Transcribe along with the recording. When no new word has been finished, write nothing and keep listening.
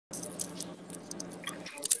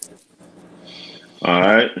All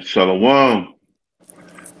right. Shalom.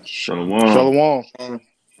 Shalom. Shalom.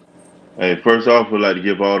 Hey, first off, we'd like to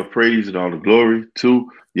give all the praise and all the glory to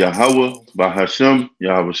Yahweh, Bahashem,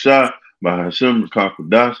 Yahweh Shah, Bahashem,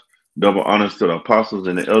 Kakwadash. Double honors to the apostles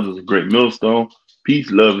and the elders of Great Millstone.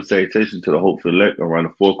 Peace, love, and salutation to the hopeful elect around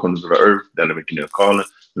the four corners of the earth that are making their calling.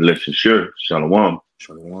 Election sure. Shalom.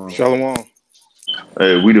 Shalom. Shalom.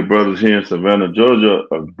 Hey, we the brothers here in Savannah, Georgia,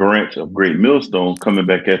 a branch of Great Millstone, coming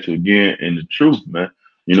back at you again in the truth, man.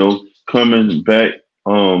 You know, coming back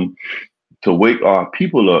to wake our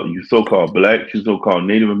people up. You so-called blacks, you so-called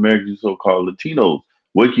Native Americans, you so-called Latinos,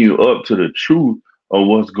 waking you up to the truth of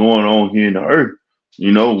what's going on here in the earth.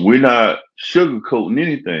 You know, we're not sugarcoating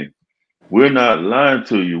anything. We're not lying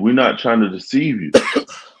to you. We're not trying to deceive you.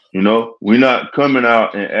 You know, we're not coming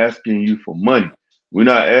out and asking you for money. We're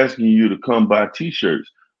not asking you to come buy t-shirts.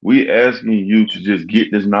 We're asking you to just get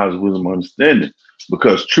this knowledge, wisdom, understanding.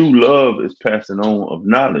 Because true love is passing on of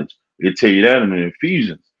knowledge. It tell you that in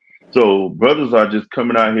Ephesians. So brothers are just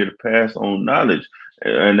coming out here to pass on knowledge,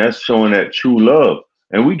 and that's showing that true love.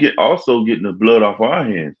 And we get also getting the blood off our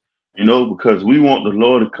hands, you know, because we want the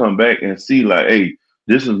Lord to come back and see, like, hey,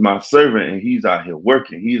 this is my servant, and he's out here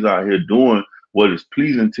working. He's out here doing what is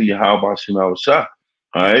pleasing to Yahweh Shema Shah.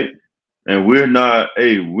 All right. And we're not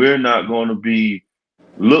going to be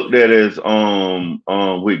looked at as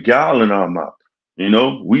with gall in our mouth. You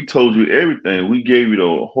know, we told you everything. We gave you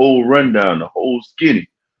the whole rundown, the whole skinny.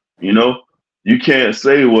 You know, you can't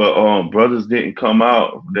say, well, brothers didn't come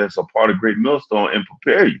out that's a part of Great Millstone and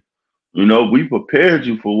prepare you. You know, we prepared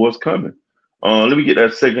you for what's coming. Let me get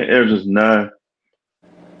that second Ezra 9,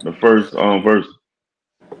 the first verse.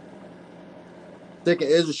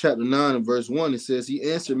 Second Ezra chapter 9 and verse 1, it says,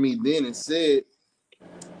 He answered me then and said,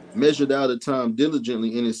 Measure thou the time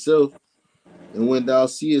diligently in itself, and when thou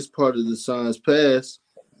seest part of the signs pass,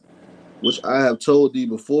 which I have told thee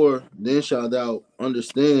before, then shalt thou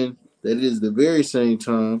understand that it is the very same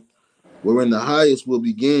time wherein the highest will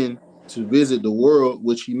begin to visit the world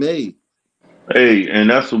which he made. Hey, and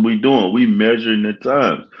that's what we doing. We measuring the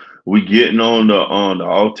times. We getting on the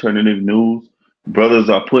alternative news.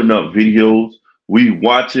 Brothers are putting up videos. We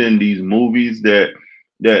watching these movies that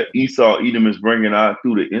Esau Edom is bringing out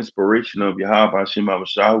through the inspiration of Yahweh Shema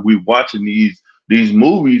Shah. We watching these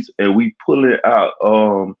movies and we pulling out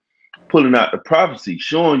the prophecy,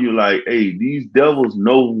 showing you like, hey, these devils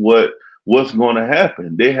know what's going to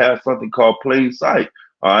happen. They have something called plain sight.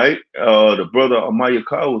 All right. The brother Amaya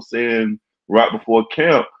Khan was saying right before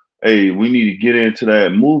camp, hey, we need to get into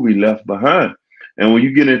that movie Left Behind. And when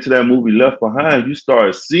you get into that movie Left Behind, you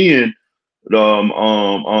start seeing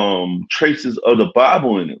traces of the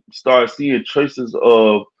Bible in it. Start seeing traces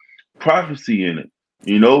of prophecy in it.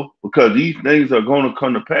 You know, because these things are going to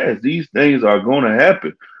come to pass. These things are going to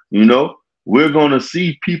happen. You know, we're going to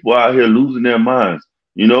see people out here losing their minds.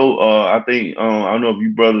 You know, I think I don't know if you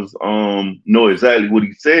brothers know exactly what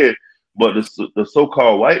he said, but the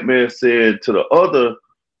so-called white man said to the other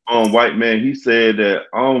white man, he said that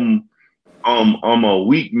I'm a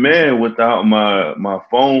weak man without my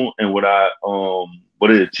phone and without what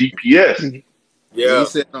is it, GPS. Yeah, he Yeah.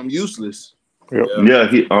 said, I'm useless. Yep.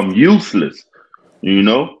 Yeah, I'm useless. You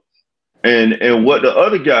know, and what the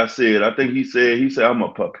other guy said, I think he said I'm a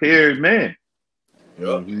prepared man.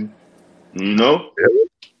 Yep. You know,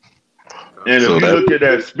 and So if you that look at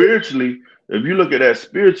that spiritually, you looking at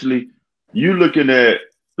you looking at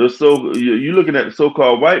the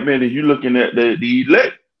so-called white man, and you looking at the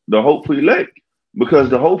elect, the hopeful elect, because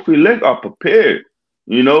the hopeful elect are prepared.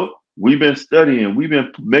 You know, we've been studying, we've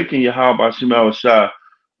been making Yahweh Shema Shah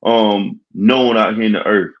known out here in the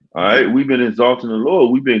earth. All right, we've been exalting the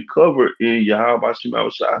Lord. We've been covered in Yahweh Shema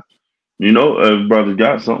Shah. You know, brother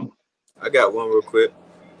got something. I got one real quick.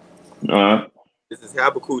 All right. This is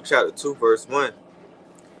Habakkuk chapter 2, verse 1.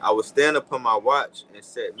 I will stand upon my watch and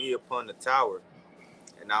set me upon the tower,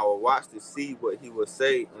 and I will watch to see what he will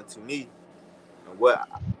say unto me, and what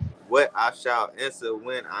I shall answer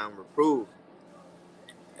when I am reproved.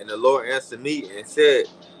 And the Lord answered me and said,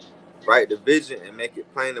 Write the vision and make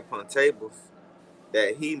it plain upon tables,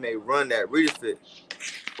 that he may run that readeth it.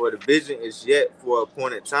 For the vision is yet for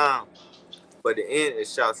appointed time, but the end it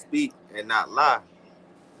shall speak and not lie.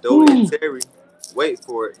 Though it Woo. tarry, wait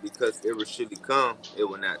for it, because it will surely come, it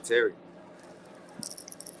will not tarry.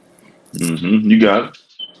 You got it.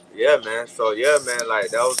 Yeah, man. So yeah, man, like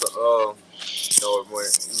that was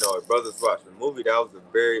when brothers watched the movie, that was a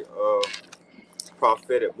very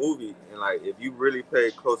prophetic movie. And like if you really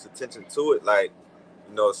pay close attention to it, like,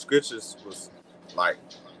 scriptures was like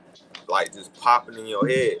just popping in your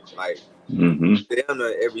head, like hmm damn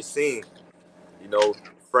near every scene, you know,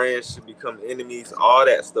 friends should become enemies, all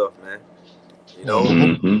that stuff, man. You know,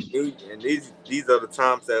 and these are the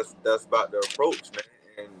times that's about to approach,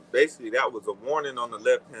 man. And basically, that was a warning on the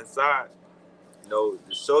left hand side, you know,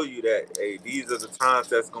 to show you that hey, these are the times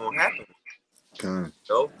that's gonna happen. You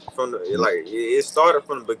know, from the it started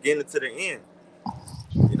from the beginning to the end.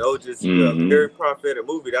 You know, just a very prophetic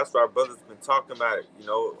movie. That's why our brothers been talking about it. You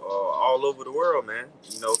know, all over the world, man.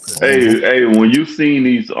 You know, Hey, when you seen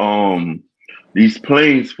these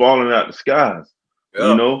planes falling out the skies, you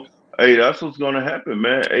yeah, know, hey, that's what's gonna happen,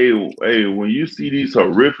 man. Hey, when you see these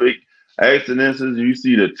horrific accidents, and you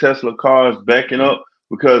see the Tesla cars backing up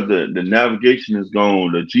because the navigation is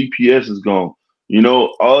gone, the GPS is gone, you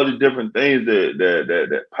know, all the different things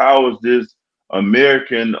that powers this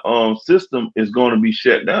American system is gonna be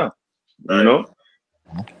shut down, you right. know.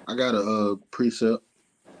 I got a precept.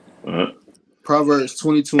 Uh-huh. Proverbs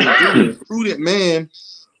 22:3. A prudent man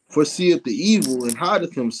foreseeth the evil and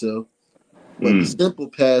hideth himself, but the simple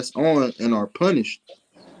pass on and are punished.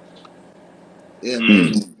 Yeah,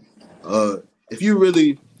 man. If you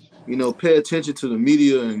really, you know, pay attention to the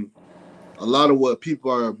media and a lot of what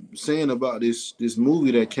people are saying about this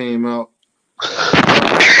movie that came out,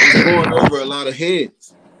 it's going over a lot of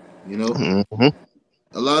heads. You know,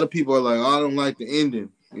 a lot of people are like, oh, I don't like the ending.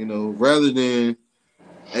 You know, rather than,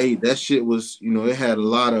 hey, that shit was, you know, it had a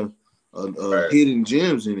lot of hidden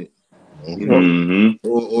gems in it. You know,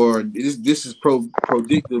 or this is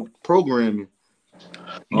predictive programming.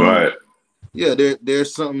 Right. Yeah,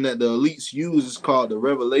 there's something that the elites use. It's called the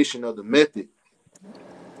revelation of the method.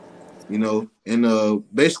 You know, and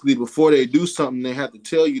basically before they do something, they have to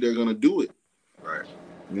tell you they're gonna do it. Right.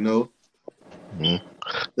 You know. Yeah,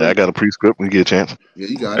 I got a prescript when you get a chance. Yeah,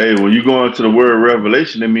 you got it. Hey, when you go into the word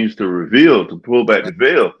revelation, it means to reveal, to pull back the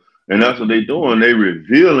veil. And that's what they're doing. They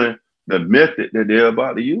revealing the method that they're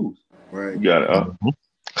about to use. Right. You got it.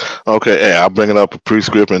 Okay, hey, I'll bring it up a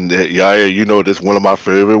prescript, and yeah, you know, this is one of my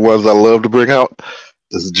favorite ones I love to bring out.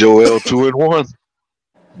 This is Joel 2:1.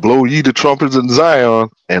 Blow ye the trumpets in Zion,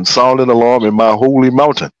 and sound an alarm in my holy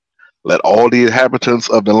mountain. Let all the inhabitants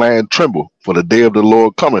of the land tremble, for the day of the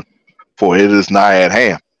Lord cometh, for it is nigh at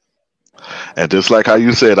hand. And just like how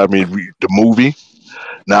you said, I mean, the movie.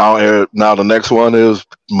 Now the next one is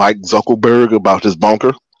Mike Zuckerberg about his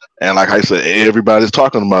bunker, and like I said, everybody's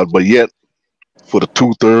talking about it, but yet for the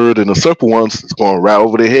 2/3 and the simple ones, it's going right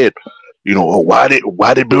over their head. You know, why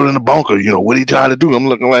they building a bunker? You know, what are you trying to do? I'm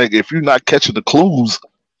looking like if you're not catching the clues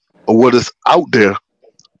of what is out there,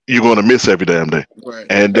 you're going to miss every damn day. Right.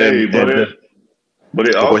 And then, But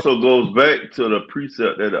it also goes back to the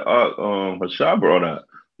precept that Hashab brought out.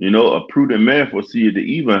 You know, a prudent man foreseeth the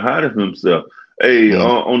evil and hideth himself. Hey,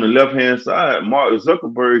 on the left hand side, Mark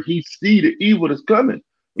Zuckerberg, he see the evil that's coming.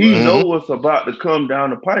 He know what's about to come down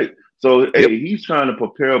the pipe. So, hey, he's trying to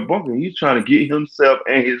prepare a bunker. He's trying to get himself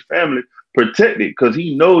and his family protected because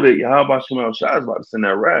he know that Yahweh Shema Shai is about to send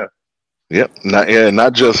that wrath. Yep,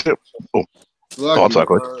 not just him.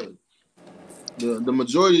 The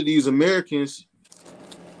majority of these Americans,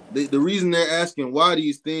 the reason they're asking why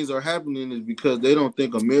these things are happening is because they don't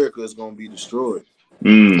think America is going to be destroyed.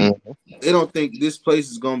 They don't think this place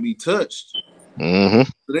is going to be touched. So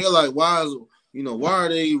they're like, why are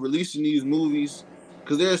they releasing these movies?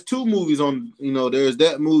 Because there's two movies on, you know, there's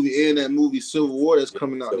that movie and that movie Civil War that's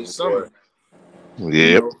coming out this summer. Yep.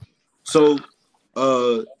 You know?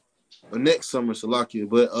 So, next summer, Salakia.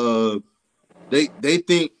 But they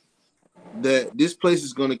think that this place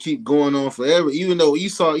is going to keep going on forever, even though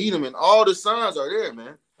Esau, Edom, and all the signs are there,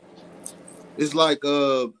 man. It's like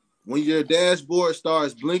when your dashboard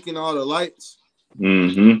starts blinking all the lights,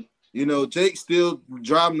 you know, Jake's still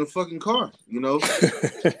driving the fucking car, you know.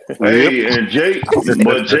 Hey, and Jake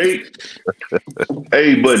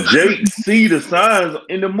see the signs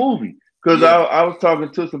in the movie. Because I was talking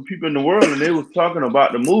to some people in the world and they was talking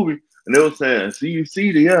about the movie and they were saying,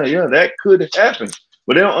 that could happen.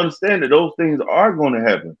 But they don't understand that those things are going to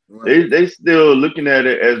happen. Right. They still looking at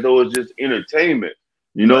it as though it's just entertainment.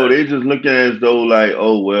 You know, they just looking at it as though like,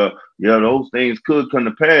 oh, well, yeah, those things could come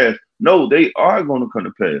to pass. No, they are going to come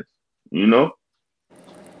to pass. You know?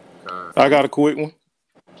 I got a quick one.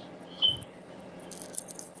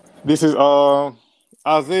 This is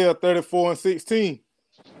Isaiah 34:16.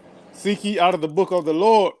 Seek ye out of the book of the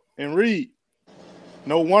Lord and read.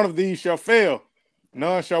 No one of these shall fail.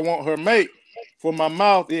 None shall want her mate. For my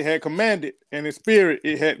mouth it had commanded, and in spirit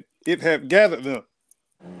it had gathered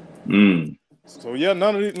them. So yeah,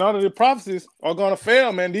 none of the prophecies are gonna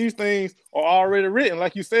fail, man. These things are already written,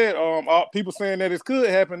 like you said. People saying that it could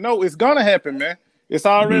happen. No, it's gonna happen, man. It's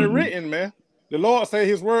already written, man. The Lord said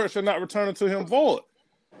His word shall not return unto Him void.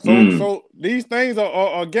 So these things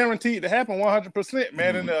are guaranteed to happen 100%,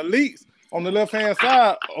 man. And the elites on the left-hand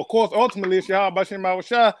side, of course, ultimately, it's Yahweh Bashim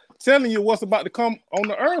Shah telling you what's about to come on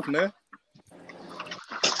the earth, man.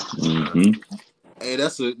 Hey,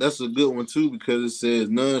 that's a good one too, because it says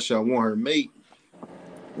none shall want her mate.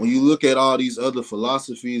 When you look at all these other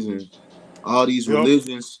philosophies and all these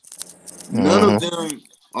religions, none of them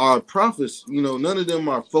are prophets. You know, none of them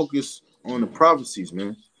are focused on the prophecies,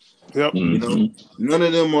 man. Yep. You know, none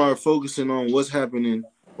of them are focusing on what's happening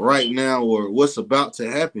right now or what's about to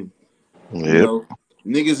happen. Yep. You know,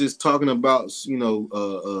 niggas is talking about, you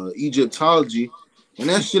know, Egyptology, and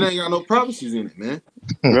that shit ain't got no prophecies in it, man.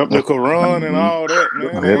 Yep, the Quran and all that,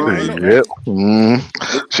 man.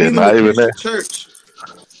 Shit, not even that. Church,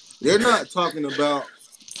 they're not talking about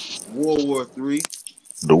World War III.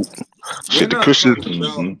 Nope. Shit, the Christians.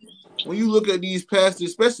 When you look at these pastors,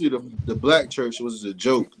 especially the black church, was a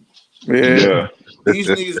joke. Yeah. These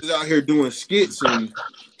niggas is out here doing skits and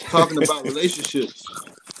talking about relationships.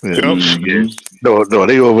 No,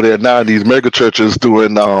 they over there now in these mega churches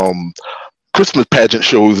doing Christmas pageant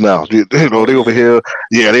shows now. You know, they over here.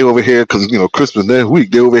 Yeah, they over here because, you know, Christmas next week.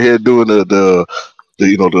 They over here doing the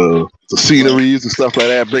you know, the sceneries and stuff like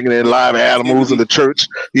that, bringing in live animals in the church.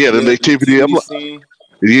 Yeah, the nativity. I'm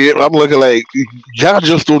looking like, y'all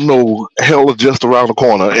just don't know hell is just around the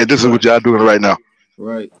corner, and this is what y'all doing right now.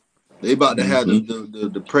 Right. They about to have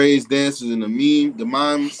the praise dances and the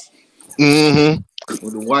mimes.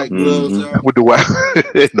 With the white gloves out. With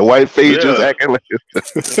the white face just acting like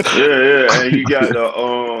and you got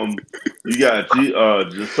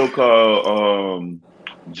the so-called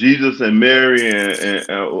Jesus and Mary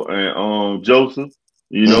and Joseph,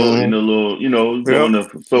 you know, in the little, you know, doing the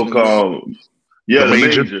so-called the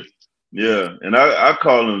manger. Yeah, and I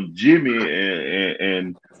call him Jimmy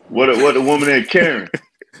and what the woman named Karen.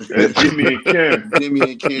 That's Jimmy and Karen.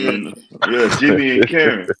 Yeah, Jimmy and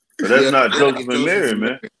Karen. But that's not Joseph and Mary,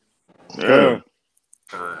 man. Yeah.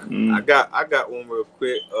 I got one real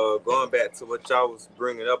quick. Going back to what y'all was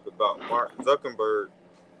bringing up about Mark Zuckerberg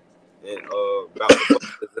and about the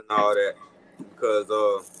buses and all that, because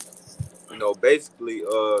you know, basically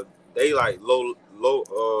they like low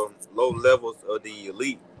levels of the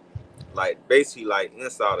elite, like basically like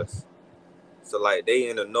insiders. So like they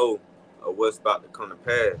in the know of what's about to come to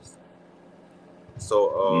pass.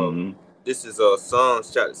 So this is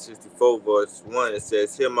Psalms chapter 64 verse 1. It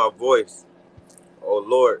says, "Hear my voice, O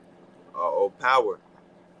Lord, O power,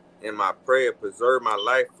 in my prayer, preserve my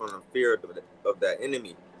life from the fear of that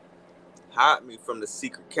enemy. Hide me from the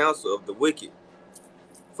secret counsel of the wicked,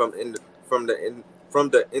 from the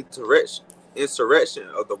insurrection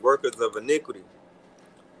of the workers of iniquity,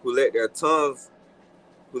 who let their tongue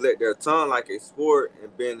like a sword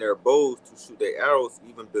and bend their bows to shoot their arrows,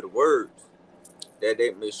 even bitter words, that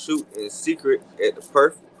they may shoot in secret at the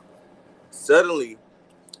perfect. Suddenly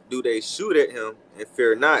do they shoot at him and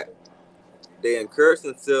fear not. They encourage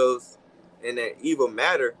themselves in that evil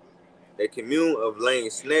matter. They commune of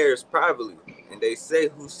laying snares privately, and they say,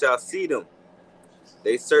 who shall see them?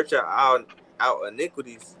 They search out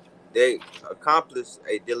iniquities. They accomplish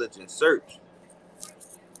a diligent search.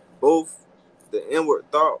 Both the inward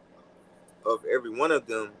thought of every one of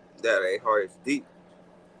them, that a heart is deep."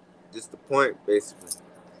 This is the point, basically. It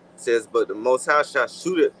says, "But the Most High shall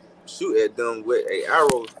shoot at them with an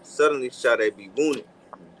arrow. Suddenly shall they be wounded,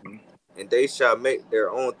 and they shall make their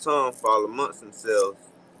own tongue fall amongst themselves,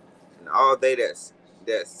 and all they that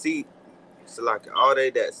see, so like all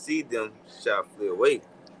they that see them shall flee away."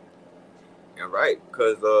 And right,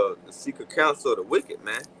 because the secret counsel of the wicked,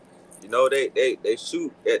 man, you know, they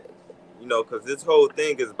shoot at, you know, because this whole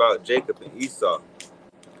thing is about Jacob and Esau,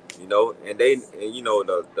 you know, and you know,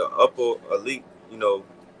 the upper elite, you know,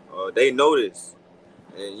 they know this,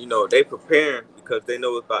 and you know, they preparing because they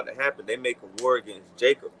know what's about to happen. They make a war against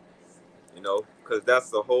Jacob, you know, because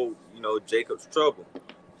that's the whole, you know, Jacob's trouble.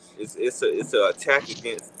 It's an attack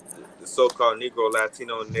against the so-called Negro,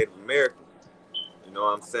 Latino, and Native American. You know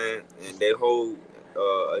what I'm saying? And their whole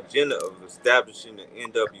agenda of establishing the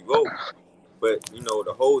NWO. But, you know,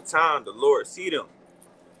 the whole time, the Lord see them.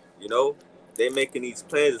 You know, they making these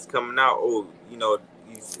plans that's coming out. Oh, you know,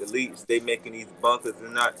 these elites, they making these bunkers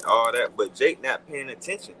and not all that. But Jake not paying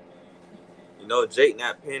attention. You know, Jake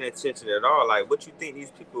not paying attention at all. Like, what you think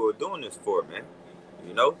these people are doing this for, man?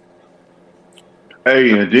 You know?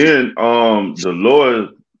 Hey, and then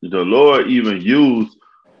the Lord even used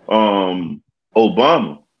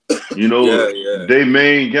Obama, you know, they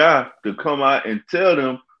main guy, to come out and tell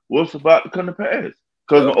them what's about to come to pass.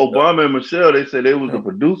 Because Obama and Michelle, they said they was the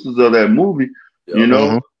producers of that movie, you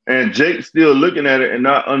know, And Jake still looking at it and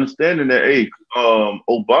not understanding that, hey,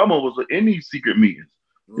 Obama was in these secret meetings.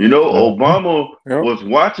 You know, Obama was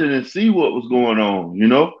watching and see what was going on, you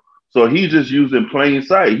know? So he just using plain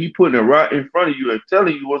sight. He putting it right in front of you and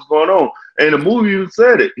telling you what's going on. And the movie even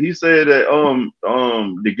said it. He said that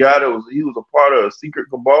the guy he was a part of a secret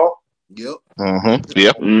cabal. Yep.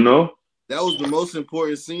 Yep. You know? That was the most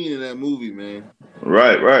important scene in that movie, man.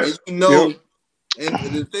 Right. And you know, and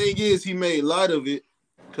the thing is, he made light of it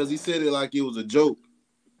because he said it like it was a joke.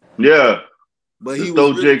 Yeah. But he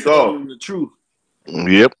was really telling the truth.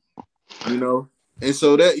 Yep. You know? And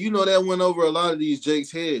so that, you know, that went over a lot of these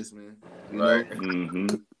Jake's heads, man. You know?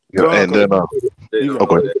 Mm-hmm. Yeah, and then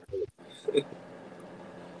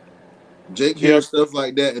Jake hears stuff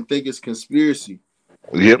like that and think it's conspiracy.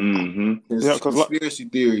 Yep. It's conspiracy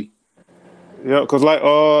theory. Yeah, because like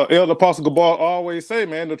Elder Apostle Gabar always say,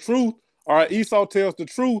 man, the truth, all right, Esau tells the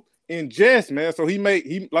truth in jest, man. So he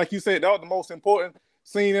like you said, that was the most important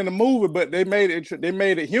scene in the movie, but they made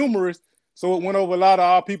it humorous, so it went over a lot of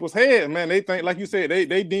our people's heads, man. They think, like you said,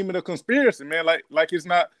 they deem it a conspiracy, man, like it's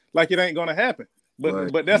not, like it ain't gonna happen.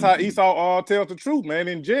 But that's how Esau tells the truth, man,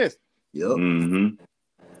 in jest. Yep.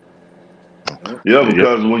 Yeah,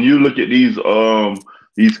 because when you look at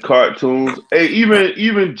these cartoons, hey,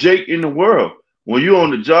 even Jake in the world, when you're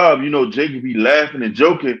on the job, you know, Jake can be laughing and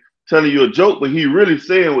joking, telling you a joke, but he really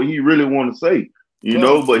saying what he really want to say, you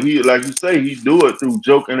know. But he, like you say, he do it through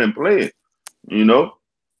joking and playing, you know.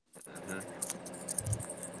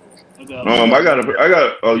 I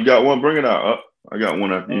got. Oh, you got one? Bring it out. I got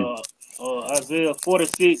one after you. Isaiah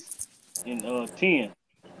 46 and 10.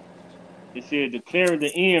 It said, declaring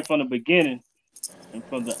the end from the beginning and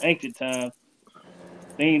from the ancient times,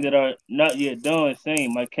 things that are not yet done,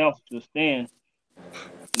 saying, my counsel to stand,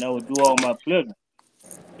 and I will do all my pleasure.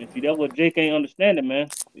 And see, that's what Jake ain't understanding, man.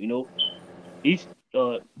 You know,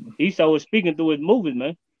 Esau was speaking through his movies,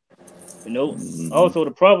 man. You know, also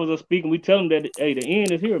the prophets are speaking. We tell them that, hey, the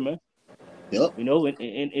end is here, man. Yep. You know, and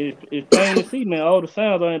it's plain to see, man. All the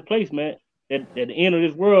signs are in place, man. That the end of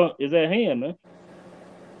this world is at hand, man.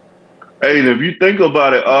 Hey, and if you think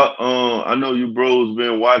about it, I know you bros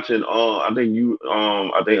been watching. I think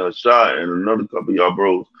Ashad and another couple of y'all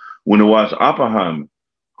bros went to watch Oppenheimer.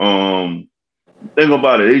 Think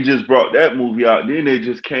about it. They just brought that movie out. Then they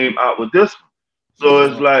just came out with this one. So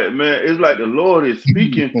it's like, man, it's like the Lord is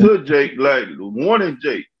speaking to Jake, like warning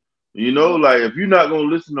Jake. You know, like if you're not gonna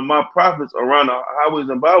listen to my prophets around the highways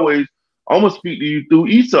and byways, I'm gonna speak to you through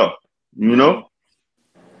Esau. You know,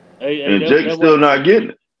 and Jake's still not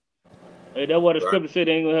getting it. Hey, that's why the scripture said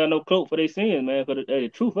they ain't gonna have no cloak for their sins, man. Because the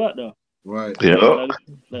truth out there. Right. Yeah.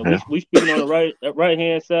 We speaking on the right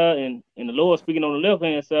hand side, and the Lord speaking on the left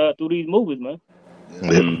hand side through these movies, man.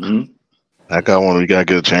 Yeah. I got one. We gotta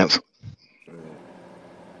get a chance.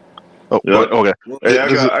 Oh, okay. Hey,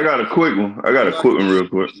 I got a quick one. I got a quick one real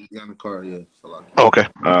quick. Got in the car, yeah. Okay.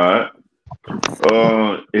 All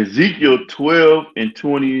right. Ezekiel 12 and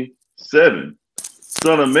 27.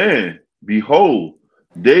 Son of man, behold,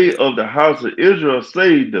 they of the house of Israel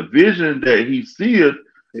say the vision that he seeth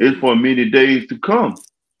is for many days to come.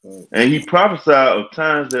 And he prophesied of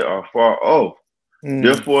times that are far off.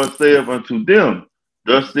 Therefore saith unto them,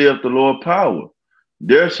 thus saith the Lord power,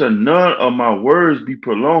 there shall none of my words be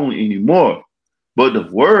prolonged anymore, but the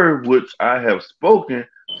word which I have spoken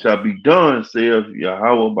shall be done, saith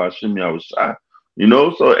Yahweh by Shem Yahushua. You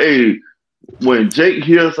know, so hey, when Jake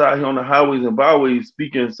hears out here on the highways and byways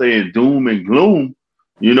speaking, saying doom and gloom,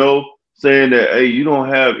 you know, saying that, hey, you don't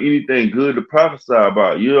have anything good to prophesy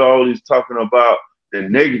about. You're always talking about the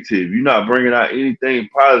negative. You're not bringing out anything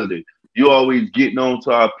positive. You're always getting on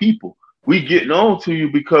to our people. We getting on to you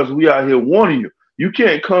because we out here warning you. You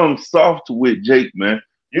can't come soft with Jake, man.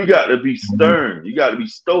 You got to be stern. You got to be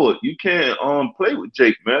stoic. You can't play with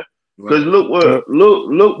Jake, man. Because look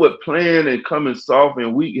what playing and coming soft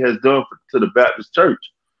and weak has done to the Baptist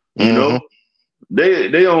church. You know,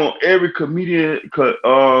 they on every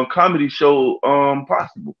comedy show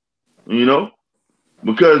possible. You know,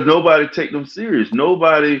 because nobody take them serious.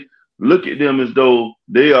 Nobody look at them as though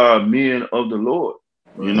they are men of the Lord.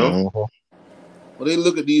 You know. Well, they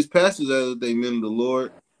look at these pastors as if they men of the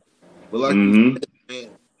Lord, but like you said, man,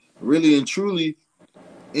 really and truly,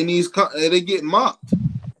 in these they get mocked.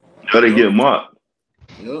 Yeah, they get mocked.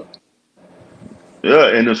 Yeah. Yeah,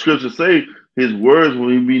 and the scriptures say his words will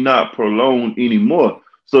be not prolonged anymore.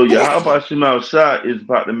 So Yahweh Shema Shah is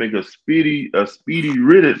about to make a speedy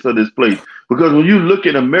riddance of this place. Because when you look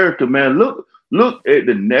at America, man, look at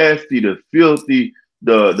the nasty, the filthy,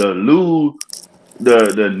 the lewd,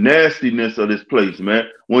 the nastiness of this place, man.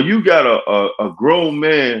 When you got a grown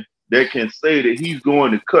man that can say that he's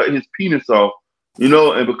going to cut his penis off, you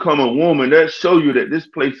know, and become a woman, that show you that this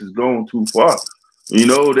place is going too far. You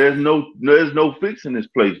know, there's no fixing this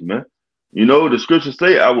place, man. You know, the scriptures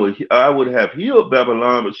say I would have healed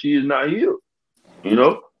Babylon, but she is not healed. You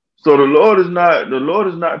know, so the Lord is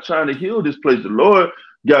not trying to heal this place. The Lord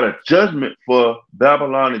got a judgment for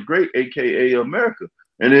Babylon the Great, aka America,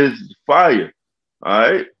 and it's fire. All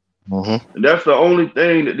right. Mm-hmm. And that's the only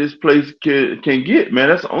thing that this place can get, man.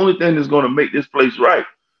 That's the only thing that's going to make this place right.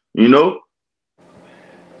 You know?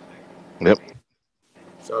 Yep.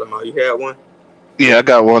 Solomon, you had one? Yeah, I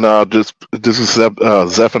got one. This is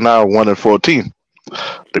Zephaniah 1:14.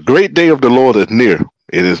 The great day of the Lord is near.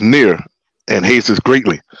 It is near and hastens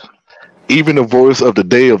greatly. Even the voice of the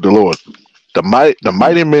day of the Lord. The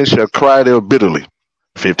mighty men shall cry there bitterly.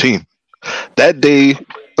 15. That day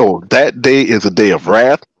is a day of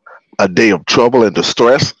wrath, a day of trouble and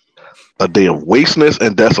distress, a day of wasteness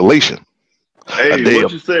and desolation. Hey,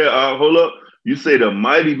 what you say? Hold up. You say the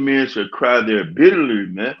mighty men should cry there bitterly,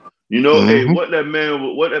 man. You know, hey, Mm-hmm. what that man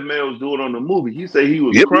was doing on the movie. He said he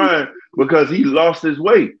was Yep. crying because he lost his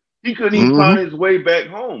way. He couldn't even Mm-hmm. find his way back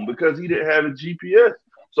home because he didn't have a GPS.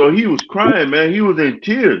 So he was crying, man. He was in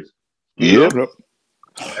tears. You Yep. know?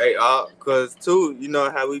 Hey, cause too, you know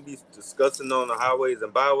how we be discussing on the highways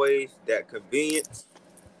and byways that convenience.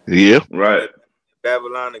 Yeah. Right.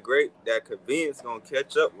 Babylon the Great, that convenience gonna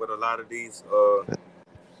catch up with a lot of these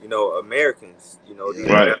you know, Americans, you know, these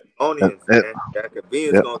Right. Babylonians, man. That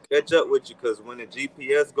convenience Yep. gonna catch up with you, because when the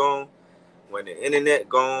GPS gone, when the internet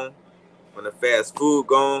gone, when the fast food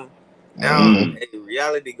gone, now Mm-hmm. hey,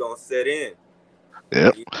 reality gonna set in.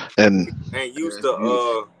 Yep. You And ain't used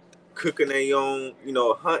to cooking their own, you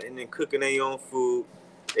know, hunting and cooking their own food.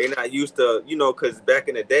 They not used to, you know, because back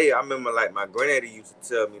in the day, I remember like my granddaddy used to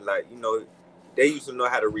tell me, like, you know, they used to know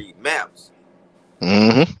how to read maps.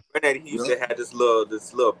 mm-hmm. Granddaddy used to have this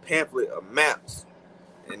little pamphlet of maps,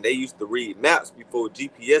 and they used to read maps before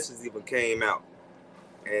GPSs even came out,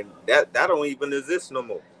 and that don't even exist no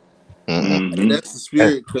more. Mm-hmm. And that's the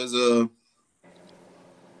spirit, because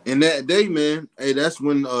in that day, man, hey, that's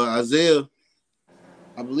when Isaiah,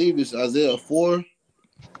 I believe it's Isaiah 4,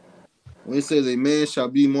 when it says a man shall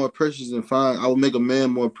be more precious than fine, I will make a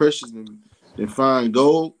man more precious than fine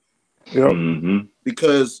gold. Yep. Mm-hmm.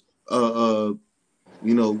 Because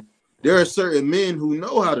you know, there are certain men who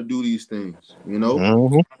know how to do these things, you know.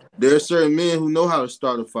 Mm-hmm. There are certain men who know how to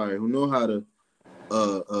start a fire, who know how to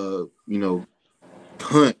you know,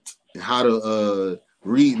 hunt, how to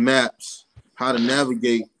read maps, how to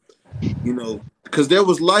navigate, you know, because there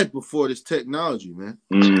was life before this technology, man.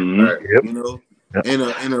 Mm-hmm. Right. Yep. You know, Yep.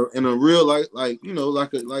 in a real like you know,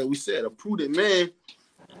 like we said, a prudent man,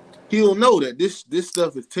 he'll know that this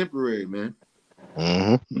stuff is temporary, man.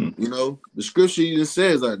 Mm-hmm. You know, the scripture even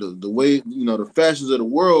says like the way, you know, the fashions of the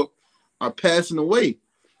world are passing away,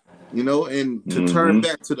 you know, and to turn Mm-hmm.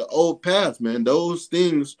 back to the old path, man, those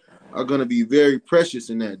things are gonna be very precious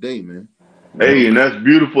in that day, man. Hey, and that's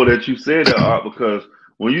beautiful that you said that, Art, because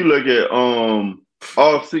when you look at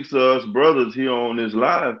all six of us brothers here on this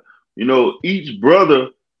live, you know, each brother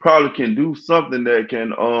probably can do something that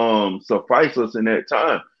can suffice us in that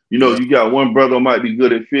time. You know, Yeah. you got one brother might be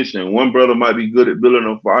good at fishing, one brother might be good at building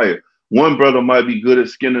a fire, one brother might be good at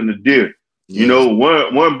skinning a deer. You Yeah. know,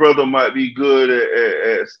 one brother might be good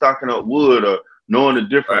at stocking up wood or knowing the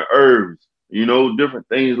different herbs, you know, different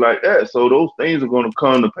things like that. So those things are going to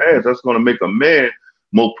come to pass. That's going to make a man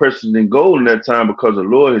more precious than gold in that time, because the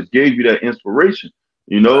Lord has gave you that inspiration,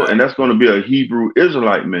 you know, and that's going to be a Hebrew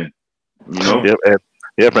Israelite man, you know.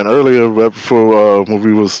 Yep. And earlier, right before when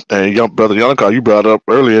we was young brother Yannick, you brought up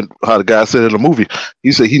earlier how the guy said in the movie,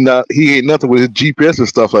 he said he ain't nothing with his GPS and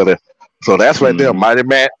stuff like that. So that's right there, Mm-hmm. mighty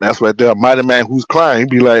man. That's right there, mighty man who's crying. He'd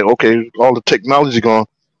be like, okay, all the technology gone.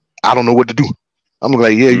 I don't know what to do. I'm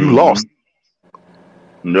like, yeah, you lost.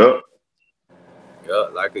 Yep. Yeah,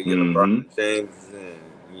 like your Mm-hmm. LeBron James and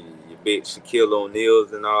your big Shaquille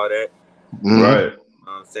O'Neals and all that. Mm-hmm. Right. You know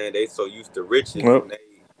what I'm saying? They so used to riches, Yep. and they,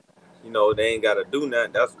 you know, they ain't got to do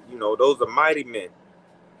nothing. That's, you know, those are mighty men.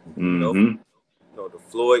 You know, Mm-hmm. the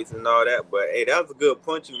Floyds and all that. But hey, that was a good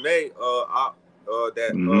point you made.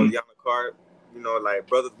 That Mm-hmm. Yannick, you know, like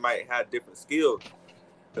brothers might have different skills.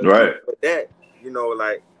 Right. But that, you know,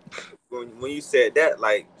 like when you said that,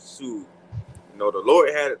 like, shoot, you know, the Lord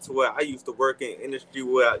had it to where I used to work in industry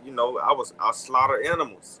where, you know, I slaughter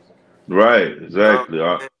animals. Right. You know Exactly. what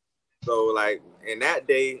I'm saying? So like in that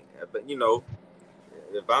day, but you know,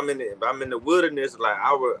 if I'm in the wilderness, like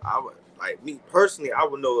I would like me personally, I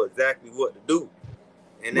would know exactly what to do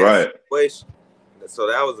in that Right. situation. So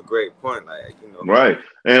that was a great point. Like, you know. Right.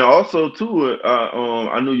 And also too,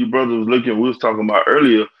 I knew your brother was looking. We was talking about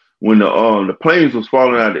earlier when the planes was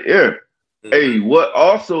falling out of the air. Hey, what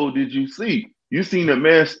also did you see? You seen a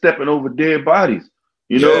man stepping over dead bodies.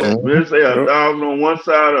 You know, let's say 1,000 on one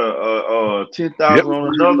side, 10,000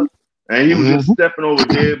 on another, and he was just stepping over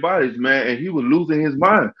dead bodies, man, and he was losing his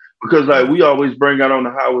mind because like we always bring out on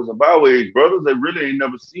the highways and byways, brothers that really ain't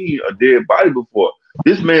never seen a dead body before.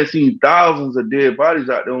 This man seen thousands of dead bodies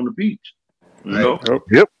out there on the beach. You know?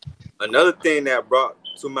 Yep. Another thing that brought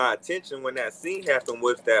to my attention when that scene happened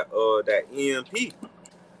was that EMP.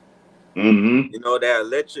 You know, that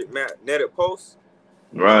electric magnetic pulse.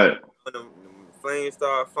 Right. When the flames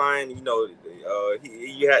started firing, you know,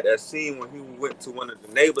 he had that scene when he went to one of the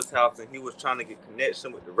neighbors' house and he was trying to get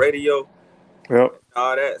connection with the radio. Yep. And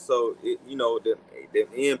all that. So, you know, the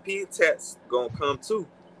EMP tests gonna come too.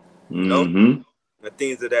 You know? And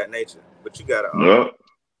things of that nature. But you gotta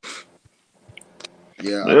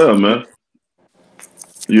yeah, man.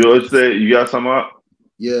 You always say you got something up?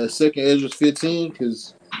 Yeah, 2nd Ezra 15,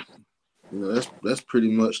 because you know that's pretty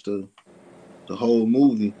much the whole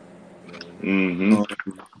movie. I'm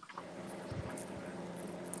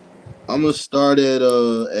gonna start at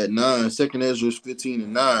 9. 2nd Ezra 15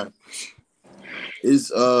 and 9.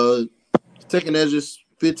 Is 2nd Ezra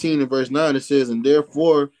 15 and verse 9. It says, "And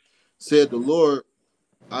therefore said the Lord,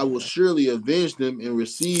 I will surely avenge them and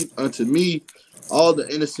receive unto me all the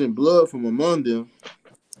innocent blood from among them.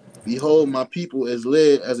 Behold, my people is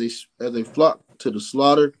led as a flock to the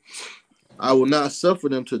slaughter. I will not suffer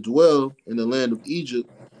them to dwell in the land of Egypt,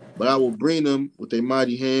 but I will bring them with a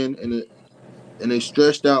mighty hand and a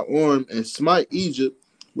stretched out arm and smite Egypt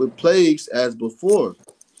with plagues as before,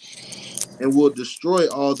 and will destroy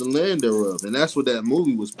all the land thereof." And that's what that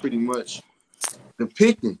movie was pretty much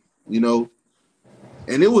depicting, you know.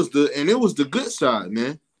 And it was the good side,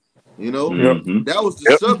 man. You know, that was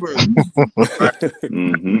the suburbs.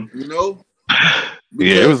 You know,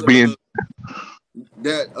 because, it was being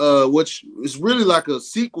which is really like a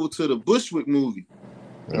sequel to the Bushwick movie.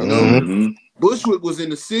 You know, Bushwick was in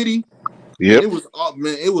the city. It was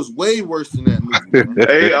man, it was way worse than that movie.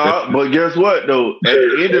 Hey, but guess what though? At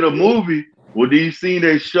the end of the movie, when these scenes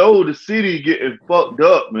they showed the city getting fucked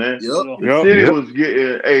up, man. The city was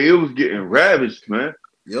getting, it was getting ravaged, man.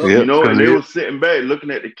 You know, and they were sitting back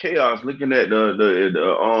looking at the chaos, looking at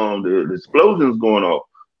the explosions going off.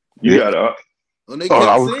 You gotta. And they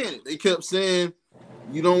kept saying it. They kept saying,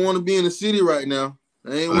 "You don't want to be in the city right now.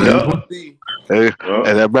 That ain't what you want to be." Hey,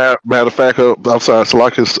 and that matter of fact, I'm sorry,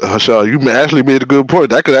 Salakas Hashal, you actually made a good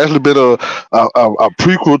point. That could actually been a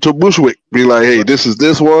prequel to Bushwick. Be like, hey, this is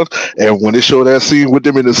this one, and when they show that scene with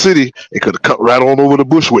them in the city, it could have cut right on over to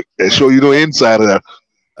Bushwick and show you the inside of that.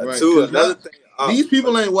 Right. Another thing. These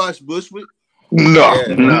people ain't watched Bushwick. No.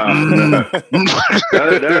 Nah. That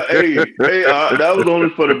was only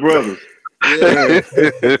for the brothers.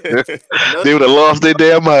 They would have lost their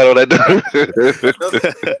damn mind on that.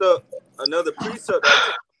 Another precept that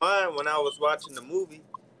came to mind when I was watching the movie,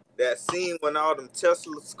 that scene when all them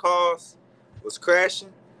Tesla's cars was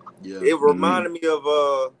crashing. It reminded me of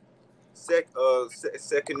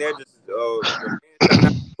Second Edges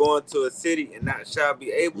going to a city and not shall be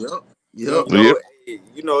able. You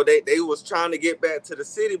know, they was trying to get back to the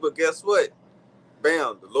city, but guess what?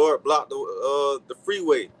 Bam! The Lord blocked the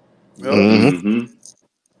freeway. That's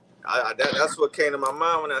what came to my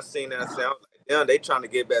mind when I seen that. I was like, damn, they trying to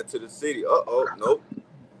get back to the city. Nope.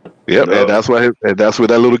 Yep, and that's why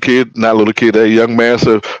that young man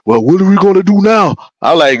said, "Well, what are we gonna do now?"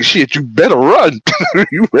 I'm like, "Shit, you better run.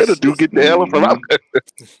 You better get the hell from out there."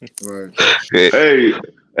 Right.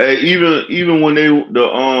 Hey, even when they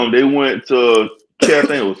went to I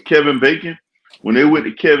think it was Kevin Bacon. When they went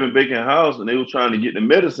to Kevin Bacon's house and they were trying to get the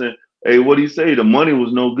medicine, hey, what he say? The money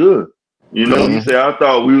was no good. You know, he said, "I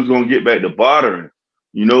thought we was gonna get back to bartering."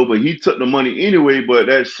 You know, but he took the money anyway. But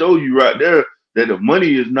that show you right there that the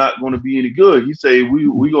money is not going to be any good. He say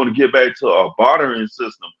we're going to get back to our bartering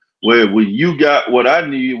system where when you got what I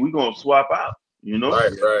need, we're going to swap out. You know,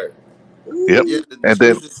 right. Yep. Yeah, the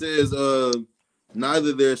scripture says,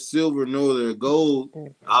 neither their silver nor their gold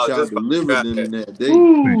shall deliver them in that day.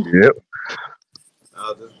 Yep.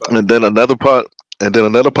 And then another part in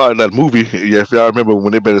that movie, if y'all remember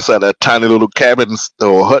when they been inside that tiny little cabin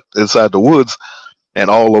or hut inside the woods, and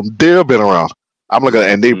all of them deer been around. I'm looking,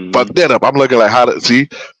 and they fucked that up. I'm looking like, how to see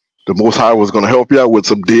the Most High was going to help you out with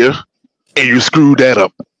some deer, and you screwed that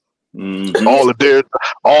up. All the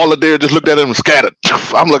deer just looked at him and scattered.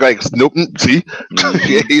 I'm looking like, nope. See,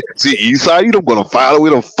 see, Esau, you don't gonna find a way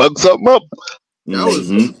to fuck something up.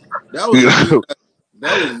 That was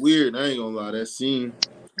That was weird. I ain't gonna lie. That scene.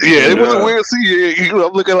 Yeah, it was a weird scene.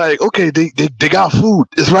 I'm looking like, okay, they got food.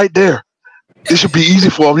 It's right there. It should be easy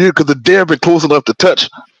for them here because the deer been close enough to touch.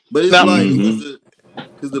 But it's Now, like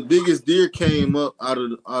because the biggest deer came up out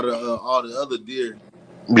of all the other deer.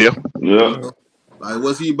 yeah. You know? Like,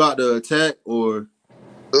 was he about to attack or?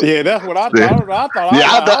 Yeah, that's what I thought.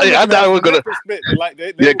 I thought it was gonna. Perspective, like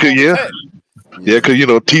they were gonna attack. Yeah,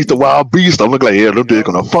 because Teeth the Wild Beast. I'm looking like, yeah, they're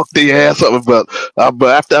gonna fuck their ass up. But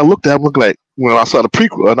after I looked at him, like when I saw the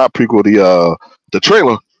prequel, not prequel, the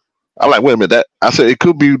trailer, I'm like, wait a minute, I said it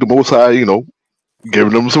could be the Most High,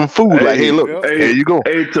 giving them some food. Hey, like, hey, look, there you go.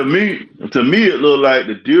 Hey, to me, it looked like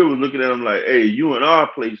the deer was looking at him like, hey, you in our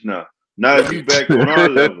place now. Now you back on our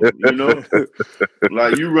level,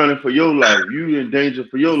 like you running for your life. You in danger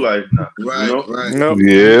for your life now. Right. Nope.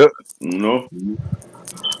 Yeah.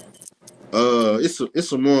 It's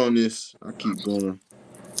some more on this. I keep going.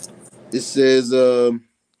 It says,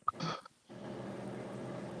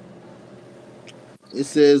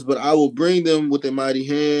 but I will bring them with a mighty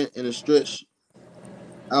hand and a stretched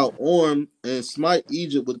out arm and smite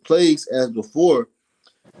Egypt with plagues as before,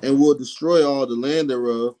 and will destroy all the land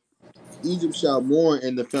thereof. Egypt shall mourn,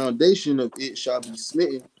 and the foundation of it shall be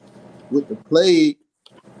smitten with the plague,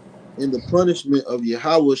 and the punishment of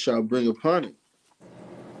Yahweh shall bring upon it.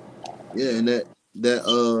 Yeah, and that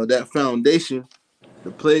foundation,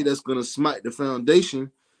 the plague that's gonna smite the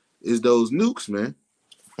foundation, is those nukes, man.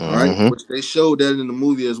 All right, which they showed that in the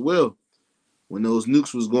movie as well, when those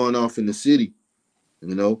nukes was going off in the city.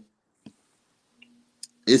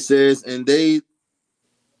 It says, and they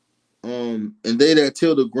that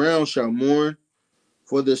till the ground shall mourn,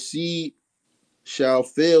 for the seed shall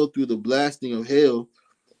fail through the blasting of hell,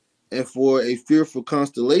 and for a fearful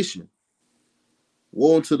constellation.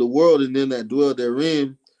 Woe unto the world and them that dwell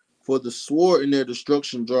therein, for the sword in their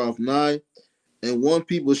destruction draweth nigh, and one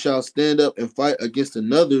people shall stand up and fight against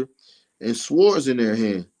another, and swords in their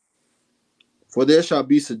hand. For there shall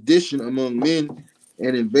be sedition among men,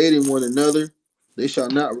 and invading one another. They shall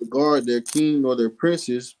not regard their king nor their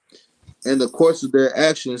princes, and the course of their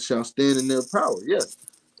actions shall stand in their power. Yes,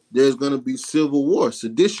 there's going to be civil war,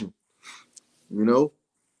 sedition, and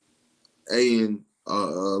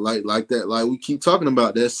like that, like we keep talking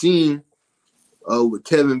about that scene with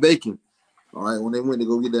Kevin Bacon, all right, when they went to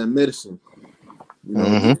go get that medicine.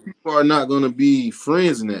 These people are not going to be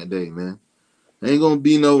friends in that day, man. Ain't going to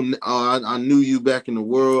be no, I knew you back in the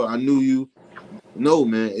world. I knew you. No,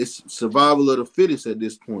 man, it's survival of the fittest at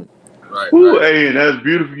this point. Right. Hey, and that's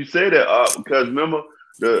beautiful you say that, because remember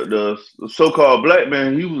the so-called black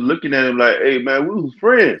man, he was looking at him like, hey, man, we was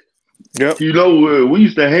friends. Yep. We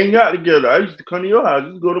used to hang out together. I used to come to your house. You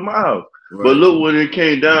used to go to my house. Right. But look, when it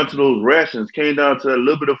came down to those rations, came down to a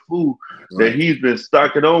little bit of food that he's been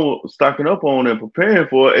stocking up on and preparing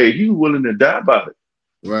for, hey, he was willing to die about it.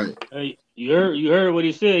 Right. Hey, you heard what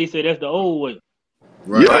he said. He said that's the old way.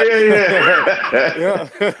 Right. Yeah.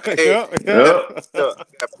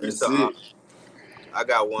 I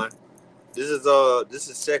got one. This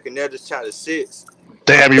is Second Ezra chapter 6.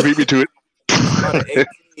 Damn, you beat me to it. I'm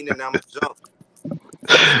 18 and I'm gonna jump.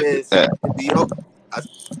 It says, I'm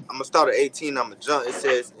gonna start at 18. I'm gonna jump. It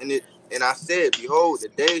says, and I said, behold, the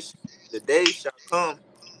day shall come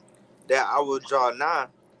that I will draw nigh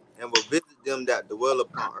and will visit them that dwell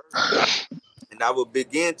upon earth, and I will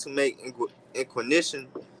begin to make inquisition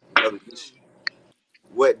of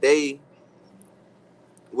what they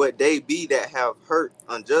be that have hurt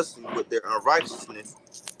unjustly with their unrighteousness,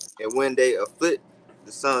 and when they afflict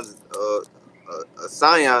the sons of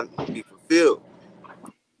Zion be fulfilled.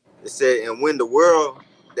 It said, and when the world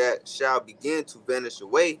that shall begin to vanish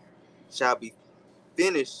away shall be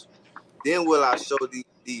finished, then will I show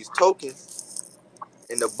these tokens,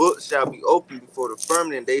 and the book shall be opened before the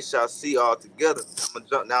firmament, and they shall see all together. I'm gonna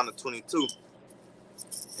jump down to 22.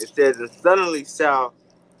 It says, and suddenly shall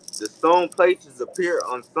the sown places appear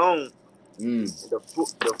unsown, and the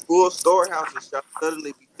full storehouses shall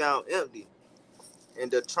suddenly be found empty,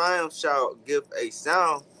 and the triumph shall give a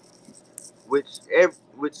sound, which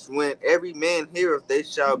when every man heareth, they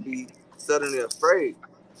shall be suddenly afraid.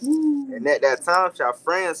 And at that time shall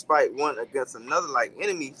friends fight one against another like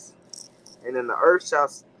enemies, and then the earth shall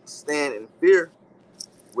stand in fear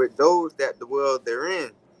with those that dwell therein,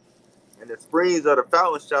 and the springs of the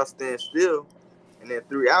fountain shall stand still, and in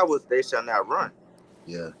 3 hours they shall not run.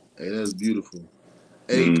 Yeah, hey, that's beautiful.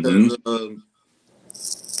 Hey, because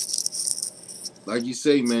like you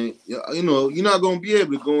say, man, you're not gonna be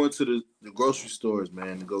able to go into the grocery stores,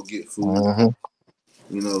 man, to go get food.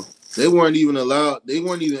 They weren't even allowed. They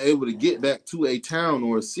weren't even able to get back to a town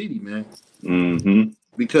or a city, man. Mm-hmm.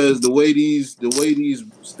 Because the way these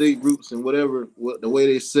state routes and the way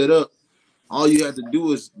they set up, all you have to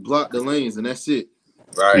do is block the lanes, and that's it.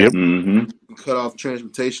 Right. Yep. Mm-hmm. Cut off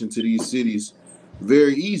transportation to these cities.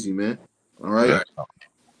 Very easy, man. All right. Right.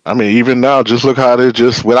 I mean, even now, just look how they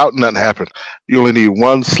just without nothing happen. You only need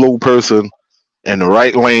one slow person in the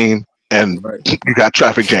right lane, and Right. you got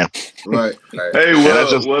traffic jam. Right. Right. Hey, And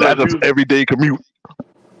well, that's just everyday commute.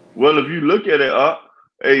 if you look at it,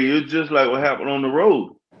 hey, it's just like what happened on the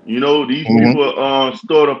road. You know, these Hmm. people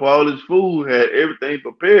stored up all this food, had everything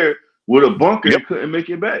prepared with a bunker Yep. and couldn't make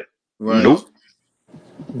it back. You Right. know? Nope.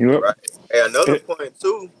 Yep. Right. Hey, another It- point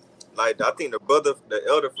too. Like I think the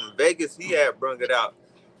elder from Vegas, he had brung it out.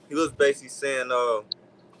 He was basically saying,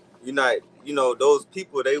 those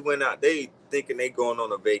people they went out, they thinking they going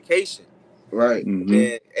on a vacation. Right. Mm-hmm.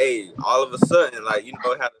 And hey, all of a sudden, like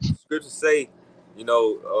how the scriptures say,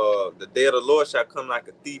 the day of the Lord shall come like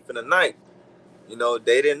a thief in the night.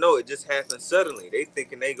 They didn't know, it just happened suddenly. They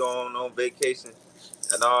thinking they going on vacation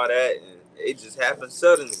and all that, and it just happened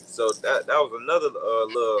suddenly. So that was another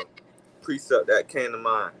little precept that came to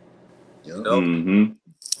mind. Yep. You know, Mm-hmm.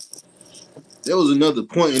 There was another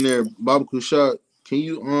point in there, Baba Kushak. Can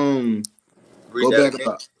you read go that back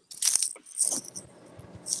again.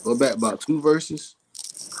 about 2 verses?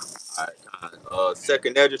 All right,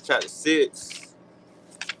 2nd Ezra chapter 6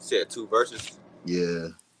 said 2 verses. Yeah.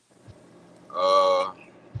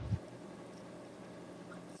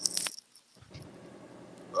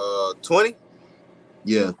 20.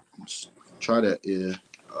 Yeah. Try that. Yeah.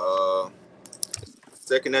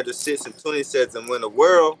 2nd Ezra 6 and 20 says, and when the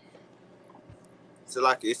world, so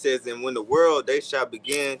like it says, and when the world they shall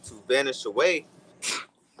begin to vanish away,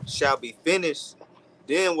 shall be finished,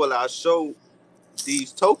 then will I show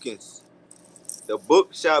these tokens. The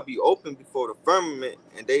book shall be opened before the firmament,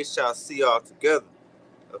 and they shall see all together.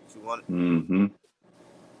 If you want it. Mm-hmm.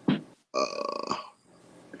 Uh.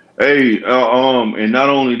 Hey, and not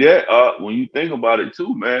only that, when you think about it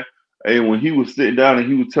too, man. Hey, when he was sitting down and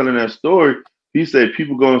he was telling that story, he said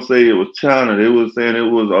people gonna say it was China. They was saying it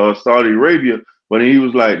was Saudi Arabia, but he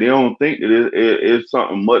was like, they don't think that it's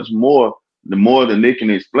something much more, the more than they can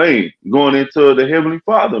explain. Going into the Heavenly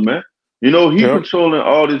Father, man. You know, he Yep. controlling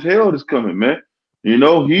all this hell that's coming, man. You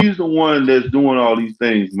know, he's the one that's doing all these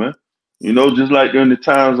things, man. You know, just like in the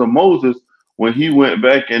times of Moses when he went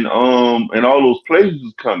back and all those places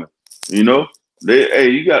was coming. You know,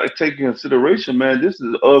 you got to take in consideration, man. This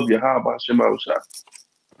is of Yahweh Shema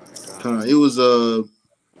Shah. It was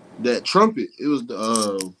that trumpet. It was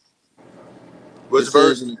the Which it says,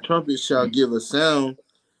 verse? and the trumpet shall give a sound,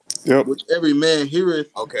 Yep. which every man heareth,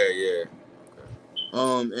 Okay, yeah.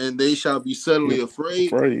 and they shall be suddenly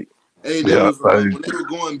afraid. Afraid. Hey, there Yeah. was when they were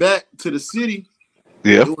going back to the city,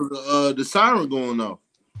 Yeah. it was the siren going off.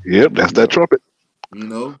 Yep. That's that trumpet. You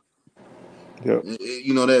know, Yep.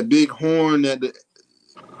 That big horn that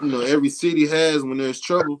every city has when there's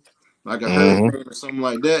trouble, like a Hmm. hurricane or something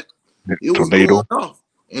like that. It was Tornado. going off,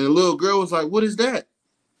 and the little girl was like, "What is that?"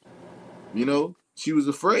 She was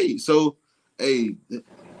afraid. So, hey,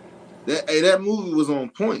 that movie was on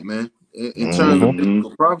point, man. In terms of Hmm. Mm-hmm.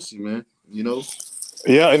 biblical prophecy, man.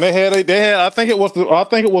 Yeah, and they had I think it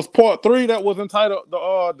was part 3 that was entitled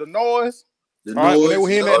the noise. The All right, when they were noise.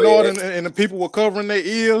 hearing Yep. that Oh noise yeah. and the people were covering their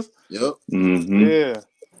ears. Yep. Mm-hmm. Yeah.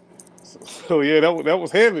 So yeah, that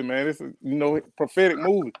was heavy, man. It's a prophetic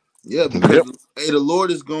movie. Yeah, because Yep. the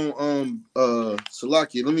Lord is going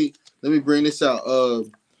Salaki. Let me bring this out.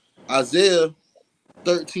 Isaiah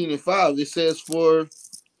 13:5. It says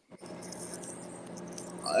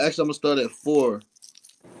actually I'm gonna start at 4.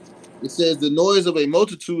 It says the noise of a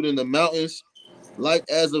multitude in the mountains, like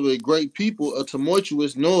as of a great people, a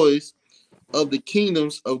tumultuous noise of the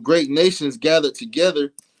kingdoms of great nations gathered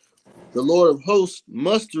together. The Lord of hosts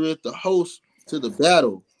mustereth the host to the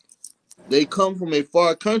battle. They come from a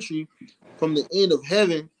far country, from the end of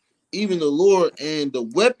heaven, even the Lord, and the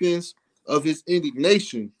weapons of his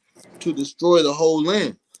indignation to destroy the whole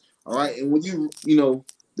land. All right. And when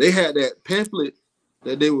they had that pamphlet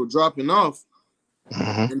that they were dropping off,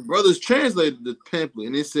 Hmm. and brothers translated the pamphlet,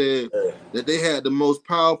 and it said that they had the most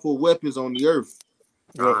powerful weapons on the earth.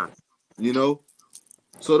 Yep.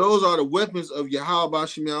 So those are the weapons of Yahweh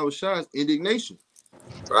Shemi Shah's indignation.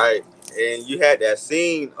 Right. And you had that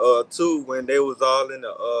scene too when they was all in the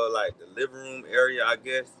like the living room area, I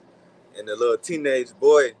guess, and the little teenage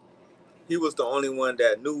boy, he was the only one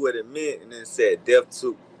that knew what it meant, and then said death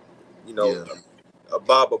to, Yeah. a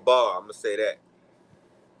Baba Ball. I'm gonna say that.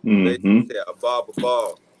 Basically Mm-hmm. said a Baba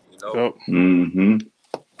Ball, Yep. Mm-hmm.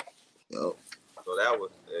 Yep. So that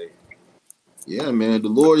was Yeah, man. The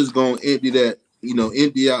Lord is gonna empty that,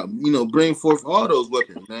 empty out, bring forth all those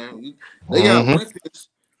weapons, man. They got Mm-hmm. weapons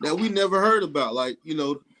that we never heard about, like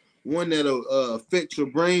one that'll affect your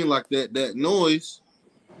brain like that noise.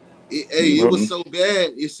 It Mm-hmm. was so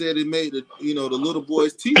bad. It said it made the little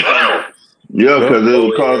boy's teeth come out. Yeah, Yep. because it Oh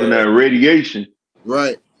was causing yeah. that radiation.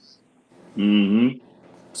 Right. Mm-hmm.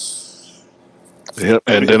 Yep.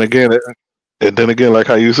 Hey, And then again, like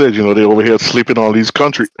how you said, they over here sleeping on these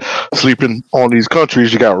countries.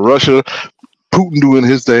 You got Russia, Putin doing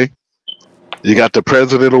his thing. You got the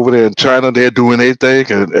president over there in China. They're doing their thing,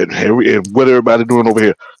 and what everybody doing over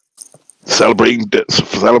here, celebrating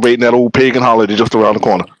that old pagan holiday just around the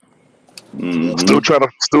corner. Yep. Mm-hmm.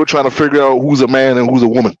 Still trying to figure out who's a man and who's a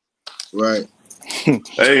woman. Right.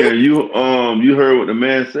 Hey, and you heard what the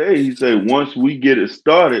man said. He said once we get it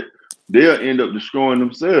started, they'll end up destroying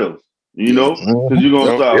themselves. Yeah. Because you're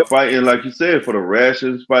gonna Yep. start Yep. fighting, like you said, for the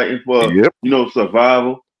rations, fighting for Yep.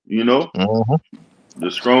 survival. Mm-hmm.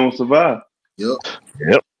 The strong survive. Yep.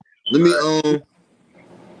 Yep. Let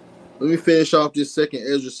me finish off this second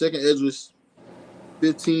Ezra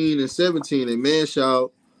 15 and 17. A man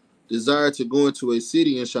shall desire to go into a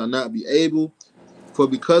city and shall not be able, for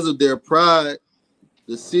because of their pride,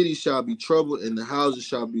 the city shall be troubled, and the houses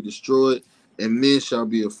shall be destroyed, and men shall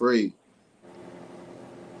be afraid.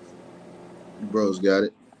 You bros got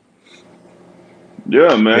it.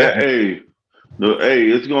 Yeah, man. Yeah. Hey,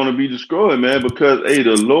 it's gonna be destroyed, man, because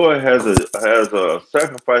the Lord has a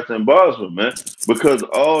sacrifice in Bosra, man, because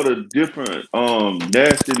all the different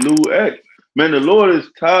nasty lewd acts. Man, the Lord is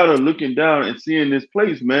tired of looking down and seeing this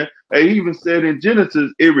place, man. Hey, he even said in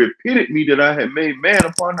Genesis, it repented me that I had made man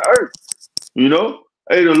upon the earth.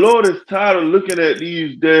 Hey, the Lord is tired of looking at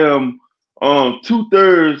these damn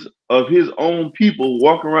 2/3 of his own people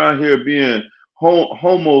walking around here being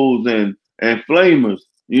homos and flamers.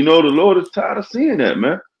 The Lord is tired of seeing that,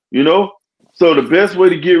 man. So the best way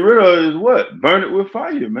to get rid of it is what? Burn it with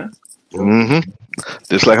fire, man. Mm-hmm.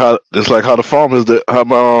 Just like how the farmers that how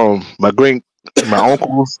my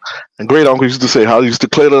uncles and great uncles used to say how they used to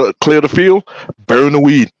clear the field, burn the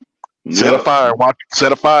weed, set a Yep. fire,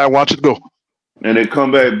 and watch it go. And they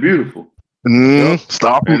come back beautiful. Mm-hmm. yep.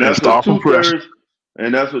 And that's what Stop them two fresh. thirds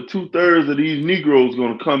and that's what 2/3 of these Negroes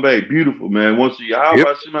gonna come back beautiful, man. Once you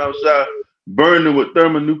Yep. outside, burn them with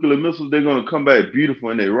thermonuclear missiles, they're gonna come back beautiful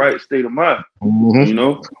in their right state of mind. Mm-hmm. You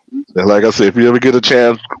know? And like I said, if you ever get a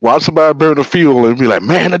chance, watch somebody burn a field and be like,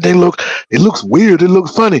 man, it looks weird, it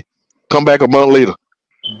looks funny. Come back a month later,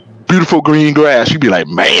 beautiful green grass. You'd be like,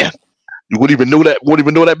 man, you wouldn't even know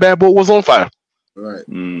that bad boy was on fire. Right.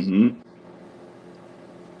 Mm-hmm.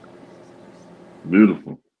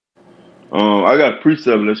 Beautiful. I got a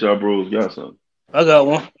precept unless y'all bros got something. I got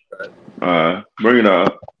one. All right, bring it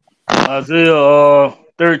out. Isaiah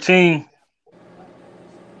 13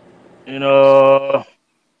 and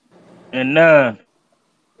 9.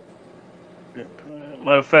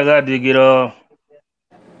 Matter of fact, I did get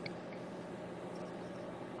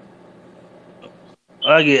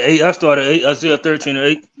I get 8. I started 8. Isaiah 13 and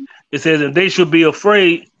 8. It says, and they should be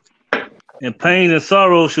afraid, and pain and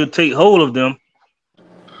sorrow should take hold of them.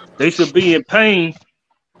 They should be in pain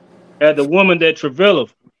at the woman that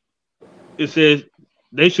travaileth. It says,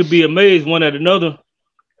 they should be amazed one at another.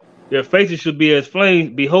 Their faces should be as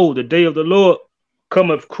flames. Behold, the day of the Lord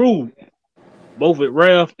cometh cruel, both with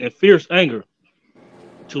wrath and fierce anger,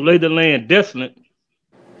 to lay the land desolate,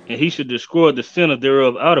 and he should destroy the sinner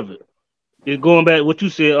thereof out of it. It's going back to what you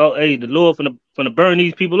said. Oh, hey, the Lord finna burn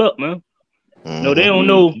these people up, man. No, they Mm-hmm. don't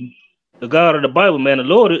know the God of the Bible, man. The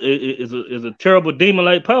Lord is a terrible demon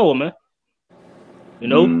like power, man.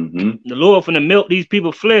 Mm-hmm. The Lord finna melt these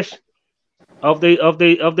people's flesh off they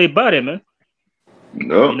body, man.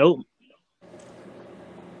 No.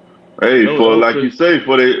 Hey, for like you say,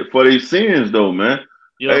 for they sins though, man.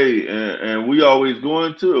 Yeah. Hey, and we always go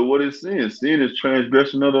into it. What is sin? Sin is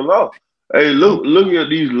transgression of the law. Hey, look at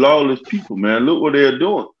these lawless people, man. Look what they're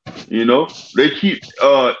doing. They keep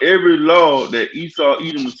every law that Esau,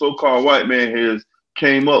 Edom, the so-called white man has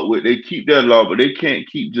came up with. They keep that law, but they can't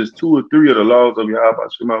keep just 2 or 3 of the laws of Yahweh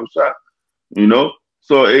Shema Shah.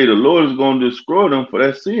 So hey, the Lord is going to destroy them for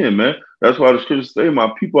that sin, man. That's why the scriptures say,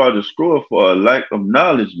 "My people are destroyed for a lack of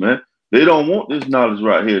knowledge," man. They don't want this knowledge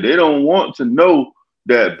right here. They don't want to know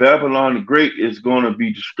that Babylon the Great is going to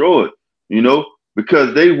be destroyed,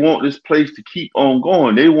 because they want this place to keep on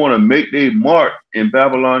going. They want to make their mark in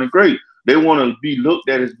Babylon the Great. They want to be looked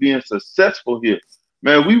at as being successful here.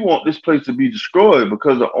 Man, we want this place to be destroyed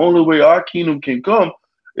because the only way our kingdom can come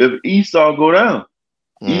if Esau go down.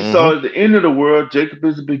 Esau is the end of the world. Jacob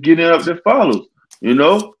is the beginning of that follows.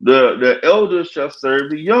 The elder shall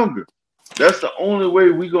serve the younger. That's the only way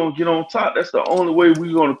we gonna get on top. That's the only way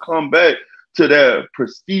we gonna come back to that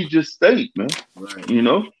prestigious state, man. Right. You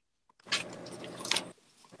know?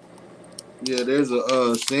 Yeah, there's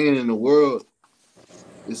a saying in the world.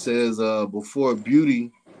 It says, before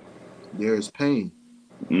beauty, there is pain.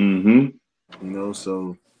 Mm-hmm. You know,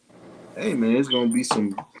 so hey man, it's gonna be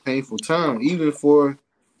some painful time, even for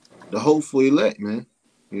the hopeful elect, man.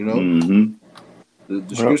 You know, Mm-hmm.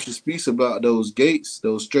 the scripture speaks about those gates,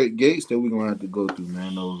 those straight gates that we're gonna have to go through,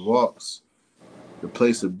 man. Those walks, the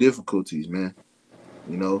place of difficulties, man.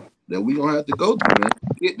 You know, that we're gonna have to go through, man.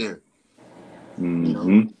 Get there. Mm-hmm. You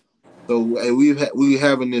know. So hey, we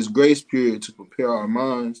having this grace period to prepare our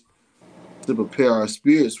minds, to prepare our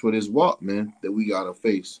spirits for this walk, man, that we gotta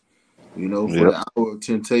face. You know, for the hour of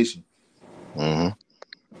temptation.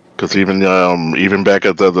 Because even back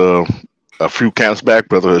at the a few camps back,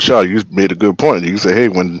 Brother Shaw, you made a good point. You say, hey,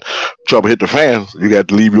 when trouble hit the fans, you got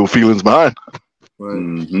to leave your feelings behind. Right.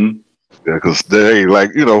 Mm-hmm. Yeah, because they like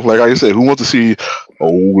I said, who wants to see an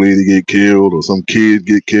old lady get killed or some kid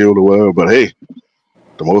get killed or whatever? But hey,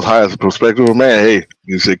 the Most High's perspective of man, hey,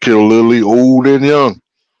 you said kill literally old and young.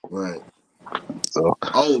 Right. So.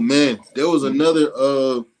 Oh man, there was another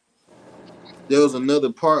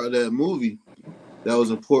part of that movie that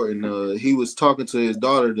was important. He was talking to his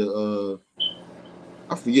daughter.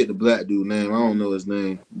 I forget the black dude name. I don't know his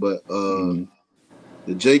name, but the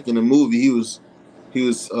Jake in the movie, he was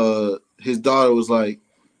his daughter was like,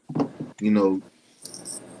 you know,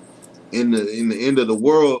 in the end of the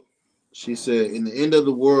world, she said, in the end of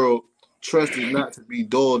the world, trust is not to be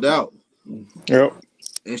doled out. Yep.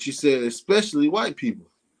 And she said, especially white people.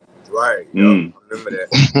 Right. Yep. I remember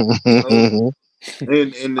that.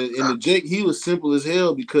 And the Jake, he was simple as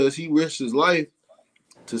hell because he risked his life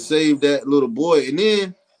to save that little boy, and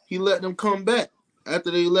then he let them come back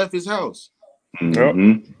after they left his house.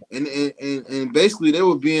 Mm-hmm. And basically they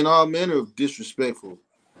were being all manner of disrespectful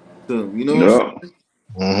to him. You know what I'm saying?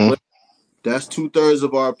 Mm-hmm. But that's 2/3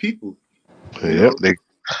 of our people.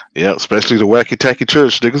 Yeah, especially the wacky tacky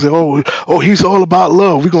church. They can say, "Oh, he's all about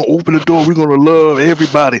love. We're gonna open the door. We're gonna love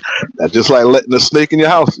everybody." That's just like letting a snake in your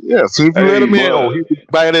house. Yeah, so if you let him in, he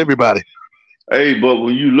bite everybody. Hey, but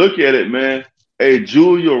when you look at it, man,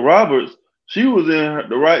 Julia Roberts, she was in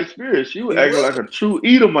the right spirit. She was acting like a true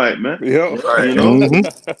Edomite, man. Yeah, right. You know.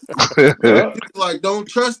 Mm-hmm. Like, don't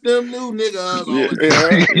trust them new niggas.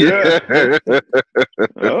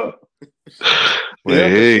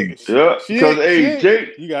 Because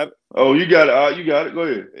Jake, you got it. Oh, you got it. You got it. Go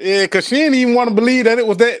ahead. Yeah, because she didn't even want to believe that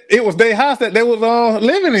it was their house that they was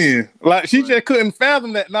living in. Like she just couldn't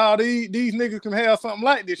fathom that. Nah, these niggas can have something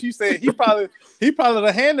like this. She said he probably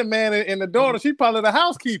the handyman and the daughter. She probably the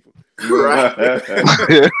housekeeper. Right.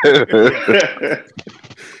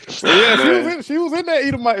 So yeah, she was in that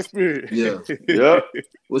Edomite spirit. Yeah. Yeah.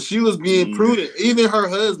 Well, she was being prudent. Even her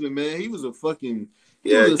husband, man, he was a fucking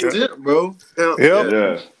was a simp, bro.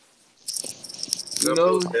 Yeah. You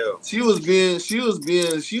know, she was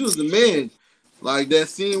the man. Like that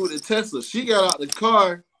scene with the Tesla. She got out the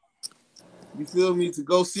car, you feel me, to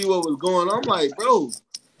go see what was going on. I'm like, bro,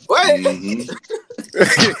 what? I'm like,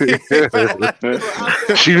 bro,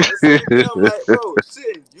 shit,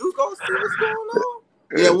 you go see what's going on?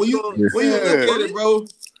 Yeah, when you look at it, bro.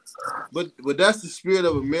 But that's the spirit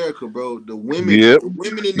of America, bro. The women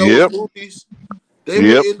in those movies, they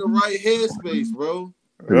were in the right headspace, bro.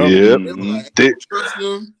 They were like, I don't trust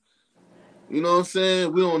them. You know what I'm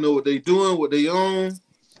saying? We don't know what they doing, what they own.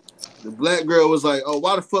 The black girl was like, "Oh,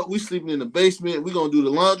 why the fuck we sleeping in the basement? We gonna do the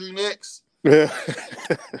laundry next." Yeah.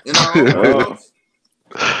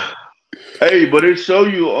 Hey, but it show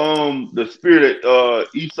you the spirit of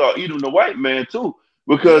Esau, Edom, the white man too,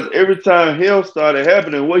 because every time hell started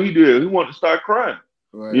happening, what he did, he wanted to start crying.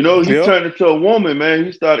 Right. You know, he turned into a woman, man.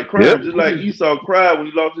 He started crying just like Esau cried when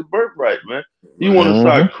he lost his birthright, man. He wanted to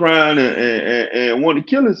start crying and want to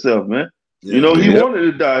kill himself, man. Yeah. You know, he wanted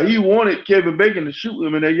to die. He wanted Kevin Bacon to shoot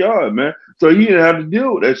him in their yard, man. So he didn't have to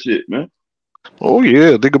deal with that shit, man. Oh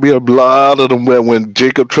yeah, there could be a lot of them when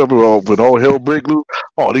Jacob Trevor when all hell break loose.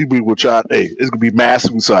 Oh, these people try. Hey, it's gonna be mass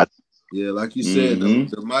suicide. Yeah, like you said,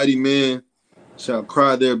 the mighty men shall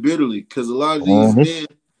cry there bitterly, because a lot of these men,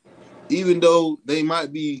 even though they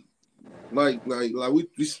might be like we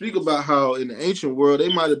speak about how in the ancient world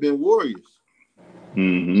they might have been warriors,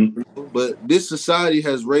 but this society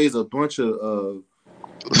has raised a bunch of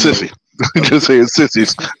sissy. Just saying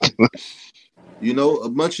sissies. You know, a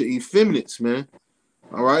bunch of effeminates, man.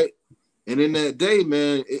 All right. And in that day,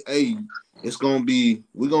 man, it's gonna be,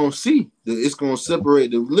 we're gonna see that it's gonna separate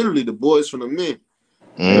the boys from the men.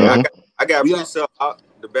 I got myself out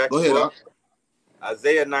the back. Go ahead,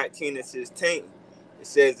 Isaiah 19:16. It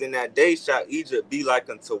says, "In that day shall Egypt be like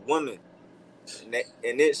unto women, and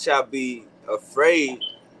it shall be afraid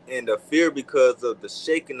and of fear because of the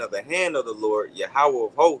shaking of the hand of the Lord, Yahweh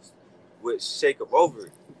of hosts, which shaketh over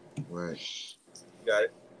it." Right. You got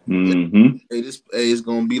it? Mm-hmm. Hey, it's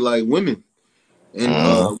gonna be like women. And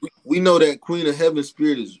Mhm. we know that Queen of Heaven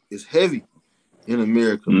spirit is heavy in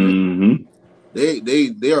America, man. Mm-hmm.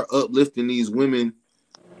 They are uplifting these women.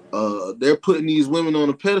 They're putting these women on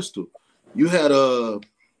a pedestal. You had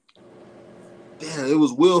it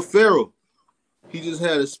was Will Ferrell. He just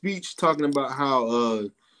had a speech talking about how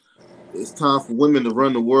it's time for women to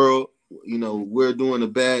run the world. You know, we're doing a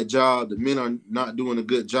bad job. The men are not doing a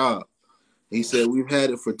good job. He said we've had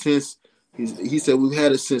it for 10. He said we've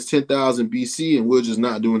had it since 10,000 BC, and we're just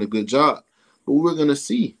not doing a good job. But we're gonna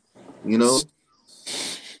see, you know,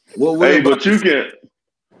 what we're Hey, about to see.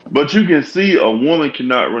 but you can see a woman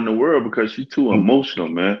cannot run the world because she's too emotional,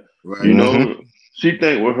 man. Right. You Mhm. know, she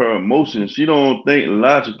think with her emotions. She don't think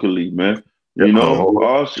logically, man. Yeah. You know, Oh,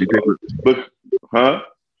 all she think with, but huh?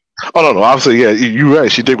 oh no, no. Obviously, yeah, you're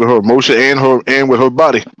right. She think with her emotion and with her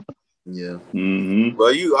body. Yeah. Mm-hmm.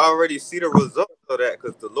 Well, you already see the results of that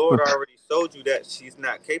because the Lord already showed you that she's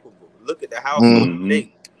not capable. Look at the household of Mm-hmm.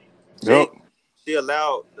 Jake. Yep. Jake, she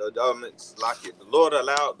allowed the Lord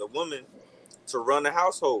allowed the woman to run the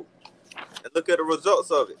household, and look at the results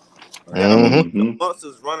of it. Right. They had a whole Mhm. bunch of Mm-hmm.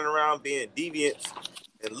 monsters running around being deviants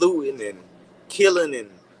and looting and killing and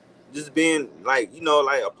just being like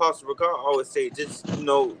Apostle Ricard always say, just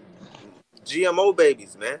GMO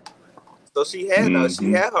babies, man. So she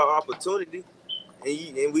Mm-hmm. had her opportunity,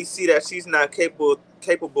 and we see that she's not capable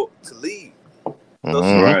to lead. So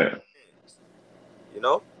she Mhm. Right. you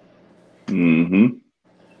know. Mm-hmm.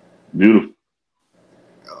 Beautiful.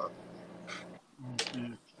 Uh, Okay.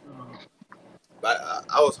 but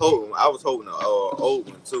I was holding a old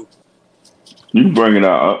one too. You can bring it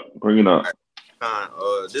out. Bring it out.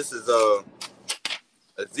 This is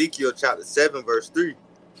Ezekiel chapter 7 verse 3. It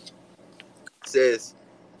says,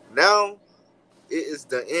 "Now it is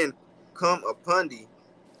the end come upon thee,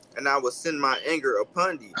 and I will send my anger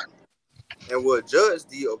upon thee, and will judge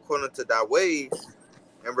thee according to thy ways,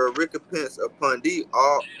 and will recompense upon thee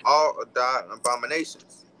all of thy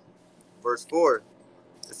abominations." Verse 4.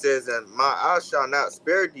 It says, "And my eyes shall not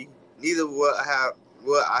spare thee, neither will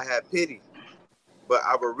I have pity, but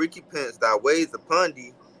I will recompense thy ways upon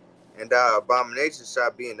thee, and thy abominations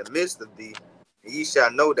shall be in the midst of thee, and ye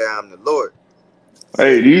shall know that I am the Lord." It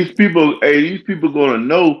says, These people gonna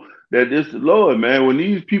know that this is the Lord, man. When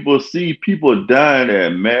these people see people dying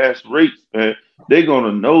at mass rates, man, they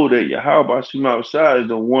gonna know that Yahweh Shema Shai is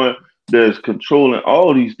the one that's controlling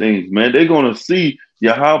all these things, man. They're gonna see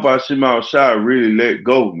Yahweh Shema Shai really let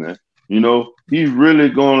go, man. You know, he's really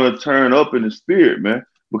gonna turn up in the spirit, man.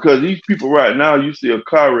 Because these people right now, you see a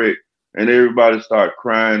car wreck and everybody start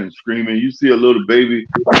crying and screaming. You see a little baby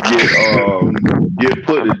get get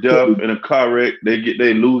put to death in a car wreck,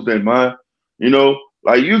 they lose their mind. You know,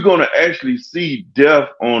 like you're gonna actually see death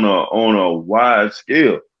on a wide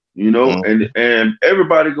scale. You know, Mhm. and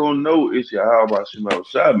everybody gonna know it's Yahweh Shema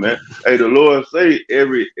Shai, man. Hey, the Lord say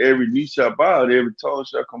every knee shall bow and every tongue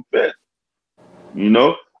shall confess. You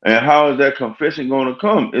know, and how is that confession gonna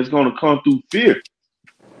come? It's gonna come through fear.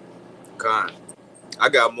 "Con, I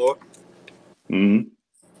got more." Mm-hmm.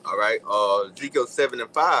 All right. Ezekiel 7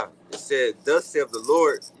 and 5. It said, "Thus saith the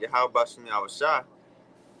Lord, Yahweh Bashem Yahushua,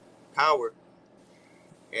 power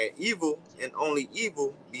and evil, and only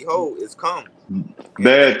evil, behold, is come. And the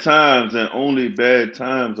Bad times and only bad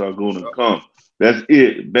times are gonna come. That's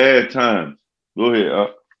it. Bad times. Go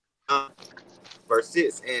ahead. verse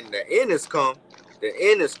 6, "And the end is come, the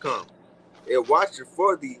end is come. It watcheth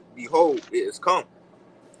for thee, behold, it is come."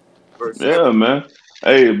 Verse 7. Yeah, man.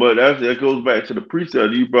 Hey, but that goes back to the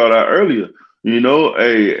precept you brought out earlier. You know,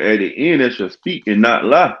 hey, at the end it shall speak and not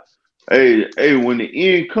lie. Hey, when the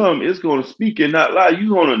end come, it's gonna speak and not lie.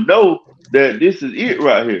 You're gonna know that this is it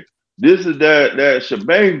right here. This is that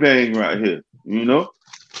shebang bang right here. You know?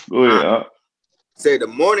 Go ahead. Say, "The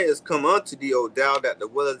morning is come unto thee, O thou that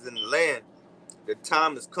dwellest in the land. The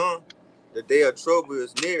time is come, the day of trouble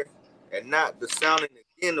is near, and not the sounding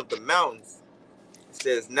again of the mountains." It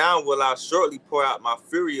says, "Now will I shortly pour out my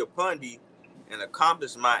fury upon thee, and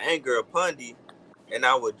accomplish my anger upon thee, and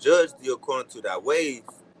I will judge thee according to thy ways,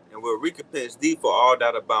 and will recompense thee for all thy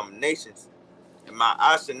abominations. And my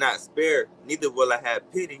eye shall not spare, neither will I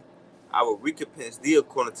have pity. I will recompense thee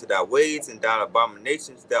according to thy ways and thy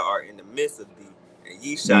abominations that are in the midst of thee, and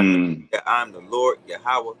ye shall know Mm. that I am the Lord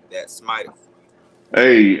Yahweh that smiteth."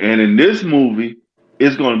 Hey, and in this movie,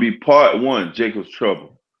 it's gonna be part one, Jacob's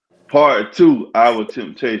trouble. Part 2, Our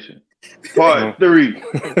Temptation. Part 3,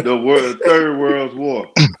 Third World War.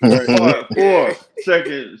 Right. Part 4,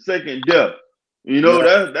 Second Death. You know,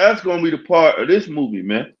 Right. that's gonna be the part of this movie,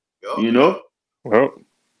 man. You know? Well,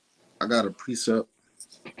 I got a precept.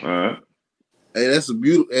 All right. Hey, that's a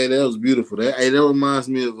beautiful. Hey, that was beautiful. That reminds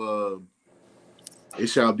me of it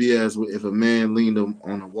shall be as if a man leaned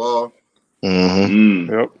on a wall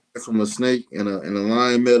yep. from a snake and a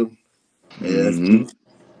lion met him. Hey, that's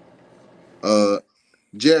Mm-hmm.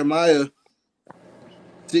 Jeremiah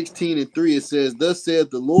 16:3. It says, "Thus saith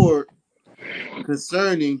the Lord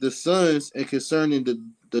concerning the sons and concerning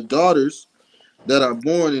the daughters that are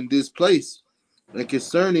born in this place, and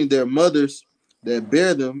concerning their mothers that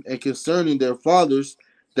bear them, and concerning their fathers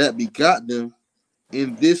that begot them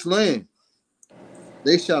in this land.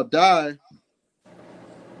 They shall die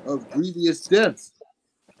of grievous deaths.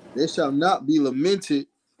 They shall not be lamented,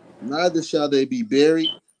 neither shall they be buried,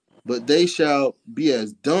 but they shall be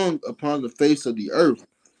as dung upon the face of the earth.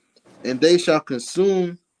 And they shall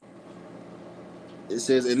consume," it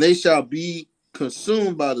says, "and they shall be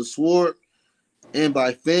consumed by the sword and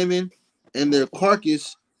by famine, and their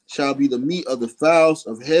carcass shall be the meat of the fowls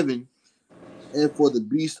of heaven and for the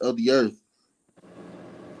beasts of the earth."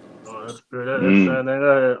 Oh, that's good. That's the same thing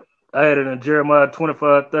I had. I had it in Jeremiah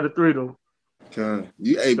 25:33 though.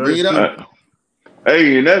 Hey, bring it 32. out.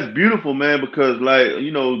 Hey, and that's beautiful, man, because like,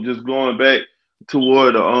 you know, just going back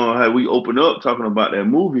toward how we opened up talking about that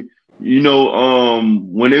movie, you know,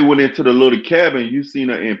 when they went into the little cabin, you seen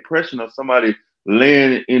an impression of somebody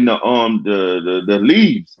laying in the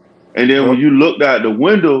leaves. And then when Yep. you looked out the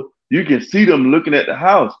window, you can see them looking at the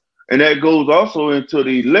house. And that goes also into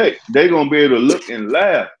the elect. They're gonna be able to look and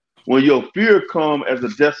laugh. When your fear come as a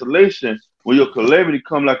desolation, when your calamity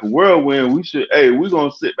come like a whirlwind, we're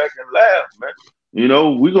gonna sit back and laugh, man. You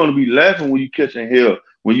know, we're gonna be laughing when you catching hell,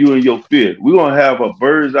 when you in your fear. We're gonna have a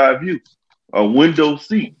bird's eye view, a window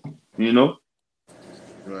seat. You know,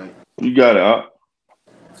 Right. you got it out.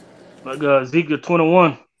 Like Ezekiel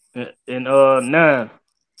 21 and 9.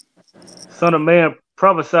 Son of man,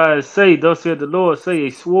 prophesy and say, thus said the Lord, say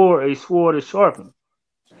a sword is sharpened,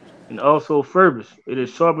 and also furbished. It is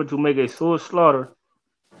sharpened to make a sore slaughter.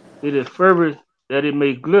 It is furbished that it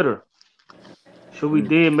may glitter. Shall we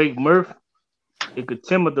then make mirth? It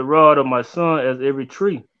contemneth the rod of my son as every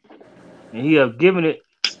tree. And he hath given it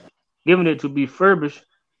to be furbished,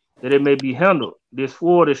 that it may be handled. This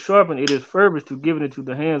sword is sharpened, it is furbished to give it into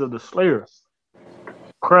the hands of the slayer.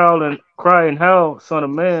 Cry and howl, son of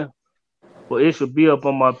man, for it shall be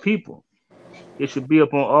upon my people. It shall be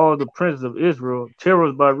upon all the princes of Israel.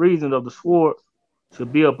 Terrors by reason of the sword shall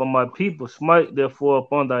be upon my people. Smite therefore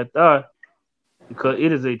upon thy thigh, because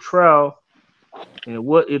it is a trial. And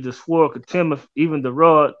what is the sword contemneth, even the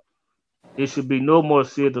rod, it should be no more,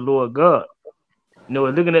 said the Lord God. You know,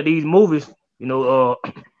 and looking at these movies, you know,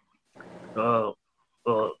 the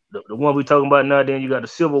one we talking about now, then you got the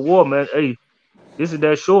Civil War, man. Hey, this is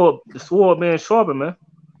that sword being sharpened, man.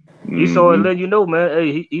 Esau is Mm-hmm. letting you know, man.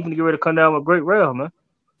 Hey, he even get ready to come down with great wrath, man.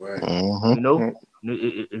 Right. Mm-hmm. You know,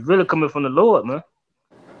 it's really coming from the Lord, man.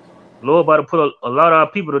 The Lord about to put a lot of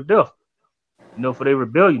our people to death, you know, for their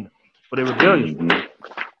rebellion, for their rebellion. Mm-hmm.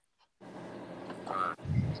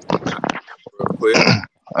 Real quick.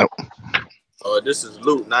 This is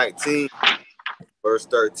Luke 19, verse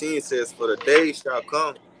 13 says, "For the day shall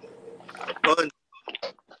come upon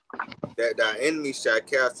that thy enemies shall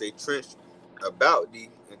cast a trench about thee,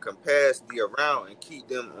 and compass thee around, and keep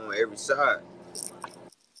them on every side,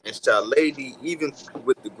 and shall lay thee even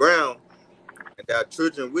with the ground, and thy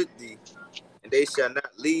children with thee, and they shall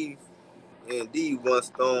not leave in thee one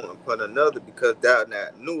stone upon another, because thou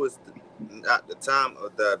not knewest not the time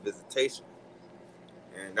of thy visitation."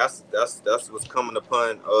 And that's what's coming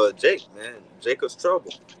upon Jake, man. Jacob's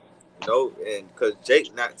trouble. You know, and because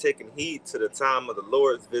Jake not taking heed to the time of the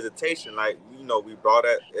Lord's visitation, like we brought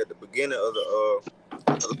at the beginning of the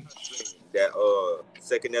live stream, that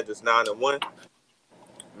Second Ezra 9:1,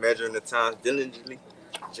 measuring the times diligently.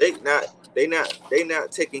 Jake they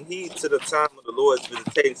not taking heed to the time of the Lord's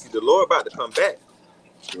visitation. See, the Lord about to come back,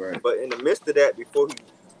 Right. but in the midst of that, before he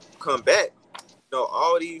come back,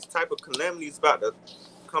 all these type of calamities about to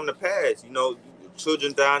come to pass.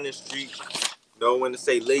 Children down the street. When to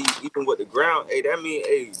say lay even with the ground, hey, that mean,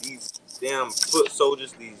 hey, these damn foot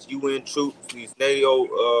soldiers, these UN troops, these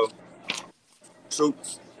NATO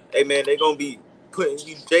troops, hey man, they gonna be putting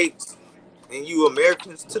you Jakes and you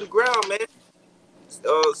Americans to the ground, man.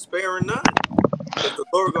 Sparing none, because the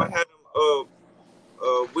Lord gonna have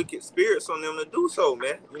them wicked spirits on them to do so,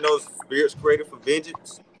 man. Spirits created for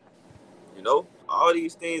vengeance. All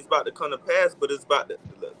these things about to come to pass, but it's about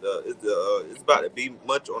it's about to be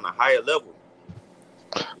much on a higher level.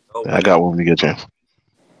 I got one when we get a chance.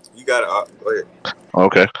 You got it. Go ahead.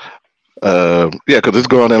 Okay. Yeah, because it's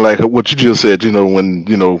going in like what you just said.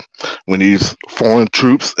 When these foreign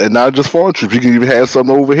troops, and not just foreign troops, you can even have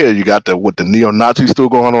something over here. You got the neo Nazis still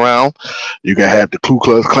going around. You can have the Ku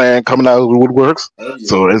Klux Klan coming out of the woodworks. Oh, yeah.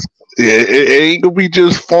 So it ain't gonna be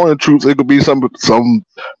just foreign troops. It could be some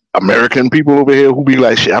American people over here who be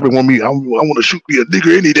like, shit, I want to shoot me a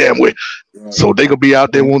nigger any damn way. Right. So they could be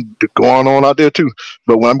out there going on out there too.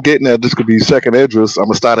 But when I'm getting at, this could be second address. I'm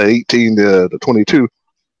gonna start at 18 to 22.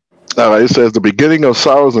 It says the beginning of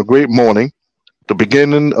sorrows and great mourning, the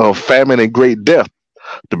beginning of famine and great death,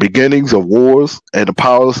 the beginnings of wars, and the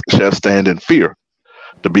powers shall stand in fear.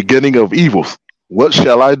 The beginning of evils. What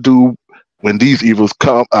shall I do when these evils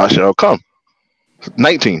come? I shall come.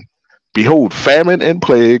 19. Behold, famine and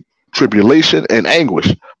plague, tribulation and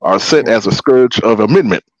anguish are set as a scourge of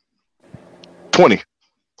amendment. 20.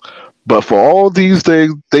 But for all these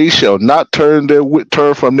things they shall not turn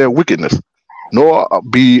from their wickedness, nor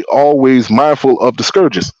be always mindful of the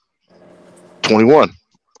scourges. 21.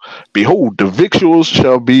 Behold, the victuals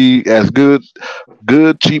shall be as good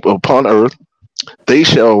cheap upon earth. They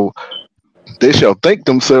shall think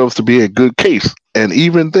themselves to be in good case, and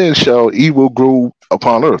even then shall evil grow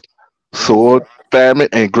upon earth, sword, famine,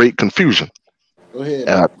 and great confusion. Go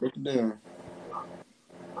ahead. Break it down.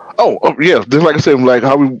 Yeah, just like I said, like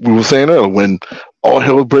how we were saying earlier, when all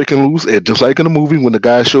hell was breaking loose, and just like in the movie, when the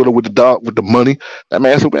guy showed up with the dog with the money, that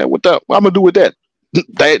man said, "Man, what I'm gonna do with that?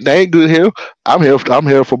 That ain't good here. I'm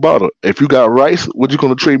here for barter. If you got rice, what you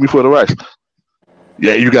gonna trade me for the rice?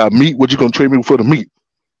 Yeah, you got meat. What you gonna trade me for the meat?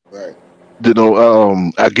 Right.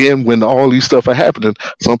 Again, when all these stuff are happening,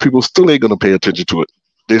 some people still ain't gonna pay attention to it.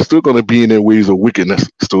 They're still gonna be in their ways of wickedness,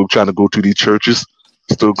 still trying to go to these churches,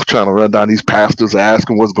 still trying to run down these pastors,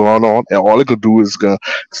 asking what's going on, and all they could do is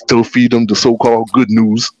still feed them the so-called good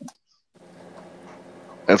news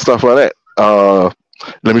and stuff like that.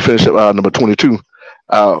 Let me finish up number 22.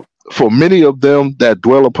 For many of them that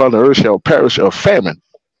dwell upon the earth shall perish of famine,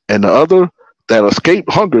 and the other that escape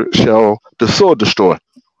hunger shall the sword destroy.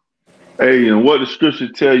 Hey, and what the scripture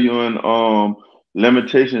tell you in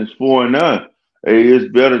Lamentations 4:9? Hey,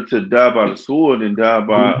 it's better to die by the sword than die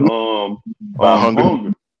by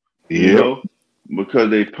hunger. You know, because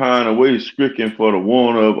they pine away stricken for the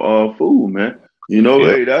want of food, man.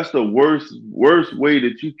 Hey, that's the worst way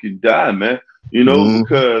that you can die, man.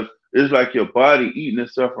 Because it's like your body eating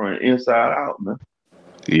itself from inside out, man.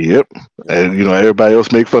 Yep. And everybody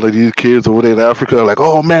else make fun of these kids over there in Africa, like,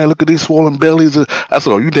 oh man, look at these swollen bellies. I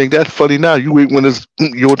said, oh, you think that's funny now? You wait when it's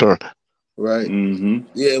your turn. Right. Mm-hmm.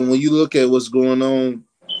 Yeah, and when you look at what's going on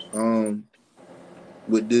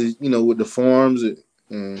with the farms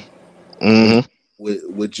and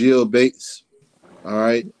with Jill Bates, all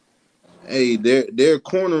right. Hey, they're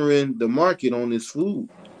cornering the market on this food.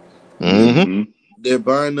 Mm-hmm. They're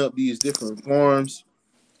buying up these different farms.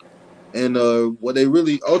 And what they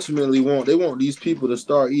really ultimately want, they want these people to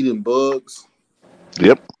start eating bugs.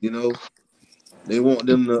 Yep. They want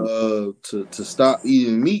them to stop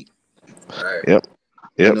eating meat. Right. Yep.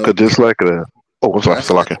 Yep. Because just like I'm sorry,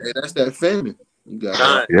 that's that famine. You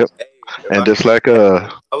got yep. Hey, and just like I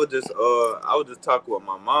was just talking with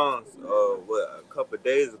my mom's a couple of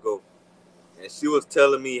days ago, and she was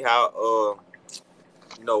telling me how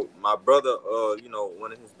my brother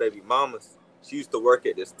one of his baby mamas, she used to work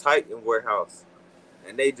at this Titan warehouse,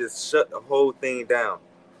 and they just shut the whole thing down.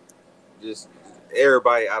 Just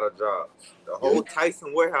everybody out of jobs. The whole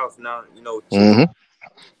Tyson warehouse now,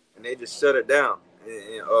 and they just shut it down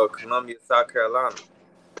in Columbia, South Carolina.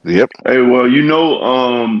 Yep. Hey, well,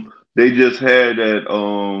 they just had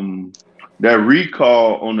that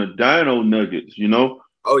recall on the Dino Nuggets,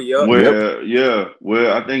 Oh yeah.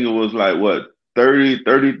 Where I think it was like what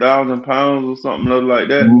 30,000 pounds or something like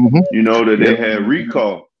that. That they had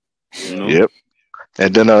recall. Yep.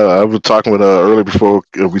 And then I was talking with earlier before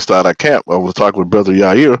we started our camp. I was talking with Brother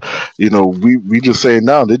Yair. We just saying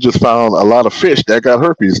now they just found a lot of fish that got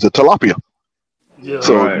herpes, the tilapia. Yeah.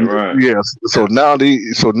 So right. Yes. So now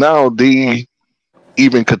they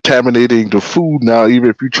even contaminating the food now. Even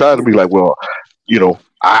if you try to be like, well,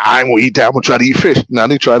 I ain't gonna eat that. I'm gonna try to eat fish. Now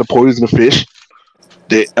they try to poison the fish.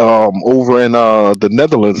 They over in the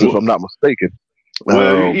Netherlands, if I'm not mistaken.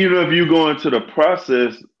 Well, even if you go into the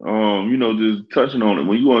process, just touching on it,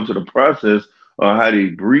 when you go into the process of how they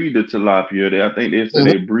breed the tilapia, I think they said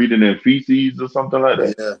they breed it in feces or something like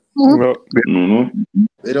that. Yeah.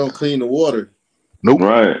 They don't clean the water. Nope.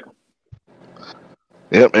 Right.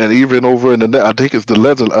 Yep. And even over in I think it's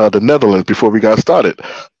the Netherlands before we got started,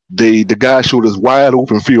 the guy showed us wide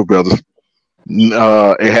open field, brothers.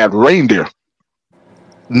 It had reindeer,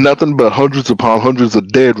 nothing but hundreds upon hundreds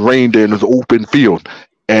of dead reindeer in this open field,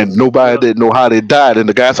 and nobody didn't know how they died. And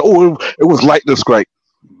the guy said, "Oh, it was lightning strike."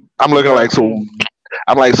 I'm looking like so.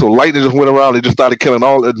 I'm like, so lightning just went around. They just started killing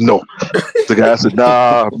all. No, the guy said,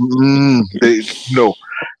 "Nah, no."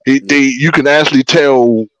 You can actually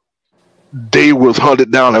tell they was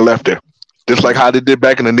hunted down and left there, just like how they did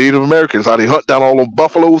back in the Native Americans. How they hunt down all those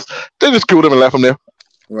buffaloes. They just killed them and left them there.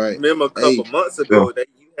 Right. Remember a couple months ago that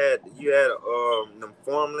you had them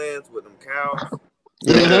farmlands with them cows.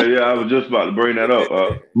 Yeah. I was just about to bring that up.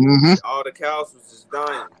 All the cows was just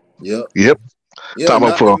dying. Yep. Talking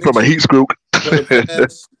about from a heat stroke.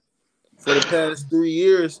 For the past 3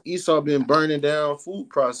 years, Esau been burning down food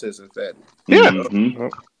processing factories. Yeah.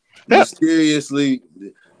 Mysteriously,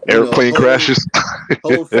 airplane crashes.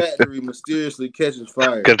 Whole factory mysteriously catches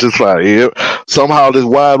fire. Yep. Somehow this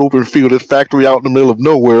wide open field, this factory out in the middle of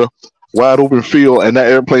nowhere, wide open field, and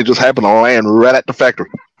that airplane just happened to land right at the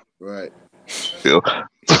factory. Right.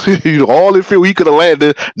 All the field he could have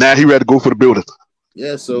landed. Now he had to go for the building.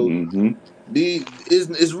 Yeah. So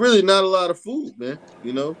it's really not a lot of food, man.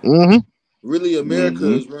 Really, America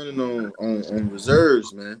is running on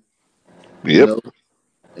reserves, man. Yep.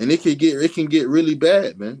 And it can get really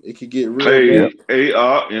bad, man. It could get really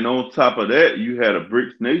bad. And on top of that, you had a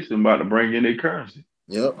BRICS nation about to bring in their currency.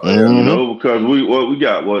 Yep. Because we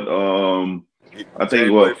got I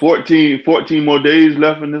think 14 more days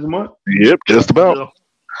left in this month. Yep, just about.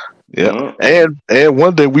 Yeah. And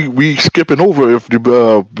one day we skipping over, if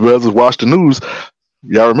the brothers watch the news,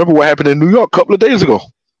 y'all remember what happened in New York a couple of days ago?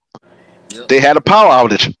 Yep. They had a power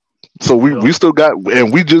outage. So we still got,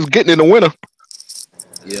 and we just getting in the winter.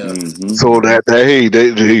 Yeah. So that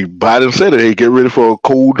Biden said it, hey, get ready for a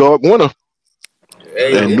cold, dark winter.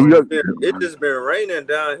 Hey, it just been raining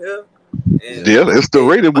down here. And it's still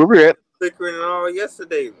raining where we're at. Flickering and all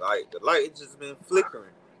yesterday. Like the light just been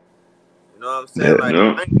flickering. You know what I'm saying?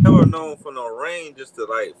 I ain't never known for no rain just to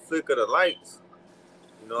like flicker the lights.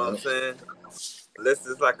 You know what I'm saying? Unless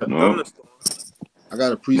it's like a thunderstorm. I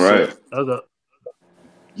got a precept. Right.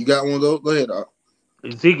 You got one? Go ahead.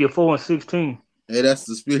 Ezekiel 4:16. Hey, that's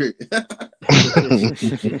the spirit.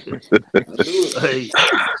 Hey,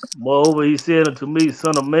 moreover, he said unto me,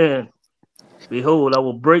 Son of man, behold, I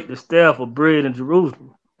will break the staff of bread in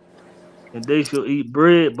Jerusalem, and they shall eat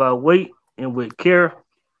bread by weight and with care,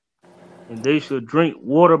 and they shall drink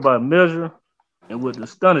water by measure and with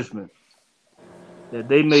astonishment, that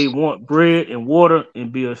they may want bread and water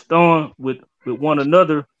and be astonished with one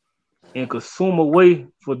another and consume away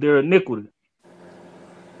for their iniquity.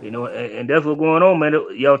 And that's what's going on, man.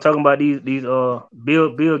 Y'all talking about these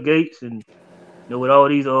Bill Gates and with all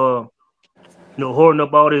these hoarding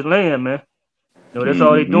up all this land, man. That's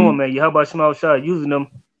all they doing, man. How about some outside using them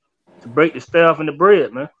to break the staff and the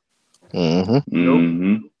bread, man?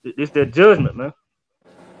 It's their judgment, man.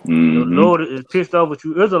 The Lord is pissed off with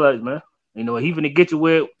you Israelites, man. He finna get you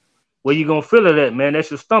where you gonna feel it at, man. That's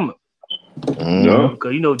your stomach.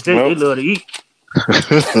 Because they love to eat.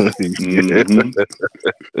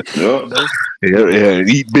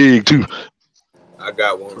 Eat big too. I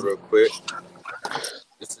got one real quick.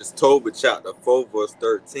 This is Tobit chapter 4 verse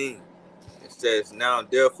 13. It says, Now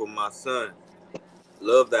therefore, my son,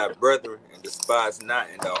 love thy brethren and despise not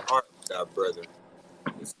in thy heart thy brethren,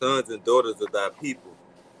 the sons and daughters of thy people.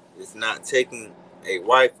 It's not taking a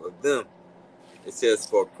wife of them. It says,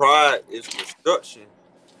 for pride is destruction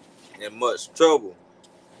and much trouble,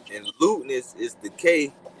 and lewdness is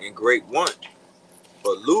decay and great want.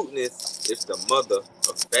 But lewdness is the mother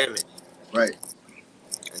of famine. Right.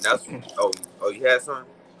 And that's you had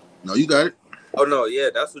something? No, you got it. Oh no, yeah,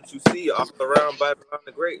 that's what you see all around Babylon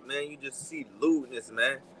the Great, man. You just see lewdness,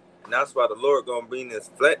 man. And that's why the Lord gonna bring this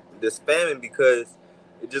famine, because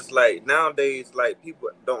it just like nowadays, like people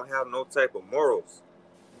don't have no type of morals.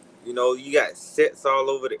 You got sets all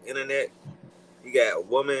over the internet. You got a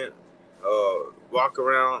woman walk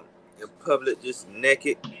around in public just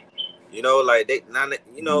naked.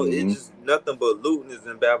 It's just nothing but lewdness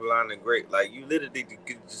in Babylon the Great. Like you literally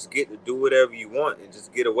just get to do whatever you want and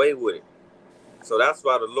just get away with it. So that's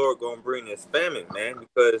why the Lord gonna bring this famine, man,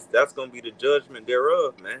 because that's gonna be the judgment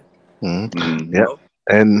thereof, man. Yeah.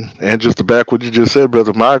 And just to back what you just said,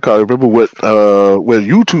 brother Mike, I remember what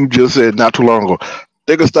YouTube just said not too long ago.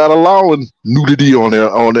 They can start allowing nudity on their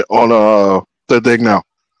thing now.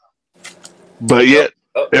 But yet,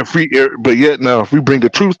 if we bring the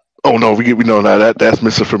truth, oh no, we know now that's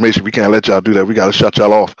misinformation. We can't let y'all do that. We gotta shut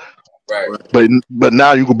y'all off. Right. But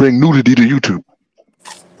now you can bring nudity to YouTube.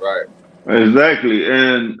 Right. Exactly.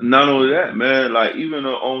 And not only that, man, like even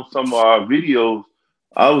on some of our videos,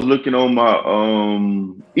 I was looking on my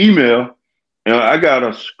email and I got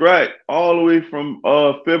a scratch all the way from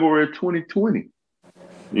February 2020,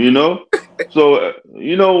 you know? So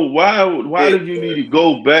why Yeah, did you need to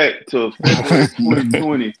go back to February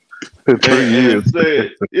 2020 3 and years.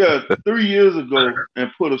 say, yeah, 3 years ago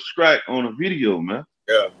and put a scratch on a video, man?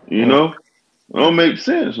 yeah, You know? It don't make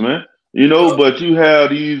sense, man. yeah. But you have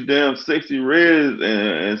these damn sexy reds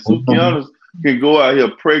and Sukianas can go out here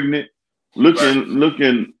pregnant, Right.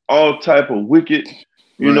 looking all type of wicked,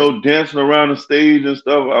 Right. dancing around the stage and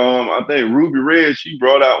stuff. I think Ruby Red, she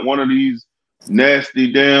brought out one of these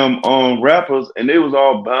nasty damn rappers and they was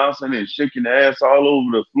all bouncing and shaking their ass all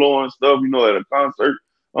over the floor and stuff, at a concert.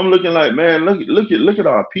 I'm looking like, man, look at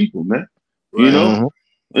our people, man. You Right. know,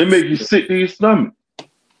 Hmm. it make you sick to your stomach.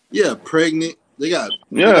 Yeah, pregnant. They got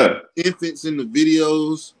Yeah. infants in the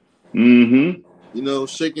videos, Mm-hmm.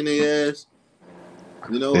 shaking their ass.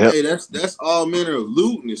 Yep. Hey, that's all manner of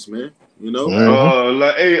lewdness, man. Hmm.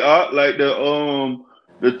 Like like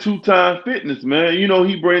the two-time fitness man.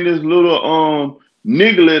 He bring this little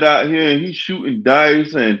niglet out here and he's shooting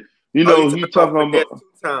dice and Oh, you he talking about talking finesse about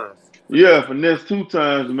 2 times? yeah Finesse. finesse two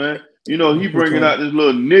times man. He Two bringing times. out this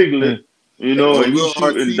little niglet, Oh, and he's little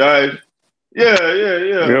shooting RT. dice. Yeah,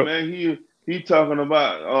 Yep. man. He talking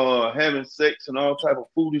about having sex and all type of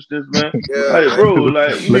foolishness, man. Yeah, Like, man. bro,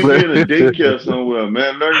 like you Look need to be at in a daycare somewhere,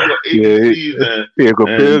 man. Learn your yeah, ABCs and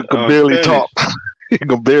he can barely Spanish. talk. He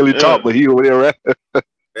can barely talk, Yeah. but he over there, right?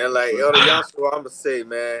 Man, like Elder Yahshua, I'm gonna say,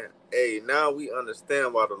 man, hey, now we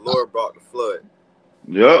understand why the Lord brought the flood.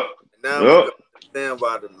 Yep. And now we Yep. can understand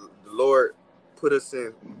why the Lord put us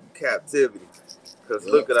in captivity. Cause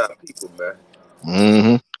Yep. look at our people, man.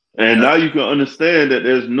 Hmm. And That's now you can understand that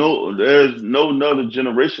there's no another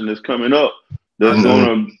generation that's coming up I that's know.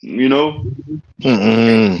 gonna, Hey,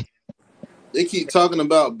 Mm-mm. They keep talking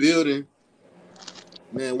about building.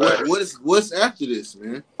 Man, right. what's after this,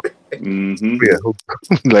 man? hmm Yeah,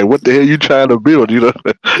 like what the hell you trying to build? You know,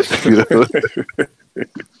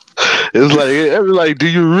 it's like, do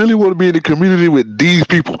you really want to be in the community with these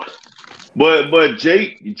people? But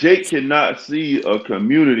Jake cannot see a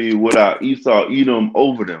community without Esau Edom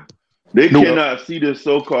over them. They Nope. Yep. cannot see this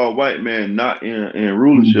so-called white man not in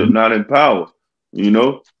rulership, Mhm. not in power, you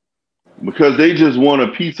know, because they just want a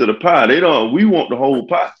piece of the pie. They don't. We want the whole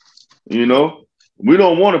pie, you Yep. know. We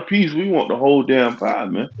don't want a piece. We want the whole damn pie,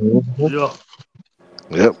 man. Mhm. Yeah,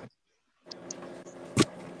 Yep.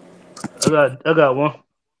 I got one.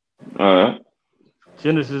 All right.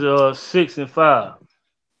 Genesis 6:5.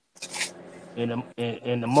 And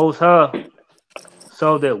the Most High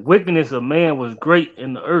saw that wickedness of man was great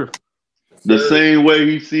in the earth. The Sir. same way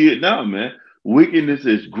he see it now, man. Wickedness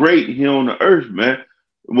is great here on the earth, man.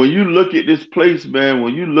 When you look at this place, man,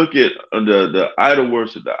 when you look at the idol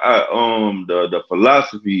worship, the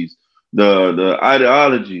philosophies, the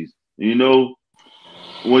ideologies,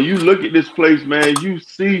 when you look at this place, man, you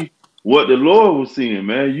see what the Lord was seeing,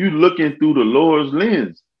 man. You looking through the Lord's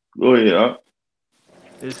lens. Go ahead.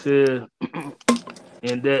 It says,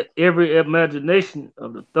 and that every imagination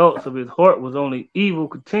of the thoughts of his heart was only evil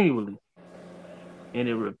continually. And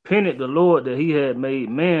it repented the Lord that he had made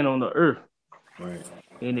man on the earth, Right.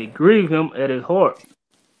 and it grieved him at his heart.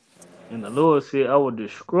 And the Lord said, I will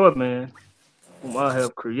destroy man, whom I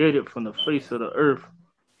have created from the face of the earth,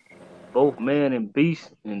 both man and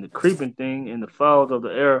beast, and the creeping thing, and the fowls of the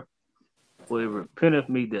air, for it repenteth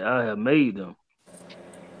me that I have made them.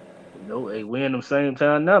 Hey, we're in the same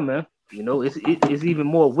time now, man. It's even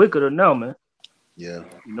more wickeder now, man. Yeah.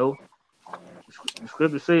 You know, the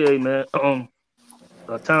scriptures say, hey, man,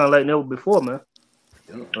 a time like never before, man.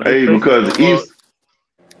 Yep. This Hey, place is because gonna, East,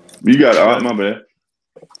 you got man, my bad.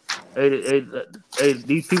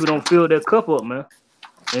 these people don't fill their cup up, man,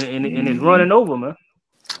 and it's hmm running over, man.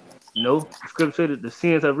 The scripture say that the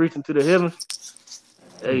sins have reached into the heavens.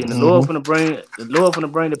 Hey, and the Hmm. Lord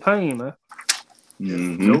finna bring the pain, man. Yeah.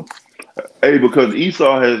 You hmm know, Hey, because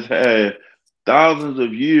Esau has had thousands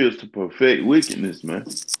of years to perfect wickedness, man.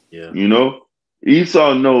 Yeah. You know,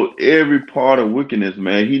 Esau know every part of wickedness,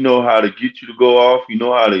 man. He know how to get you to go off. He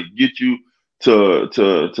know how to get you to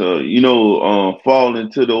fall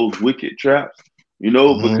into those wicked traps.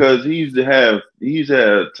 Hmm. Because he's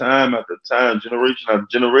had time after time, generation after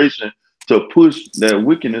generation to push that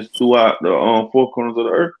wickedness throughout the four corners of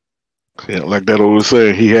the earth. Yeah, like that old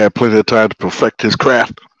saying, he had plenty of time to perfect his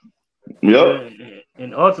craft. Yep. yeah,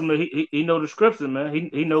 and ultimately he know the scripture, man. Hey,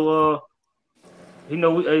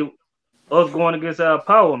 us going against our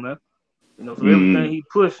power, man. So everything Mm, he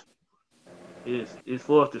pushed is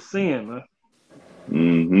for us to sin, man.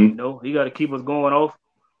 Mm-hmm. You know, he got to keep us going off.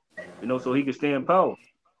 You know, so he can stay in power.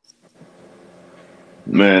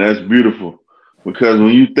 Man, that's beautiful. Because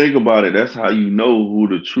when you think about it, that's how you know who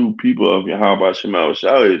the true people of Yahweh Shema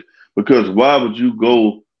Shah is. Because why would you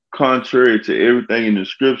go contrary to everything in the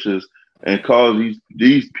scriptures and cause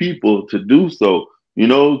these people to do so? You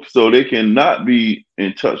know, so they cannot be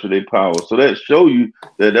in touch with their power. So that show you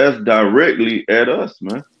that that's directly at us,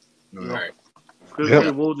 man. You know, Right. scripture Yep. say,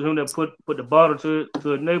 "Woe to him that put the bottle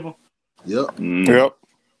to a neighbor." Yep. Mm. Yep.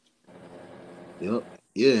 Yep.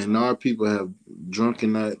 Yeah, and our people have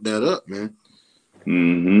drunken that up, man.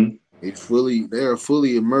 Mm-hmm. They are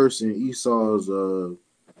fully immersed in Esau's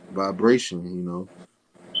vibration, you know.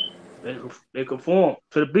 They conform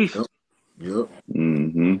to the beast. Yep. Yep.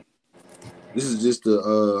 Mm-hmm. This is just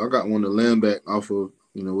the I got one to land back off of,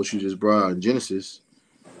 you know, what you just brought out in Genesis.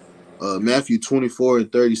 Matthew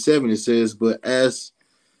 24:37, it says, "But as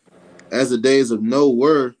the days of Noah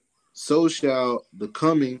were, so shall the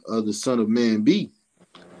coming of the Son of Man be.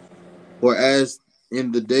 For as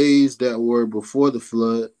in the days that were before the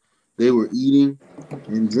flood, they were eating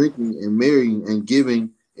and drinking and marrying and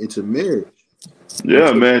giving into marriage Yeah,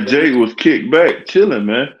 until man. the day." Jake was kicked back, chilling,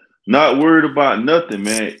 man. Not worried about nothing,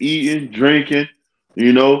 man. Eating, drinking,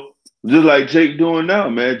 you know, just like Jake doing now,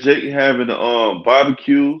 man. Jake having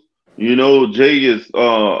barbecue. You know, Jake is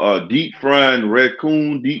deep frying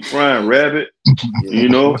raccoon, deep frying rabbit. Yeah. You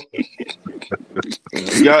know,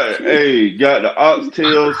 Yeah. got the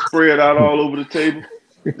oxtail spread out all over the table.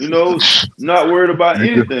 You know, not worried about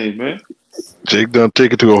anything, man. Jake done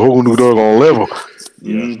take it to a whole new doggone level.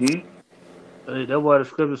 Yeah. Mm-hmm. That's why the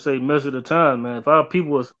scripture say, "Measure the time, man." If our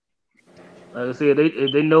people was, like I said,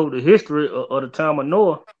 if they know the history of the time of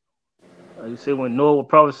Noah. Like you said, when Noah was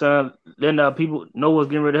prophesying, then our people Noah's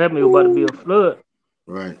getting ready to happen. It was about to be a flood.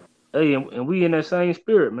 Right. Hey, and we in that same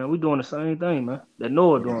spirit, man. We doing the same thing, man. That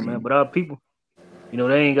Noah doing, man. But our people, you know,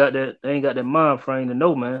 they ain't got that mind frame to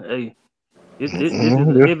know, man. Hey, this is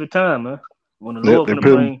a Yeah. heavy time, man. When the Yep, Lord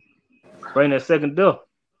finna bring that second death.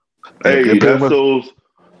 they Hey, pretty that's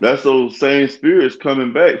much. those same spirits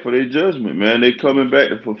coming back for their judgment, man. They coming back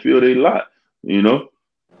to fulfill their lot, you know.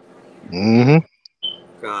 Mm-hmm.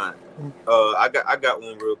 Con. I got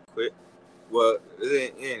one real quick. Well,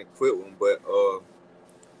 it ain't a quick one, but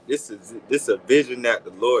this a vision that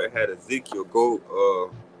the Lord had Ezekiel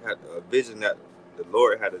had a vision that the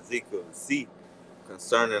Lord had Ezekiel to see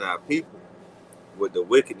concerning our people with the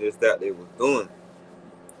wickedness that they was doing.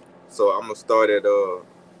 So I'm gonna start at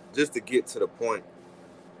just to get to the point.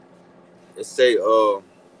 It say it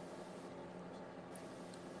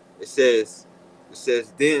says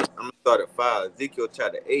then I'm gonna start at 5. Ezekiel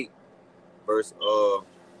chapter 8, verse I'm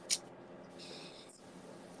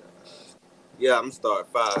gonna start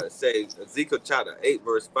at 5. It says Ezekiel chapter 8,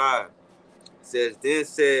 verse 5. It says, Then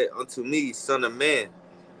said unto me, Son of man,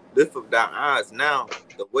 lift up thy eyes now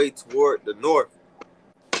the way toward the north.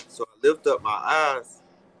 So I lift up my eyes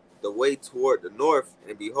the way toward the north,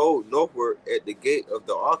 and behold, northward at the gate of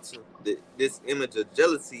the altar, this image of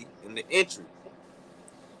jealousy in the entry.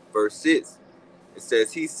 Verse 6, it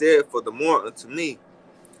says, He said furthermore unto me,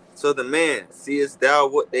 So the man, seest thou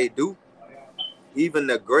what they do? Even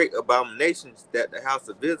the great abominations that the house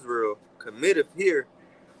of Israel committeth here,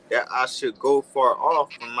 that I should go far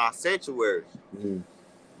off from my sanctuary. Mm.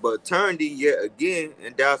 But turn thee yet again,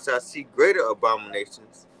 and thou shalt see greater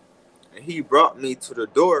abominations. And he brought me to the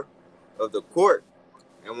door of the court,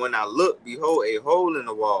 and when I looked, behold, a hole in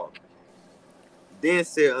the wall. Then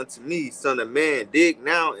said unto me, Son of man, dig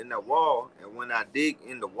now in the wall, and when I dig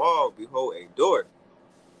in the wall, behold, a door.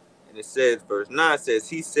 And it says, verse 9 says,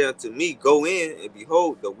 He said unto me, Go in, and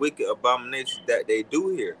behold, the wicked abominations that they do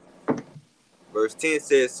here. Verse 10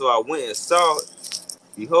 says, So I went and saw,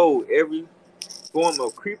 behold, every form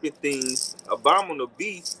of creeping things, abominable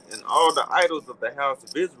beasts, and all the idols of the house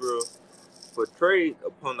of Israel portrayed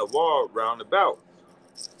upon the wall round about.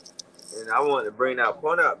 And I want to bring that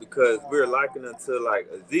point out because we're likening to like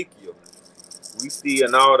Ezekiel. We see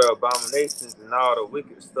in all the abominations and all the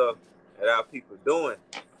wicked stuff that our people doing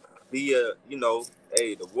via,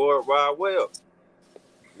 the World Wide Web.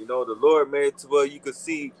 The Lord made it to where you could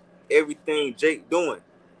see everything Jake doing,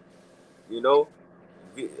 you know,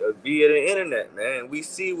 via the internet, man. We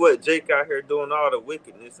see what Jake out here doing, all the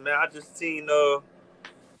wickedness, man. I just seen in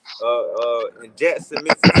Jackson,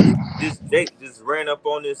 Mississippi, this Jake just ran up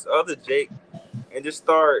on this other Jake and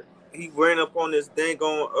he ran up on this thing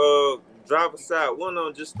on driver's side window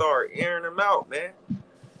and just started airing him out, man.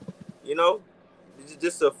 You know, it's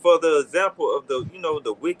just a further example of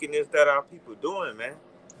the wickedness that our people doing, man.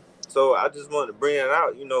 So I just wanted to bring it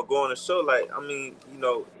out, going to show, like, I mean,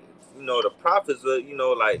 the prophets are,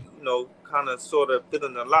 like, kind of sort of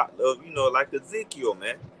feeling a lot of, like Ezekiel,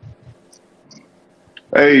 man.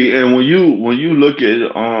 Hey, and when you look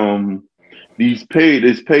at this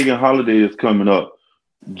pagan holiday is coming up,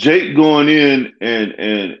 Jake going in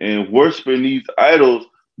and worshiping these idols,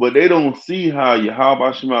 but they don't see how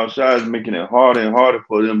Yahweh Shema Shai is making it harder and harder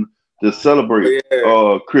for them to celebrate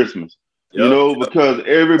Christmas. Because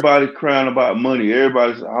everybody crying about money.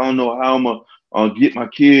 Everybody's, I don't know how I'm gonna get my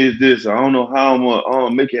kids this. I don't know how I'm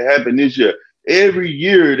gonna make it happen this year. Every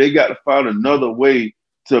year they got to find another way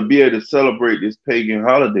to be able to celebrate this pagan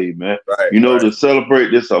holiday, man. Right, to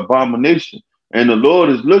celebrate this abomination. And the Lord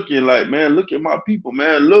is looking like, man, look at my people,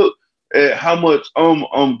 man. Look at how much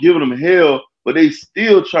I'm giving them hell, but they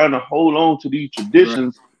still trying to hold on to these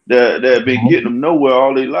traditions that have been getting them nowhere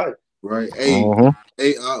all their life. Right. Hey,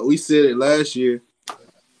 we said it last year,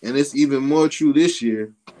 and it's even more true this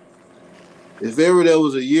year. If ever there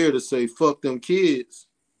was a year to say fuck them kids,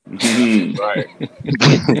 right.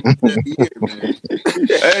 That year, man.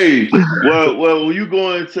 Hey, well, when you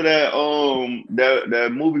go into that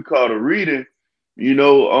movie called The Reading,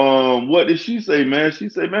 what did she say, man? She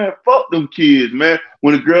said, man, fuck them kids, man.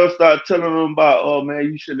 When the girl started telling them about, oh man,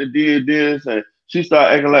 you shouldn't have did this, and she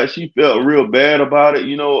started acting like she felt real bad about it.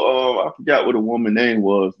 I forgot what the woman's name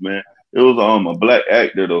was, man. It was a black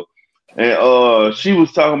actor though. And she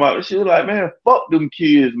was talking about it. She was like, man, fuck them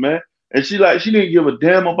kids, man. And she didn't give a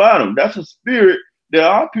damn about them. That's a spirit that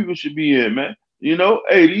our people should be in, man. Hey,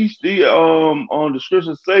 the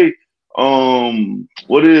scriptures say,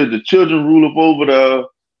 what is the children rule over the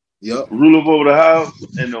house,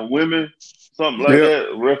 and the women, something like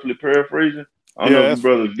that, roughly paraphrasing. I don't know if you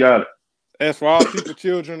brothers got it. As for all people,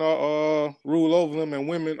 children are rule over them, and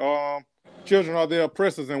women children are their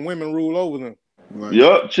oppressors, and women rule over them. Right.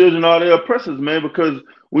 Yup, children are their oppressors, man, because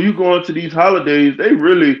when you go into these holidays, they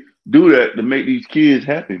really do that to make these kids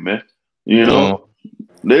happy, man.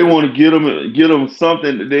 They want to get them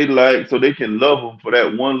something that they like so they can love them for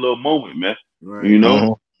that one little moment, man.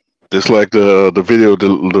 Right. Just like the video,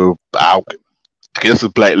 I guess a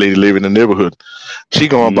black lady living in the neighborhood. She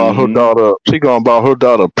going about her daughter. She going about her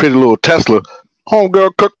daughter a pretty little Tesla.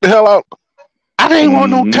 Homegirl cooked the hell out. I didn't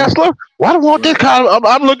want no Tesla. Why do I want this car?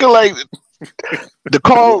 I'm looking like that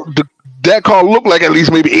car looked like at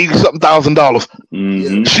least maybe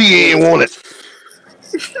 $80,000. She ain't want it.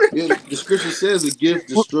 Yeah, the scripture says a gift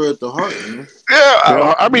destroyed the heart, man.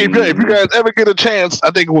 Yeah, I mean, if you guys ever get a chance,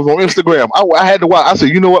 I think it was on Instagram. I had to watch. I said,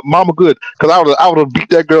 you know what, Mama good, because I would have beat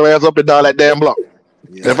that girl ass up and down that damn block.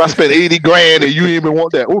 Yeah. If I spent $80,000 and you didn't even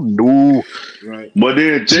want that, oh no. Right. But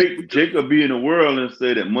then Jacob be in the world and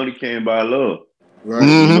say that money came by love.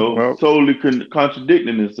 Right. Totally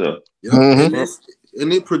contradicting itself. Yep.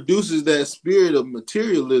 And it produces that spirit of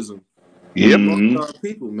materialism. Among our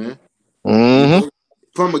people, man.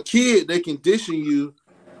 From a kid, they condition you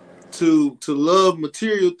to love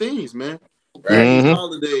material things, man. Right.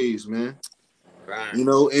 Holidays, man. Right.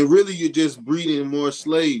 And really you're just breeding more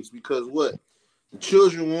slaves, because what the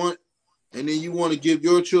children want, and then you want to give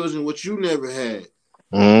your children what you never had,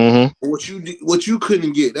 what you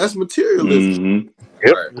couldn't get. That's materialism.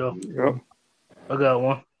 Yep. Yep. I got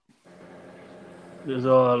one. There's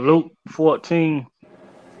Luke 14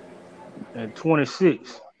 and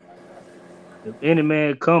 26. If any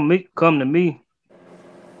man come to me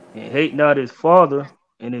and hate not his father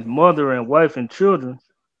and his mother and wife and children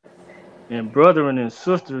and brethren and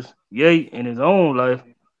sisters, yea, and his own life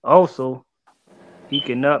also, he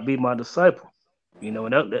cannot be my disciple. And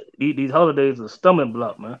these holidays are a stumbling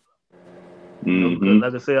block, man. Because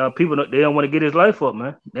like I say, our people, they don't want to get his life up,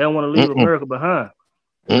 man. They don't want to leave America behind.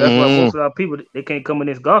 That's why most of our people, they can't come in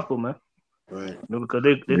this gospel, man. Right. Because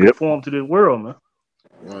they conform to this world, man.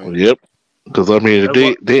 Right. Yep. Because I mean,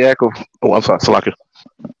 they act. Oh, I'm sorry, Salaka.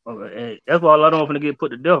 Okay, that's why a lot of them finna get put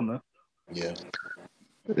to death, man. Yeah.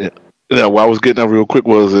 Yeah. What I was getting at real quick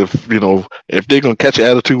was if they're gonna catch an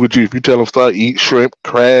attitude with you, if you tell them start eat shrimp,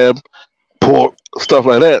 crab, pork, stuff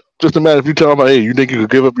like that. Just imagine if you tell them, hey, you think you could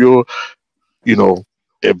give up your,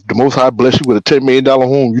 if the Most High bless you with a $10 million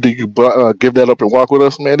home, you think you give that up and walk with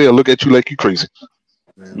us, man? They'll look at you like you crazy.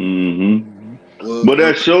 But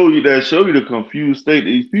that show you the confused state that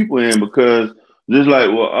these people in, because just like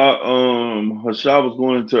what Hashab was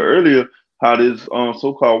going into earlier, how this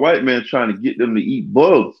so-called white man trying to get them to eat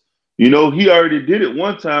bugs. He already did it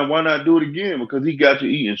one time. Why not do it again? Because he got you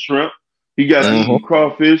eating shrimp, he got you eating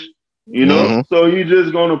crawfish. So he's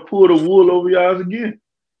just gonna pull the wool over y'all again.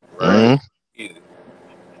 Right.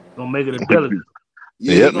 Gonna make it a delicate.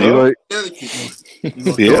 Yep, you gonna start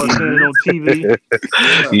seeing it on TV.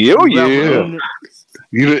 Yeah.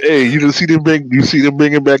 You just see them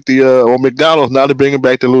bringing back the on McDonald's. Now they're bringing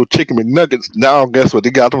back the little chicken McNuggets. Now guess what?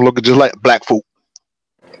 They got them looking just like black folk.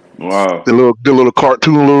 Wow. The little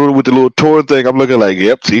cartoon with the little toy thing. I'm looking like,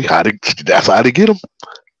 yep. See that's how they get them.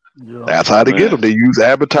 Yeah. That's how they get them. They use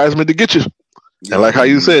advertisement to get you. Yeah. And like how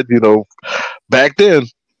you said, back then,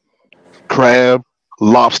 crab,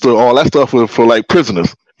 lobster, all that stuff was for like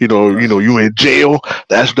prisoners. You in jail.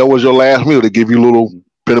 That was your last meal. They give you little,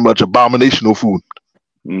 pretty much abominational food.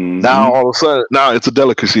 Now all of a sudden, now it's a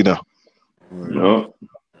delicacy now. Yeah.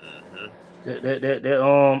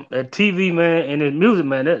 That TV, man, and his music,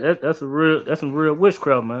 man, that's some real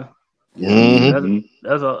witchcraft, man.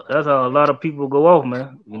 That's how a lot of people go off,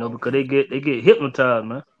 man. Because they get hypnotized,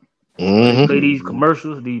 man. They play these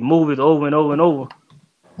commercials, these movies over and over and over.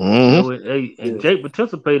 And Jake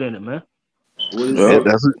participated in it, man. What is Yeah,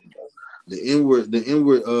 that's it. the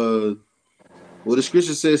inward? Well, the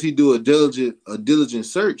scripture says he do a diligent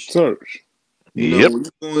search. Yep. When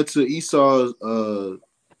you go into Esau's,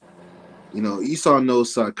 Esau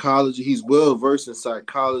knows psychology. He's well versed in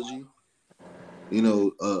psychology. He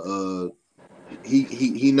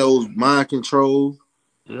knows mind control.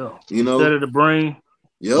 Yeah. Instead of the brain.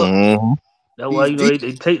 Yep. That's why they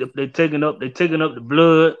taking up the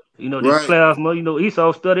blood. The plasma.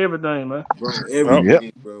 Esau study everything, man. Bro,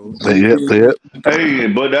 everything, bro. Yep. Hey,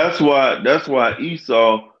 but that's why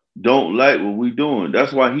Esau don't like what we doing.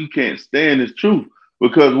 That's why he can't stand his truth.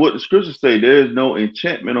 Because what the scriptures say, there is no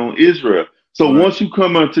enchantment on Israel. So once you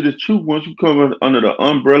come into the truth, once you come under the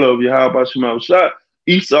umbrella of Yahweh Shema Shah,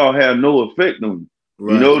 Esau have no effect on you.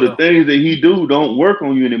 Right. The things that he do don't work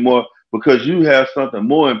on you anymore because you have something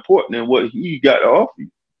more important than what he got to offer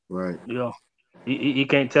you. Right. Yeah. He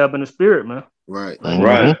can't tap in the spirit, man. Right.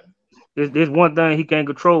 Right. There's one thing he can't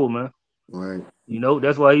control, man. Right.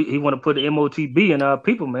 That's why he want to put the MOTB in our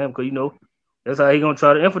people, man, because that's how he gonna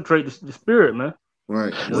try to infiltrate the spirit, man.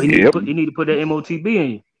 Right. He need to put that MOTB in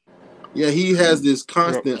you. Yeah, he has this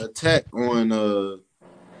constant attack on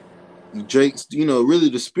Jake's, really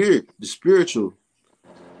the spiritual.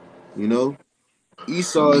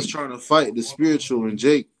 Esau is trying to fight the spiritual in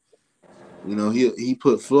Jake. He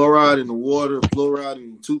put fluoride in the water, fluoride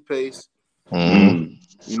in the toothpaste. To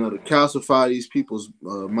calcify these people's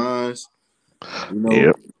minds.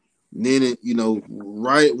 Yep. Then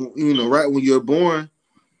right when you're born,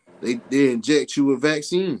 they inject you with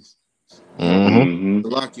vaccines. To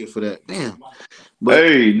lock you for that. Damn. But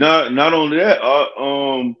hey, not only that,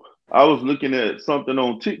 I was looking at something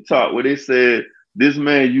on TikTok where they said this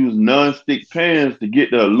man used non-stick pans to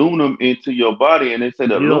get the aluminum into your body, and they said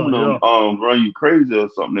the aluminum run you crazy or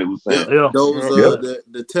something. They were saying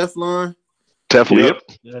the Teflon. Teflon.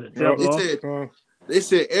 Teflon. They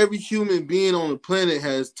said every human being on the planet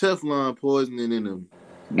has Teflon poisoning in them.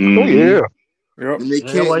 Oh yeah. Yep. And they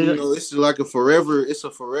can't, it's like a forever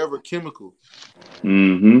chemical.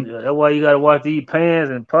 Yeah, that's why you gotta watch these pans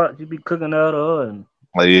and pots you be cooking out of. And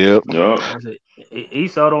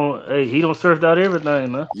Esau don't search out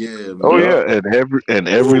everything, man. Yeah. Man. Oh yeah, and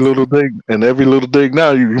every little thing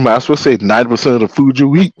now you might as well say 90% of the food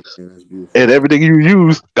you eat and everything you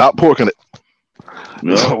use got pork in it.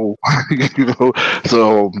 Yeah. So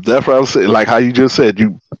so that's what I was saying. Like how you just said,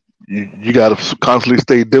 you got to constantly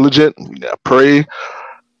stay diligent, pray.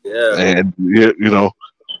 Yeah. And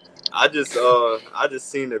I just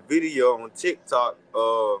seen a video on TikTok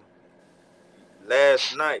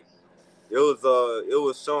last night. It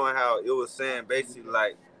was showing how it was saying basically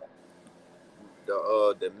like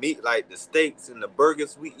the meat, like the steaks and the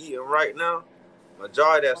burgers we eating right now,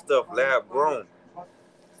 majority of that stuff lab grown.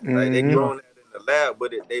 Like they grown that in the lab,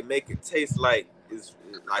 but they make it taste like it's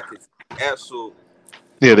actual.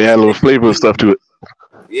 Yeah, they add a little flavor and stuff to it.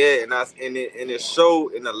 Yeah, and it show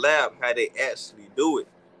in the lab how they actually do it.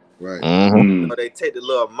 Right. They take the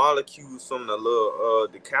little molecules from the little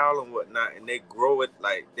the cow and whatnot, and they grow it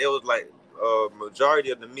like there was like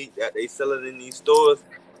majority of the meat that they selling in these stores.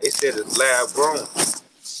 They said it's lab grown.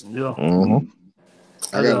 Yeah.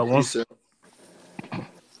 I got one.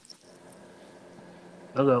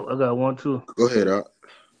 I got one too. Go ahead, Art.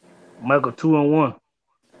 Michael 2:1.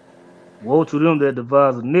 Woe to them that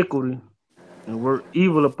devise iniquity and work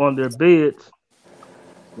evil upon their beds.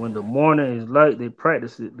 When the morning is light, they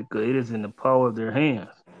practice it because it is in the power of their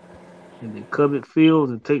hands. And they covet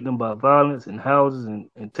fields and take them by violence and houses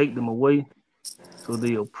and take them away. So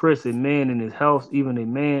they oppress a man in his house, even a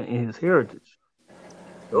man in his heritage.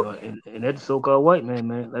 And that's the so-called white man,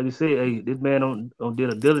 man. Like you said, hey, this man don't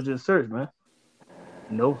did a diligent search, man.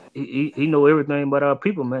 He know everything about our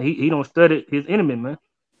people, man. He don't study his enemy, man.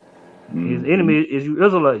 His enemy is you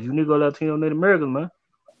Israelites, you Negro, Latino, Native Americans, man.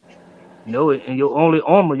 You know, and your only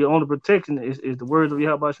armor, your only protection is the words of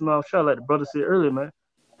Yahweh Shema Shah, like the brother said earlier, man.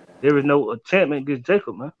 There is no enchantment against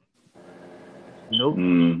Jacob, man. You know?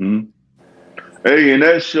 Mm-hmm. Hey, and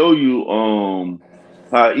that show you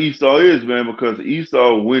how Esau is, man, because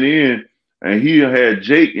Esau went in and he had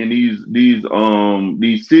Jake in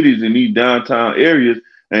these cities in these downtown areas,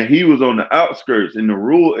 and he was on the outskirts in the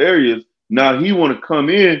rural areas. Now he want to come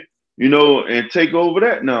in, and take over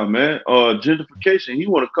that now, man. Gentrification. He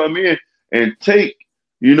want to come in and take,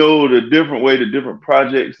 the different way, the different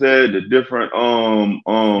projects said, the different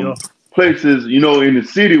Yeah. places, in the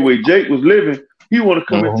city where Jake was living. He want to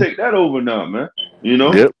come and Mhm. take that over now, man. You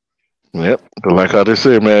know? Yep. Yep. But like how they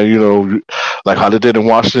said, man, like how they did in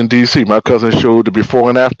Washington D.C. My cousin showed the before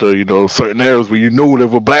and after. Certain areas where there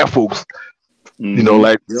were black folks. Mm-hmm.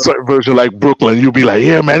 Like Yep. certain version like Brooklyn, you'll be like,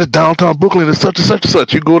 yeah, man, it's downtown Brooklyn, it's such and such and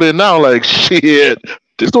such. You go there now, like, shit,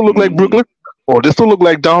 this don't look like Mm-hmm. Brooklyn, or this don't look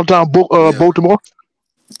like downtown Yeah. Baltimore.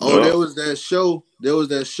 Oh, Yeah. there was that show.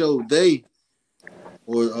 They,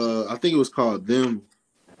 or I think it was called Them.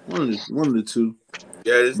 One of the two.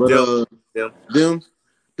 Yeah, it's But them. Them.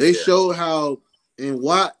 They Yeah. showed how in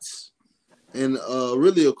Watts and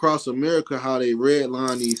really across America how they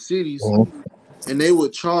redline these cities, and they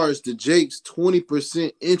would charge the Jakes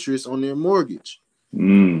 20% interest on their mortgage.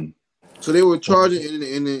 Mm. So they were charging,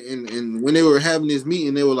 and when they were having this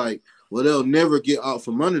meeting, they were like, "Well, they'll never get out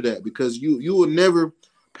from under that because you will never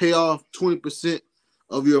pay off 20%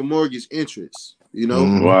 of your mortgage interest.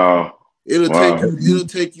 Wow. It'll Wow.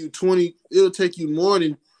 take you more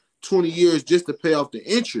than 20 years just to pay off the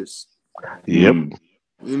interest. Yep,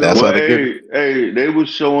 Mm. that's how But they get it. hey, they was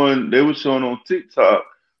showing on TikTok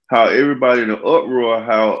how everybody in the uproar,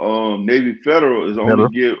 how Navy Federal is only Better.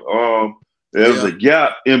 give there was Yeah. a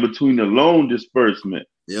gap in between the loan disbursement.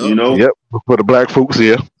 Yep. Yep, for the black folks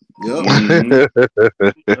here. Yep. Mhm.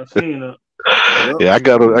 I seen that. Yep. Yeah, I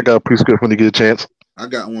got a prescript when you get a chance. I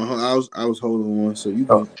got one. I was holding one, so you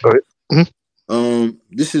Oh, can. go ahead.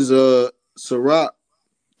 This is Sirach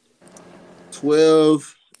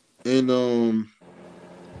 12, and I'm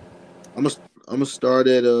gonna start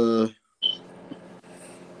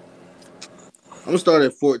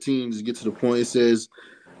at 14 to get to the point. It says,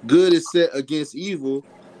 "Good is set against evil,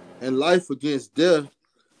 and life against death.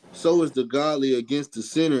 So is the godly against the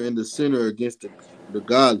sinner, and the sinner against the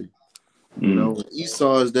godly." Mm.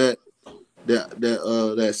 Esau is that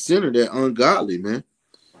sinner, that ungodly man.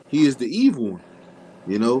 He is the evil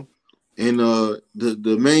one. And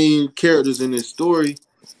the main characters in this story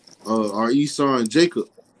are Esau and Jacob,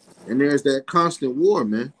 and there's that constant war,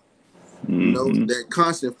 man. Mhm. That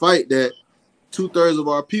constant fight that 2/3 of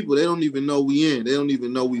our people, they don't even know we in. They don't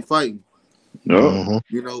even know we fighting. Yep.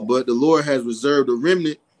 But the Lord has reserved a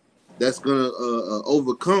remnant that's gonna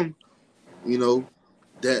overcome,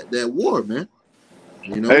 that war, man.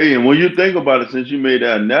 Hey, and when you think about it, since you made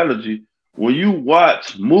that analogy, when you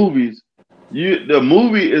watch movies, the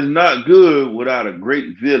movie is not good without a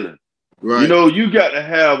great villain. Right. You got to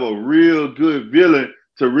have a real good villain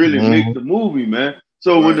to really make the movie, man.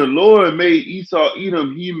 So when Right. the Lord made Esau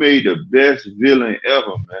Edom, he made the best villain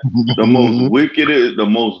ever, man. The most wicked, the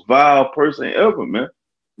most vile person ever, man.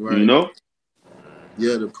 Right. You know?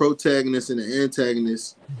 Yeah, the protagonist and the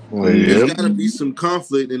antagonist. Mhm. There's gotta be some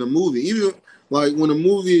conflict in a movie. Even like when a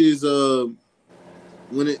movie is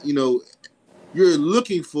when it you're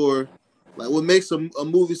looking for, like, what makes a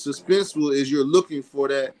movie suspenseful is you're looking for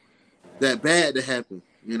that bad to happen.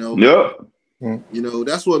 Yep.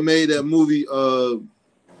 That's what made that movie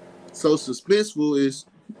so suspenseful is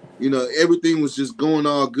everything was just going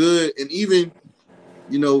all good, and even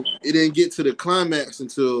it didn't get to the climax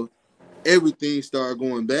until everything started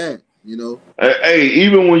going bad. Hey,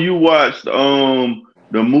 even when you watched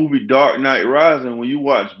the movie Dark Knight Rising, when you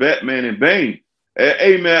watch Batman and Bane,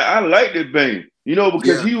 hey man, I liked it, Bane.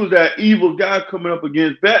 Because Yeah. he was that evil guy coming up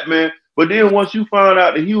against Batman. But then Right. once you found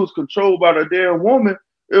out that he was controlled by the damn woman,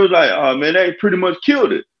 it was like, oh man, they pretty much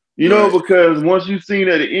killed it. Right. Because once you seen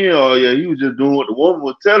at the end, oh yeah, he was just doing what the woman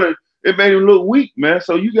was telling. It made him look weak, man.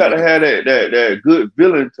 So you got to have that good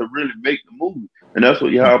villain to really make the movie, and that's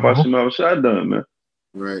what Yahweh Shema Shah done, man.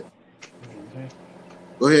 Right.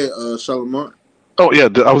 Go ahead, Shalimar. Oh yeah,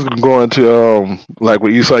 I was gonna go into like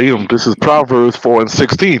with Esau Edom. This is Proverbs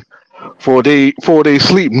 4:16. For they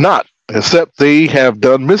sleep not, except they have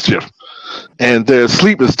done mischief, and their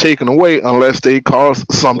sleep is taken away unless they cause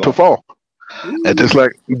some to fall. And just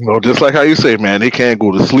like how you say, man, they can't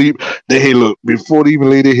go to sleep. Hey, look, before they even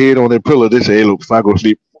lay their head on their pillow, they say, hey, look, if I go to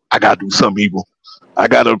sleep, I gotta do something evil. I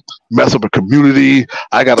gotta mess up a community.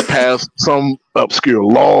 I gotta pass some obscure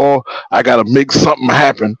law. I gotta make something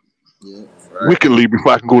happen Yeah. Right. wickedly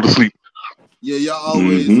before I can go to sleep. Yeah, y'all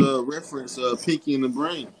always reference Pinky and the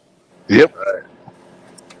Brain. Yep. Right.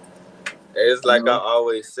 It's like I know?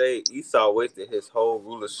 always say, Esau wasted his whole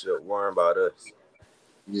rulership worrying about us.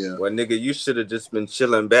 Yeah. Well, nigga, you should have just been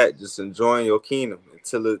chilling back, just enjoying your kingdom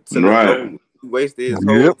until it's Right. over. He wasted his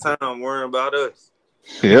whole Yep. time worrying about us.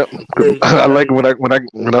 Yep. Hey, I like hey,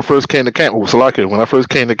 when I first came to camp. Oh, Salaki, when I first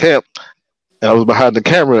came to camp, and I was behind the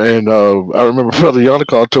camera, and I remember Brother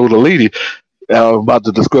Yannick told a lady about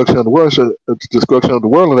the destruction of the world, destruction of the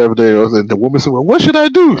world and everything. And the woman said, "Well, what should I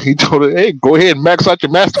do?" He told her, "Hey, go ahead and max out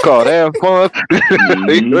your Mastercard, have fun."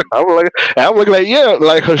 I'm looking like, yeah,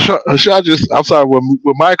 like her just. I'm sorry,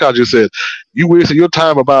 what Micah just said. You wasting your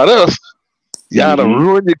time about us. Y'all done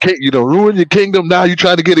ruined your you done ruined your kingdom. Now you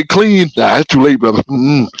trying to get it clean. Nah, it's too late, brother.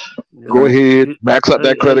 Go Right. ahead, max out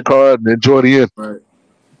that credit card and enjoy the end. Right.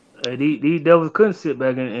 Hey, these devils couldn't sit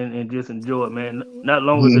back and just enjoy it, man. Not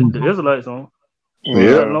long as the Israelites on.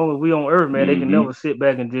 Yep. Not long as we on earth, man. They can never sit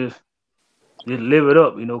back and just live it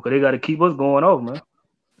up, because they got to keep us going off, man.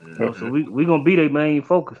 So we gonna be their main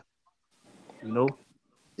focus, Yep.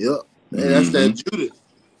 Hey, that's that Judas.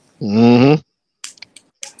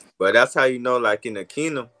 But that's how you know, like in the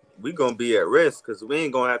kingdom, we gonna be at rest because we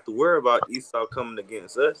ain't gonna have to worry about Esau coming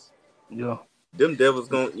against us. Yeah. Them devils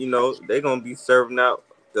gonna, they gonna be serving out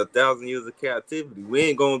the 1,000 years of captivity. We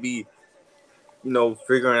ain't gonna be,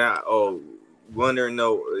 figuring out, wondering,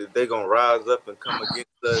 if they gonna rise up and come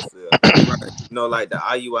against us. Like the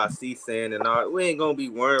IUIC saying and all. We ain't gonna be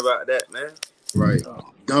worrying about that, man. Right.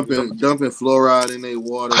 Dumping fluoride in their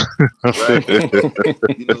water. Right.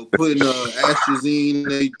 Putting astrazine in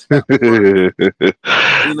their tap water.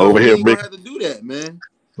 Over we here, ain't gonna have to do that, man.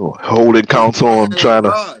 Holding counts on trying to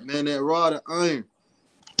rod, man, that rod of iron.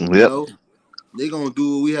 Yep. They gonna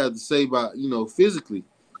do what we have to say about, physically.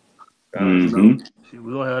 We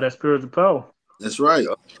gonna have that spiritual power. That's right.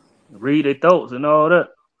 Yep. Read their thoughts and all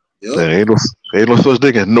that. Yep. Ain't no such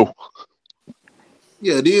thing as no.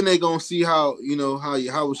 Yeah, then they gonna see how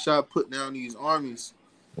Yahweh Shah put down these armies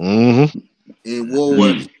in World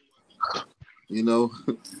War.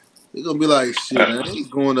 They're gonna be like, shit, I ain't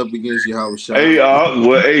going up against Yahweh Shah. Hey,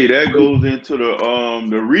 that goes into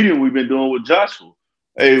the reading we've been doing with Joshua.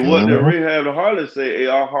 Hey, what did Rahab the harlot say? Hey,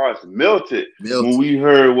 our hearts melted when we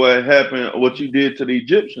heard what happened, what you did to the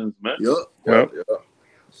Egyptians, man. Yep.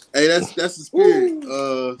 Hey, that's the spirit.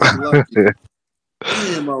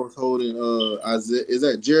 Damn, I was holding Isaiah. Is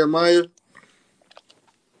that Jeremiah?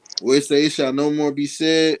 Where it says, "It shall no more be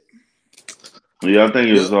said." Yeah, I think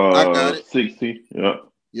it's I got it. 60.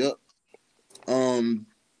 Yep.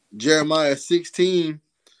 Jeremiah 16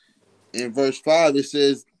 in verse 5, it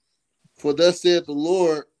says, "For thus saith the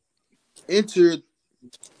Lord,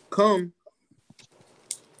 come,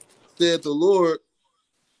 saith the Lord,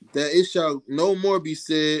 that it shall no more be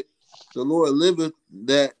said, the Lord liveth,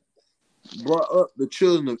 that brought up the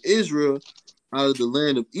children of Israel out of the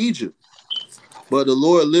land of Egypt. But the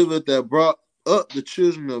Lord liveth, that brought up the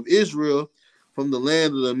children of Israel from the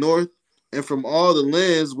land of the north, and from all the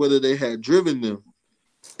lands whither they had driven them.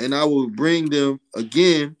 And I will bring them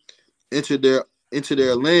again into their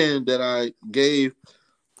land that I gave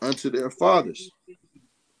unto their fathers."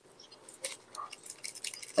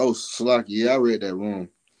 Oh, Salaki, yeah, I read that wrong.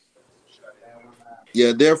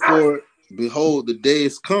 Yeah, therefore, behold, the day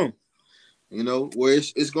is come, where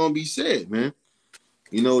it's going to be said, man,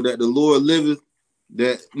 that the Lord liveth,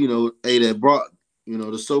 that, that brought,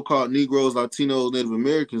 the so-called Negroes, Latinos, Native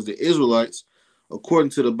Americans, the Israelites,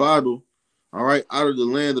 according to the Bible, all right, out of the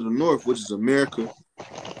land of the north, which is America,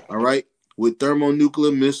 all right, with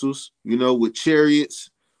thermonuclear missiles, with chariots,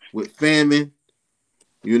 with famine,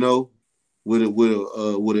 with an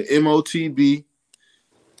MOTB,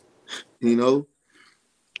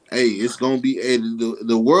 Hey, it's gonna be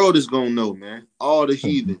the world is gonna know, man. All the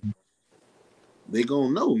heathen, they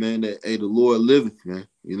gonna know, man, that the Lord liveth, man.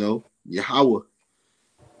 Yahweh.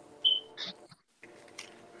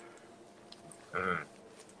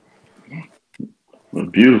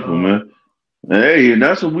 Beautiful, man. Hey, and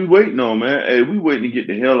that's what we waiting on, man. Hey, we waiting to get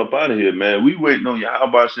the hell up out of here, man. We waiting on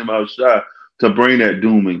Yahweh Shem Shah to bring that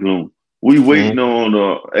doom and gloom. We waiting on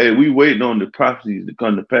the prophecies to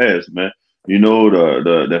come to pass, man.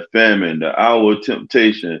 The famine, the hour of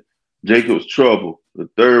temptation, Jacob's trouble, the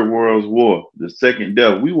third world's war, the second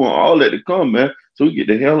death. We want all that to come, man. So we get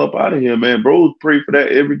the hell up out of here, man. Bros pray for that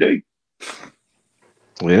every day.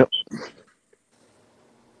 Yep.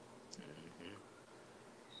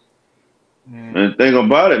 And think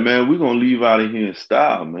about it, man. We're gonna leave out of here in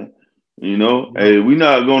style, man. Hey, we're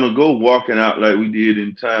not gonna go walking out like we did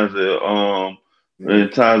in times of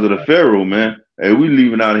the Pharaoh, man. Hey, we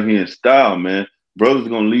leaving out of here in style, man. Brothers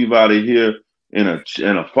gonna leave out of here and a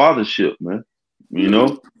fathership, man. You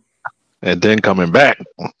know, And then coming back,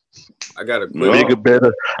 I got a quick Yeah. bigger,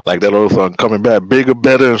 better, like that old song, coming back, bigger,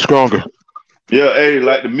 better, and stronger. Yeah, hey,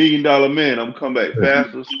 like the $1 Million Man, I'm come back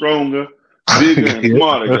faster, stronger, bigger, and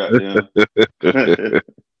smarter. Goddamn.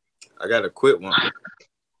 I got a quick one.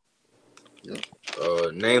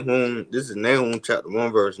 Nahum. This is Nahum chapter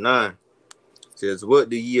 1 verse 9. It says, "What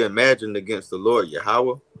do ye imagine against the Lord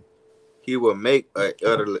Yahweh? He will make a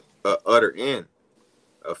utter end.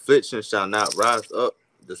 Affliction shall not rise up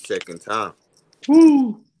the second time."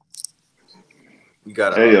 Woo. You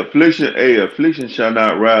got Hey, affliction shall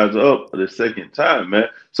not rise up the second time, man.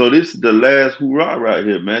 So this is the last hoorah right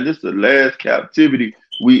here, man. This is the last captivity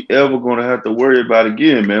we ever gonna have to worry about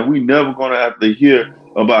again, man. We never gonna have to hear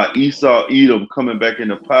about Esau, Edom coming back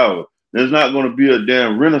into power. There's not gonna be a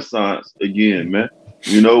damn renaissance again, man.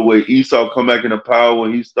 You know, where Esau come back into power,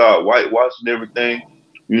 when he start whitewashing everything,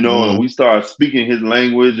 you know, and we start speaking his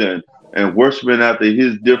language and worshiping after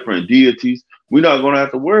his different deities. We're not gonna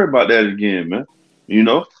have to worry about that again, man. You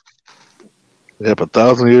know? Yep,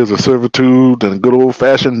 1,000 years of servitude and a good old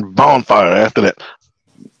fashioned bonfire after that.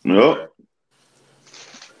 Yep.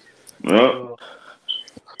 Yep.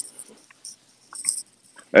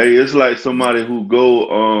 Hey, it's like somebody who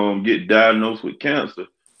go get diagnosed with cancer,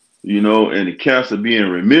 you know, and the cancer be in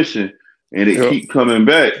remission and it keep coming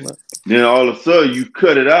back. Then all of a sudden you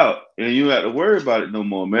cut it out and you don't have to worry about it no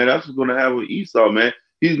more, man. That's what's gonna happen with Esau, man.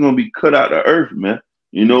 He's gonna be cut out of earth, man.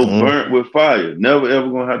 You know, burnt with fire. Never ever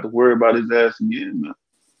gonna have to worry about his ass again, man.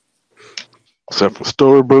 Except for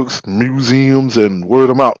storybooks, museums, and word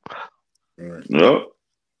of mouth. Yep.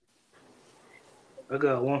 I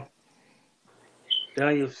got one.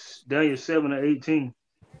 Daniel 7:18.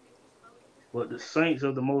 But the saints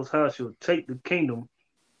of the Most High shall take the kingdom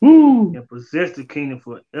and possess the kingdom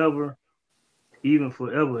forever, even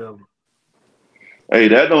forever, ever. Hey,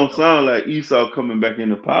 that don't sound like Esau coming back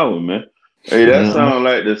into power, man. Hey, that sounds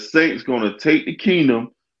like the saints gonna take the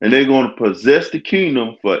kingdom and they're gonna possess the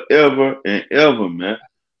kingdom forever and ever, man.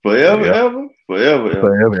 Forever, ever, forever, ever.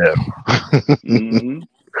 Forever, ever.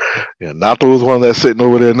 Yeah, Nato's one that's sitting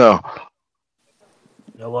over there now.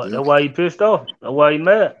 That's why he pissed off. That's why he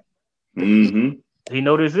mad. He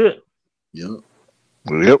know this it. Yep.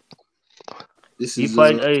 He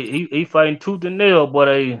fighting. He fighting tooth and nail, but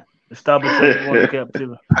stop it from going to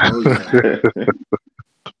captivity.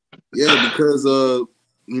 Yeah, because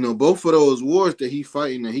you know, both of those wars that he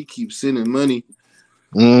fighting, that he keeps sending money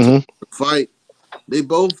to fight, they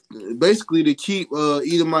both basically to keep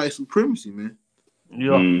Edomite supremacy, man.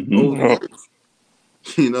 Yeah. You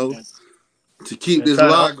know, to keep this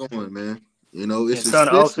lie going, man. You know, it's trying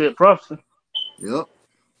to offset prophecy. Yep.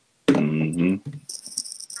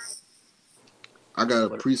 I got a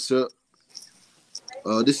precept.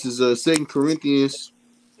 This is 2 Corinthians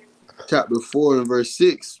chapter 4 and verse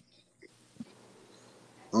 6.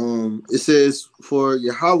 It says, "For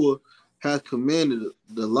Yahweh hath commanded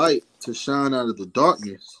the light to shine out of the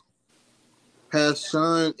darkness, hath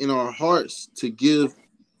shined in our hearts to give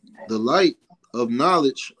the light of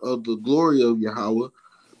knowledge of the glory of Yahweh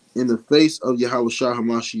in the face of Yahweh Shah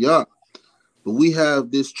HaMashiach. But we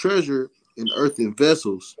have this treasure in earthen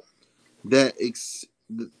vessels, that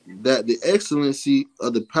the excellency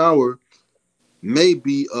of the power may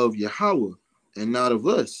be of Yahweh and not of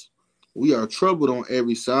us. We are troubled on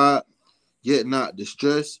every side, yet not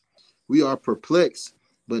distressed. We are perplexed,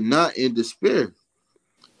 but not in despair.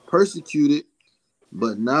 Persecuted,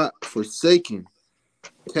 but not forsaken.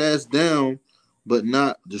 Cast down, but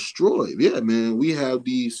not destroyed." Yeah, man, we have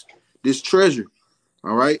this treasure,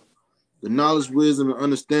 all right? The knowledge, wisdom, and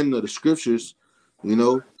understanding of the scriptures, you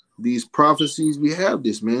know, these prophecies, we have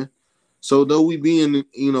this, man. So though we be in,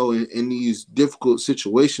 you know, in these difficult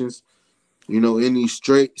situations, you know, in these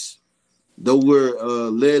straits, though we're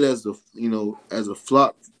led as a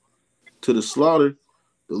flock to the slaughter,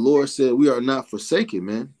 the Lord said we are not forsaken,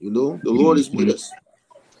 man. You know, the Lord is with us.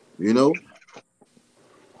 You know.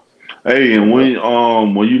 Hey, and when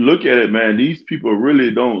you look at it, man, these people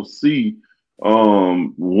really don't see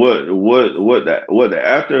what the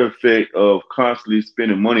after effect of constantly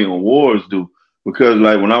spending money on wars do. Because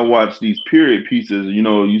like when I watch these period pieces, you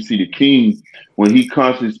know, you see the king, when he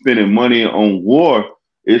constantly spending money on war,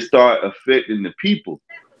 it start affecting the people,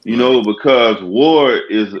 you know, because war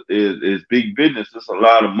is big business. It's a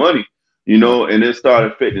lot of money, you know, and it start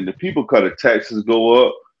affecting the people because the taxes go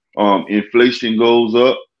up, inflation goes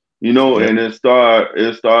up, you know, and it start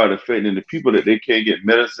affecting the people that they can't get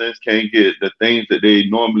medicines, can't get the things that they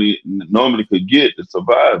normally could get to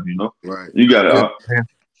survive, you know. Right. You got to.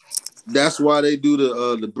 That's why they do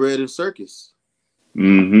the bread and circus.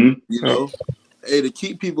 You know, hey, to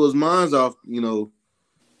keep people's minds off,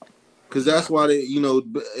 because that's why they, in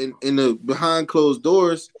the behind closed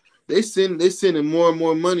doors, they sending more and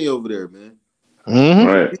more money over there, man.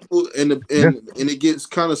 Right. People and it gets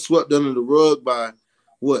kind of swept under the rug by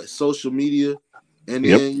what social media, and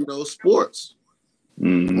then sports.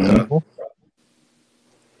 Mm-hmm.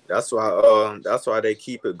 That's why they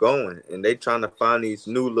keep it going, and they trying to find these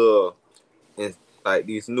new little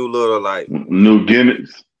New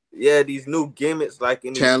gimmicks. Yeah, these new gimmicks like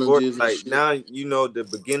in these Challenges sports. Like now, the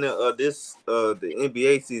beginning of this the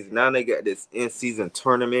NBA season. Now they got this in-season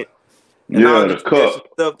tournament and all The this extra cup.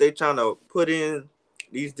 stuff they trying to put in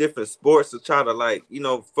these different sports to try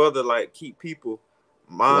to further keep people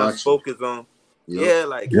minds focused on.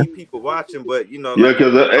 Keep people watching, but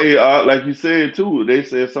Because like you said too, they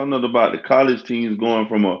said something about the college teams going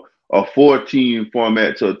from a 14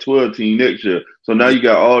 format to a 12 team next year. So now you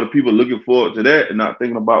got all the people looking forward to that and not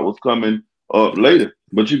thinking about what's coming up later.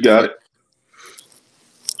 But you got it.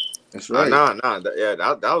 That's right.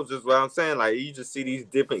 That was just what I'm saying. Like you just see these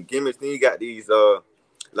different gimmicks. Then you got these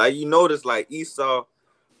like you notice like Esau,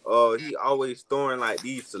 he always throwing like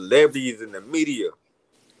these celebrities in the media.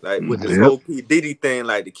 Like with this whole P. Diddy thing,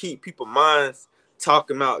 like to keep people's minds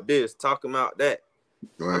talking about this, talking about that.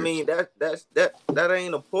 Right. I mean, that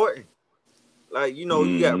ain't important. Like, you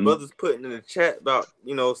got brothers putting in the chat about,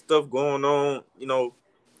 stuff going on,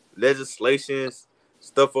 legislations,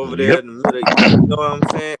 stuff over there in the middle. You know what I'm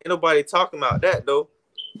saying? Ain't nobody talking about that though.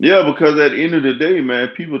 Yeah, because at the end of the day, man,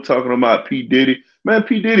 people talking about P. Diddy. Man,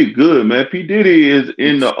 P. Diddy good, man. P. Diddy is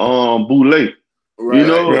in the boule.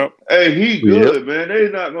 Right. Hey, he good, man. They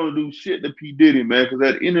not gonna do shit to P. Diddy, man. Because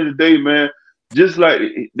at the end of the day, man, just like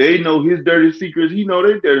they know his dirty secrets, he know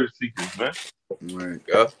their dirty secrets, man. Right.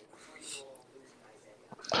 Yeah.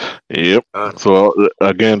 Yep. So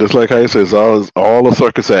again, just like I said, it's all a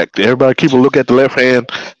circus act. Everybody keep a look at the left hand.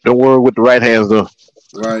 Don't worry what the right hand's doing.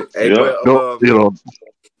 Right. Hey,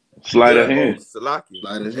 sleight of hand.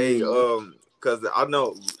 Salaki. Hey, because I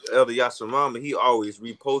know Elder Yashamama, he always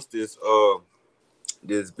repost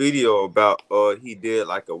this video about he did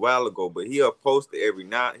like a while ago, but he'll repost it every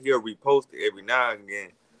now and again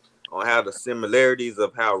on how the similarities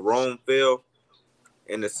of how Rome fell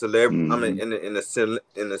and the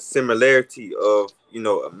in the similarity of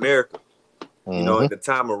America. At the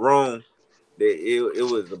time of Rome,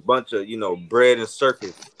 it was a bunch of bread and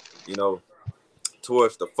circus,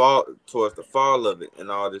 towards the fall of it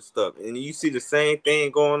and all this stuff. And you see the same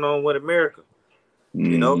thing going on with America.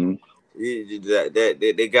 They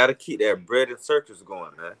got to keep that bread and circus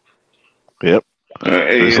going, man. Yep.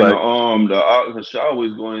 And the show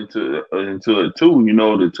is going into it too.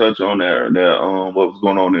 To touch on that what was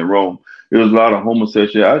going on in Rome. There was a lot of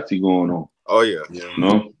homosexuality going on. Oh yeah.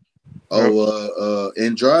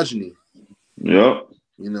 Androgyny. Yep.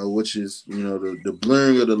 Which is the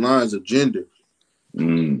blurring of the lines of gender.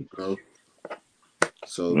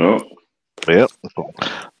 So. Yep.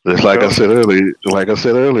 Just like I said earlier,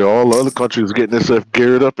 all the other countries getting this stuff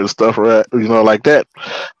geared up and stuff, right? Like that.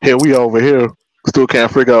 Here we over here still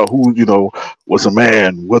can't figure out who, what's a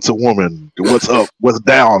man, what's a woman, what's up, what's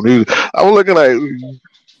down. I'm looking like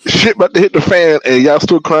shit about to hit the fan, and y'all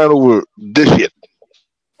still crying over this shit.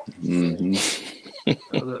 You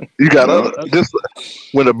got this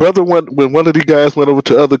when when one of these guys went over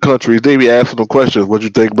to other countries, they be asking them questions. What you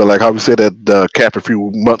think about, like how we said at Cap a few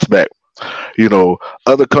months back?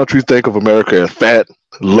 Other countries think of America as fat,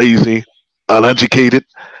 lazy, uneducated,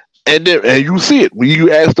 and you see it when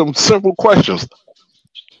you ask them simple questions.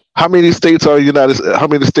 How many states there are in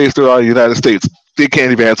the United States? They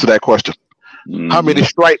can't even answer that question. How many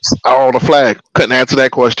stripes are on the flag? Couldn't answer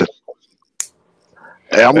that question.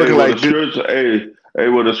 Hey, I'm looking like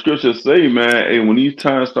what the scriptures say, man. Hey, when these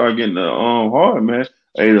times start getting hard, man.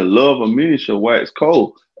 Hey, the love of many shall wax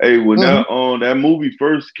cold. Hey, when that movie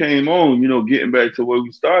first came on, getting back to where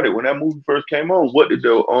we started, when that movie first came on, what did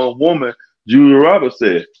the woman Julia Roberts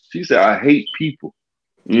say? She said, "I hate people."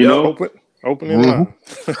 Opening line.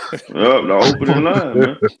 The opening line,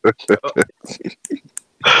 man.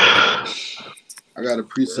 I got a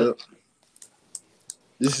precept.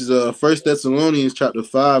 This is 1 Thessalonians chapter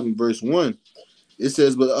 5 and verse 1. It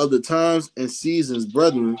says, "But other times and seasons,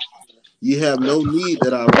 brethren, ye have no need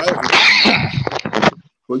that I write unto you.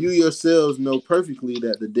 For you yourselves know perfectly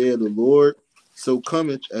that the day of the Lord so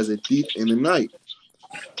cometh as a thief in the night.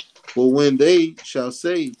 For when they shall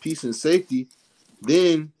say peace and safety,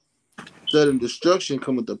 then sudden destruction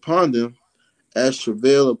cometh upon them, as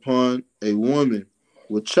travail upon a woman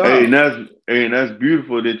with child." Hey, that's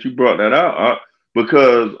beautiful that you brought that out,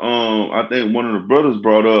 because I think one of the brothers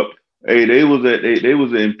brought up Hey, they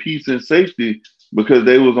was in peace and safety because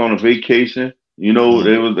they was on a vacation. You know,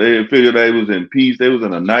 they figured they was in peace. They was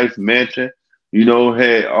in a nice mansion. You know,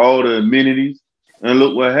 had all the amenities. And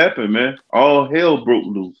look what happened, man. All hell broke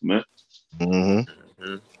loose, man. hmm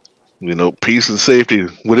Mhm. You know, peace and safety.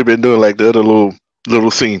 What they been doing like the other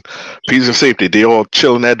little scene? Peace and safety. They all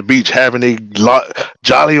chilling at the beach, having a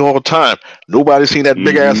jolly all the time. Nobody seen that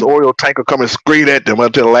big ass Mm-hmm. oil tanker coming straight at them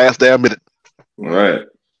until the last damn minute. Right. Right.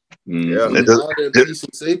 Yeah. And Mm-hmm. then all that peace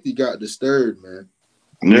and safety got disturbed, man.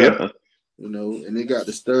 Yep. Yeah. You know, and it got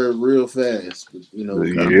disturbed real fast. But, you know,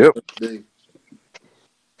 come Yep. day,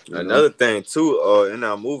 you know. Another thing too, in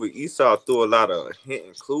our movie, Esau threw a lot of hint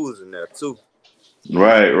and clues in there too.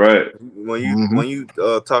 Right. Right. When you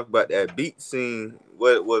talk about that beat scene,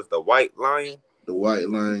 what was the white lion? The White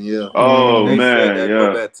Line, yeah. Oh They said man. that go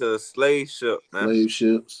Yeah. back to a slave ship, man. Slave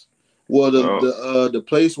ships. Well, Oh. the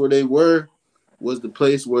place where they were was the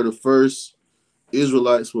place where the first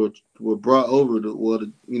Israelites were brought over to, well,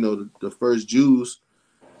 the first Jews,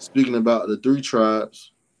 speaking about the three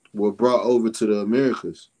tribes, were brought over to the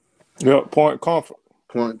Americas. Yep, Point Comfort.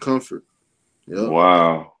 Point Comfort. Yep.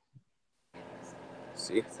 Wow.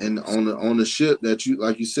 See, And on the ship that you,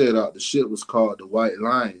 like you said, the ship was called the White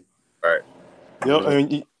Lion. right? You Yep,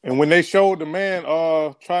 know, and when they showed the man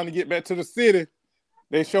trying to get back to the city,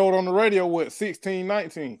 they showed on the radio what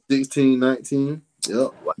 1619. 1619.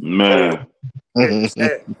 Yep. What? Man.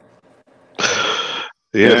 Sad.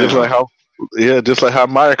 Yeah, just like Damn. how. Yeah, just like how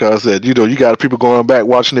Micah said, you know, you got people going back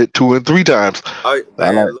watching it 2 and 3 times. Oh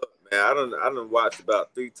I man, like. look, man, I done watched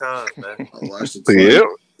about 3 times, man. I watched it Yep,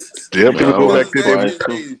 twice. yeah, Yeah, people I go back watched Brothers it to ain't twice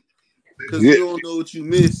been too. because yeah, you don't know what you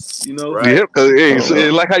miss. You know. Right? yep. Hey, so,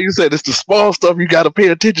 Uh, like how you said, it's the small stuff you got to pay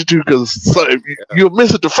attention to because Yeah. you'll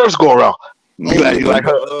miss it the first go around. Oh, You and like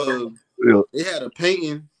her. they had a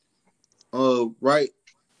painting. Right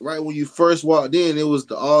when you first walked in, it was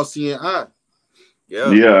the all-seeing eye.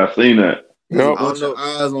 Yeah. yeah, I seen that. There's a Yep. I don't bunch of know.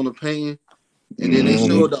 eyes on the painting, and then they Mm-hmm.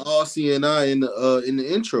 showed the all-seeing eye in the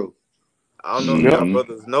intro. I don't know if y'all Yep. Mm-hmm.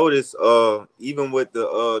 brothers noticed, even with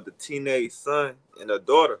the teenage son and the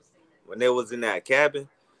daughter, when they was in that cabin,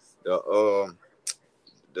 the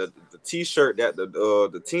the t-shirt that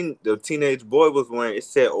the teenage boy was wearing, it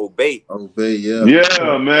said obey. Obey, yeah.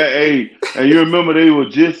 Yeah, man. Hey, and you remember they were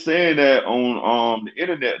just saying that on the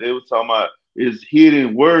internet. They was talking about it's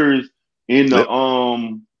hidden words Yep.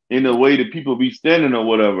 in the way that people be standing or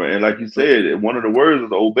whatever. And like you said, one of the words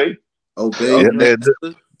is obey. Obey Yeah. the Yep.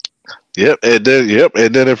 Yep. master.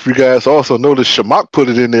 And then if you guys also notice, Shamak put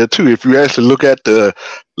it in there too. If you actually look at the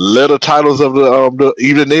letter titles of the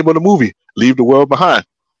even the name of the movie, "Leave the World Behind,"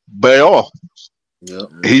 by all Yep. he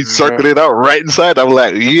Mm-hmm. Yep. circled it out right inside. I'm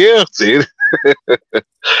like, yeah, see,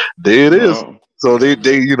 there it is. No. So they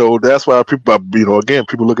Mm-hmm. you know that's why people again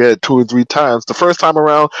people look at it 2 and 3 times. The first time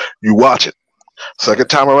around, you watch it. Second Right.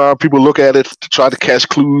 time around, people look at it to try to catch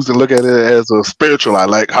clues and look at it as a spiritual eye,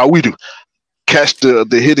 like how we do. Catch the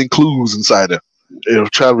hidden clues inside there.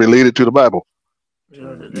 Try to relate it to the Bible.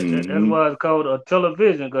 Yeah, that's Mm-hmm. why it's called a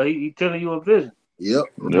television, because he telling you a vision. Yep.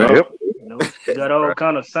 Right. Yeah. Yep. You know, you got all Right.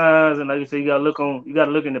 kind of signs, and like you say, you got to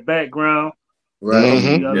look in the background. Right. You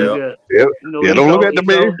hmm got to look Mm-hmm. Yeah. at, Yep. Yeah. Don't look at the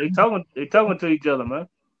man. they talking to each other, man.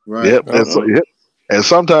 Right. Yep. Yep. Yep. And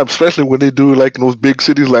sometimes, especially when they do it like in those big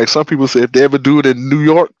cities, like some people say, if they ever do it in New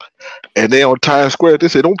York and they on Times Square, they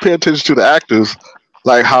say don't pay attention to the actors,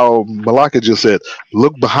 like how Malaka just said.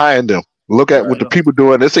 Look behind them. Look at what Right. the Yeah, people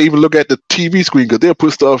doing. They say even look at the TV screen because they'll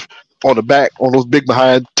put stuff on the back on those big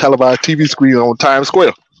behind televised TV screen on Times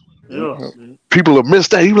Square. Yep. yeah, Yep. People have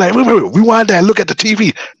missed that. You like, wait, rewind that. Look at the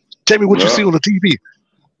TV. Tell me what you see Yeah. on the TV.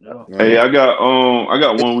 yeah. Hey, Right. I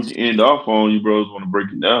got one we can end off on. You bros want to break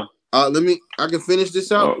it down? I can finish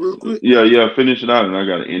this out real quick. Yeah. Finish it out, and I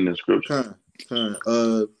got to end the scripture.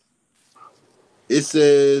 Kind. It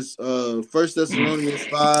says, 1 Thessalonians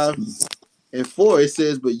 5:4. It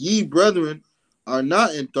says, "But ye, brethren, are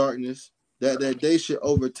not in darkness, that day should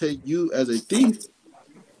overtake you as a thief.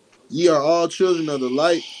 Ye are all children of the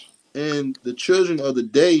light, and the children of the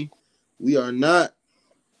day. We are not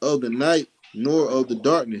of the night, nor of the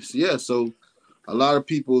darkness." Yeah, so a lot of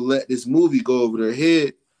people let this movie go over their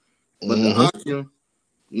head, but the hmm Akim,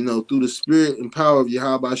 through the spirit and power of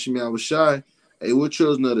Yahweh Shem Yahushai, hey, we're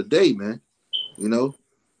children of the day, man. You know,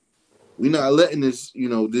 we're not letting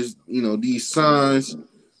these signs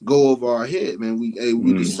go over our head, man. We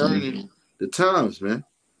Mm-hmm. discerning the times, man.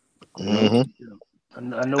 You know, hmm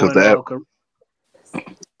I know Because in that.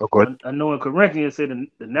 Oh, go ahead. I know in Corinthians it said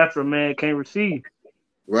the natural man can't receive,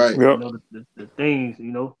 right, Yep. the things.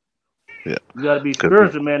 Yeah. You got to be 'Cause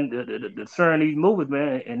spiritual, man, to discern these movies,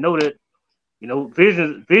 man, and know that You know,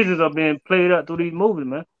 visions are being played out through these movies,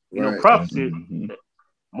 man. You know, Right. prophecy Mm-hmm.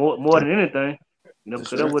 more than anything. You know, For because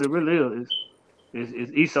sure. that's what it really is.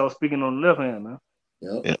 Is Esau speaking on the left hand, man.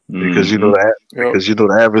 Yep. Yeah, because you know Mm-hmm. that. Yep. Because you know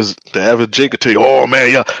the average Jake could tell you, "Oh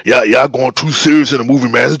man, y'all going too serious in the movie,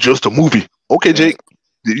 man. It's just a movie." Okay, Right. Jake,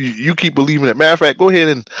 you keep believing it. Matter of fact, go ahead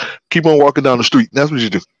and keep on walking down the street. That's what you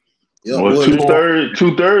do. Yep. Well, Boy, Keep on.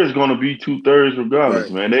 two-thirds is gonna be two-thirds regardless,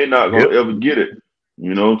 right. man. They not Yep. gonna ever get it,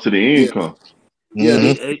 you know, to the Yeah. end come. Yeah. Hmm.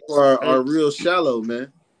 These Hey, people are hey, real shallow,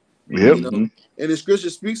 man. Yep. You know, Mm-hmm. and the scripture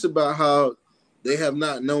speaks about how they have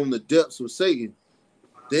not known the depths of Satan.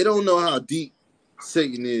 They don't know how deep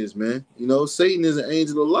Satan is, man. You know, Satan is an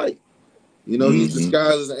angel of light. You know, he's Mm-hmm.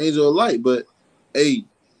 disguised as an angel of light, but hey,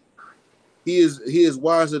 he is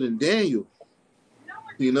wiser than Daniel.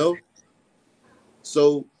 You know,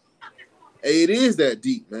 so hey, it is that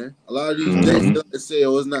deep, man. A lot of these jacks Mm-hmm. that say,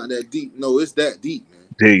 "Oh, it's not that deep." No, it's that deep, man.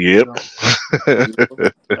 Yep. you know, You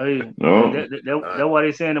know, hey, No. that's why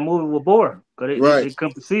they saying the movie was boring, because right, they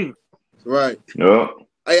couldn't perceive it. right. Yeah.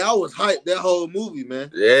 Hey, I was hyped that whole movie,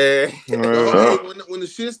 man. Yeah. Hey, Yeah. when the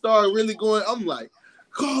shit started really going, I'm like,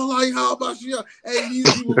 "Call like how about you?" Hey,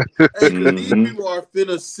 these people, hey, because these Mm-hmm. people are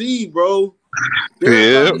finna see, bro. They're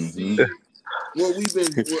about Yep. to Mm-hmm. see what we've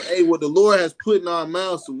been, what the Lord has put in our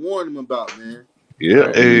mouths to warn them about, man. Yeah.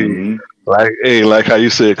 Right. Hey, Mm-hmm. like how you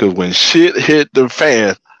said, because when shit hit the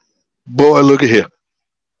fan, boy, look at here.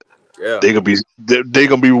 Yeah. They gonna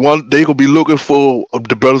be looking for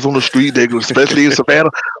the brothers on the street. They gonna, especially in Savannah.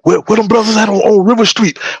 Where them brothers at on River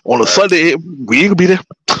Street on a Right. Sunday? We ain't gonna be there.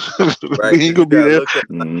 Right. We ain't Because you gonna be gotta there. look at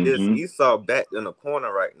it like this. Mm-hmm. Esau backed in the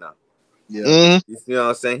corner right now. Yeah, Mm-hmm. You see what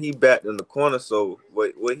I'm saying? He backed in the corner. So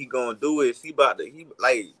what he gonna do is he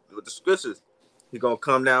like with the scriptures, he gonna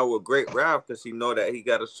come down with great wrath because he know that he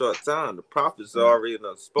got a short time. The prophets are already in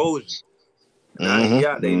exposure. Now Mm-hmm. he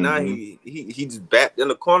out there. Now Mm-hmm. he just backed in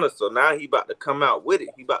the corner. So now he about to come out with it.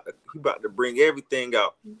 He about to bring everything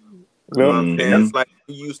out. You know what Yep. I'm saying? Mm-hmm. It's like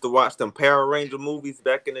you used to watch them Power Ranger movies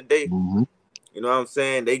back in the day. Mm-hmm. You know what I'm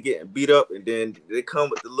saying? They getting beat up and then they come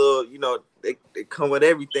with the little, they come with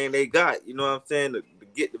everything they got. You know what I'm saying? To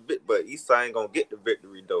get the bit, but Esau ain't gonna get the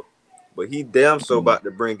victory though. But he damn so about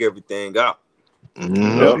to bring everything out.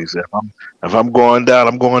 Mm-hmm. Yep. Yep. He said, if I'm going down,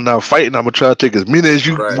 I'm going down fighting. I'm gonna try to take as many as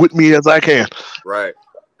you Right, with me as I can. right.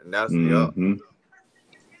 And that's Mm-hmm.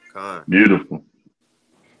 con. Beautiful.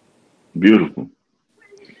 Beautiful.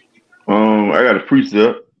 I got a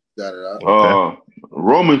precept. got it out. Okay.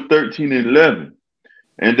 Romans 13 and 11.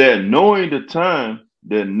 And that knowing the time,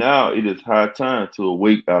 that now it is high time to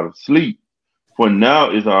awake out of sleep. For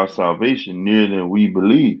now is our salvation nearer than we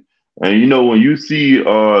believe. And you know, when you see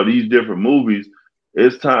these different movies,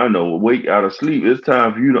 it's time to wake out of sleep. It's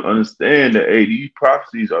time for you to understand that hey, these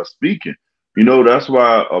prophecies are speaking. You know, that's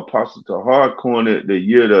why Apostle Tahar coined it the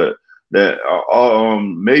year that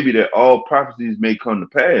maybe that all prophecies may come to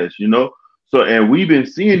pass. You know, so and we've been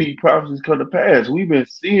seeing these prophecies come to pass. We've been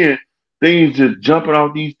seeing things just jumping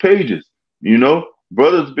off these pages. You know,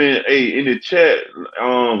 brothers been in the chat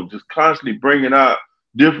just constantly bringing out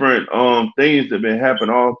different things that been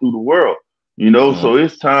happening all through the world. You know, Mm-hmm. so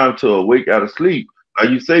it's time to wake out of sleep. Like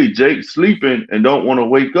you say, Jake's sleeping and don't want to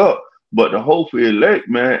wake up. But the hopeful elect,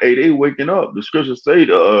 man, hey, they waking up. The scriptures say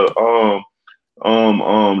the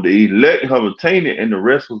elect have attained it and the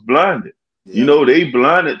rest was blinded. You Yeah, know, they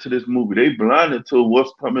blinded to this movie. They blinded to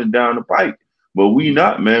what's coming down the pike. But we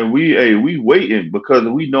not, man. We waiting because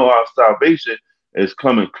we know our salvation is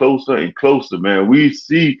coming closer and closer, man. We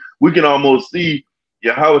can almost see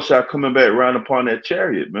Yahushua coming back round upon that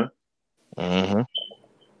chariot, man. Mm-hmm.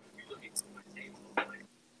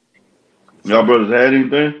 Y'all brothers had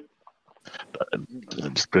anything?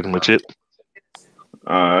 That's pretty much it.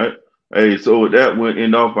 All right. Hey, so with that, we'll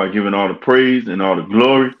end off by giving all the praise and all the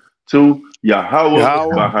glory to Yahweh,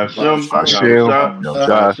 Yahweh, Bahashem, Bahashem, Hashem, Yahusha, Yahusha, Yahshai,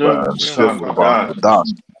 Bahashem, Bahashem, Hashem, Yahakadah. Bahashem.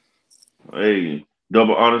 Barakadas. Hey,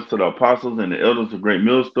 double honors to the apostles and the elders of Great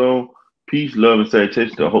Millstone. Peace, love, and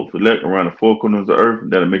salutation to the hopeful elect around the four corners of the earth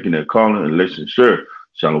that are making their calling and election sure.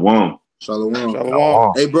 Shalom. Shalom. Shalom.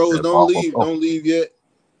 Shalom. Hey, bros, That's don't awesome. leave. Don't leave yet.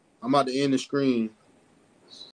 I'm about to end the screen.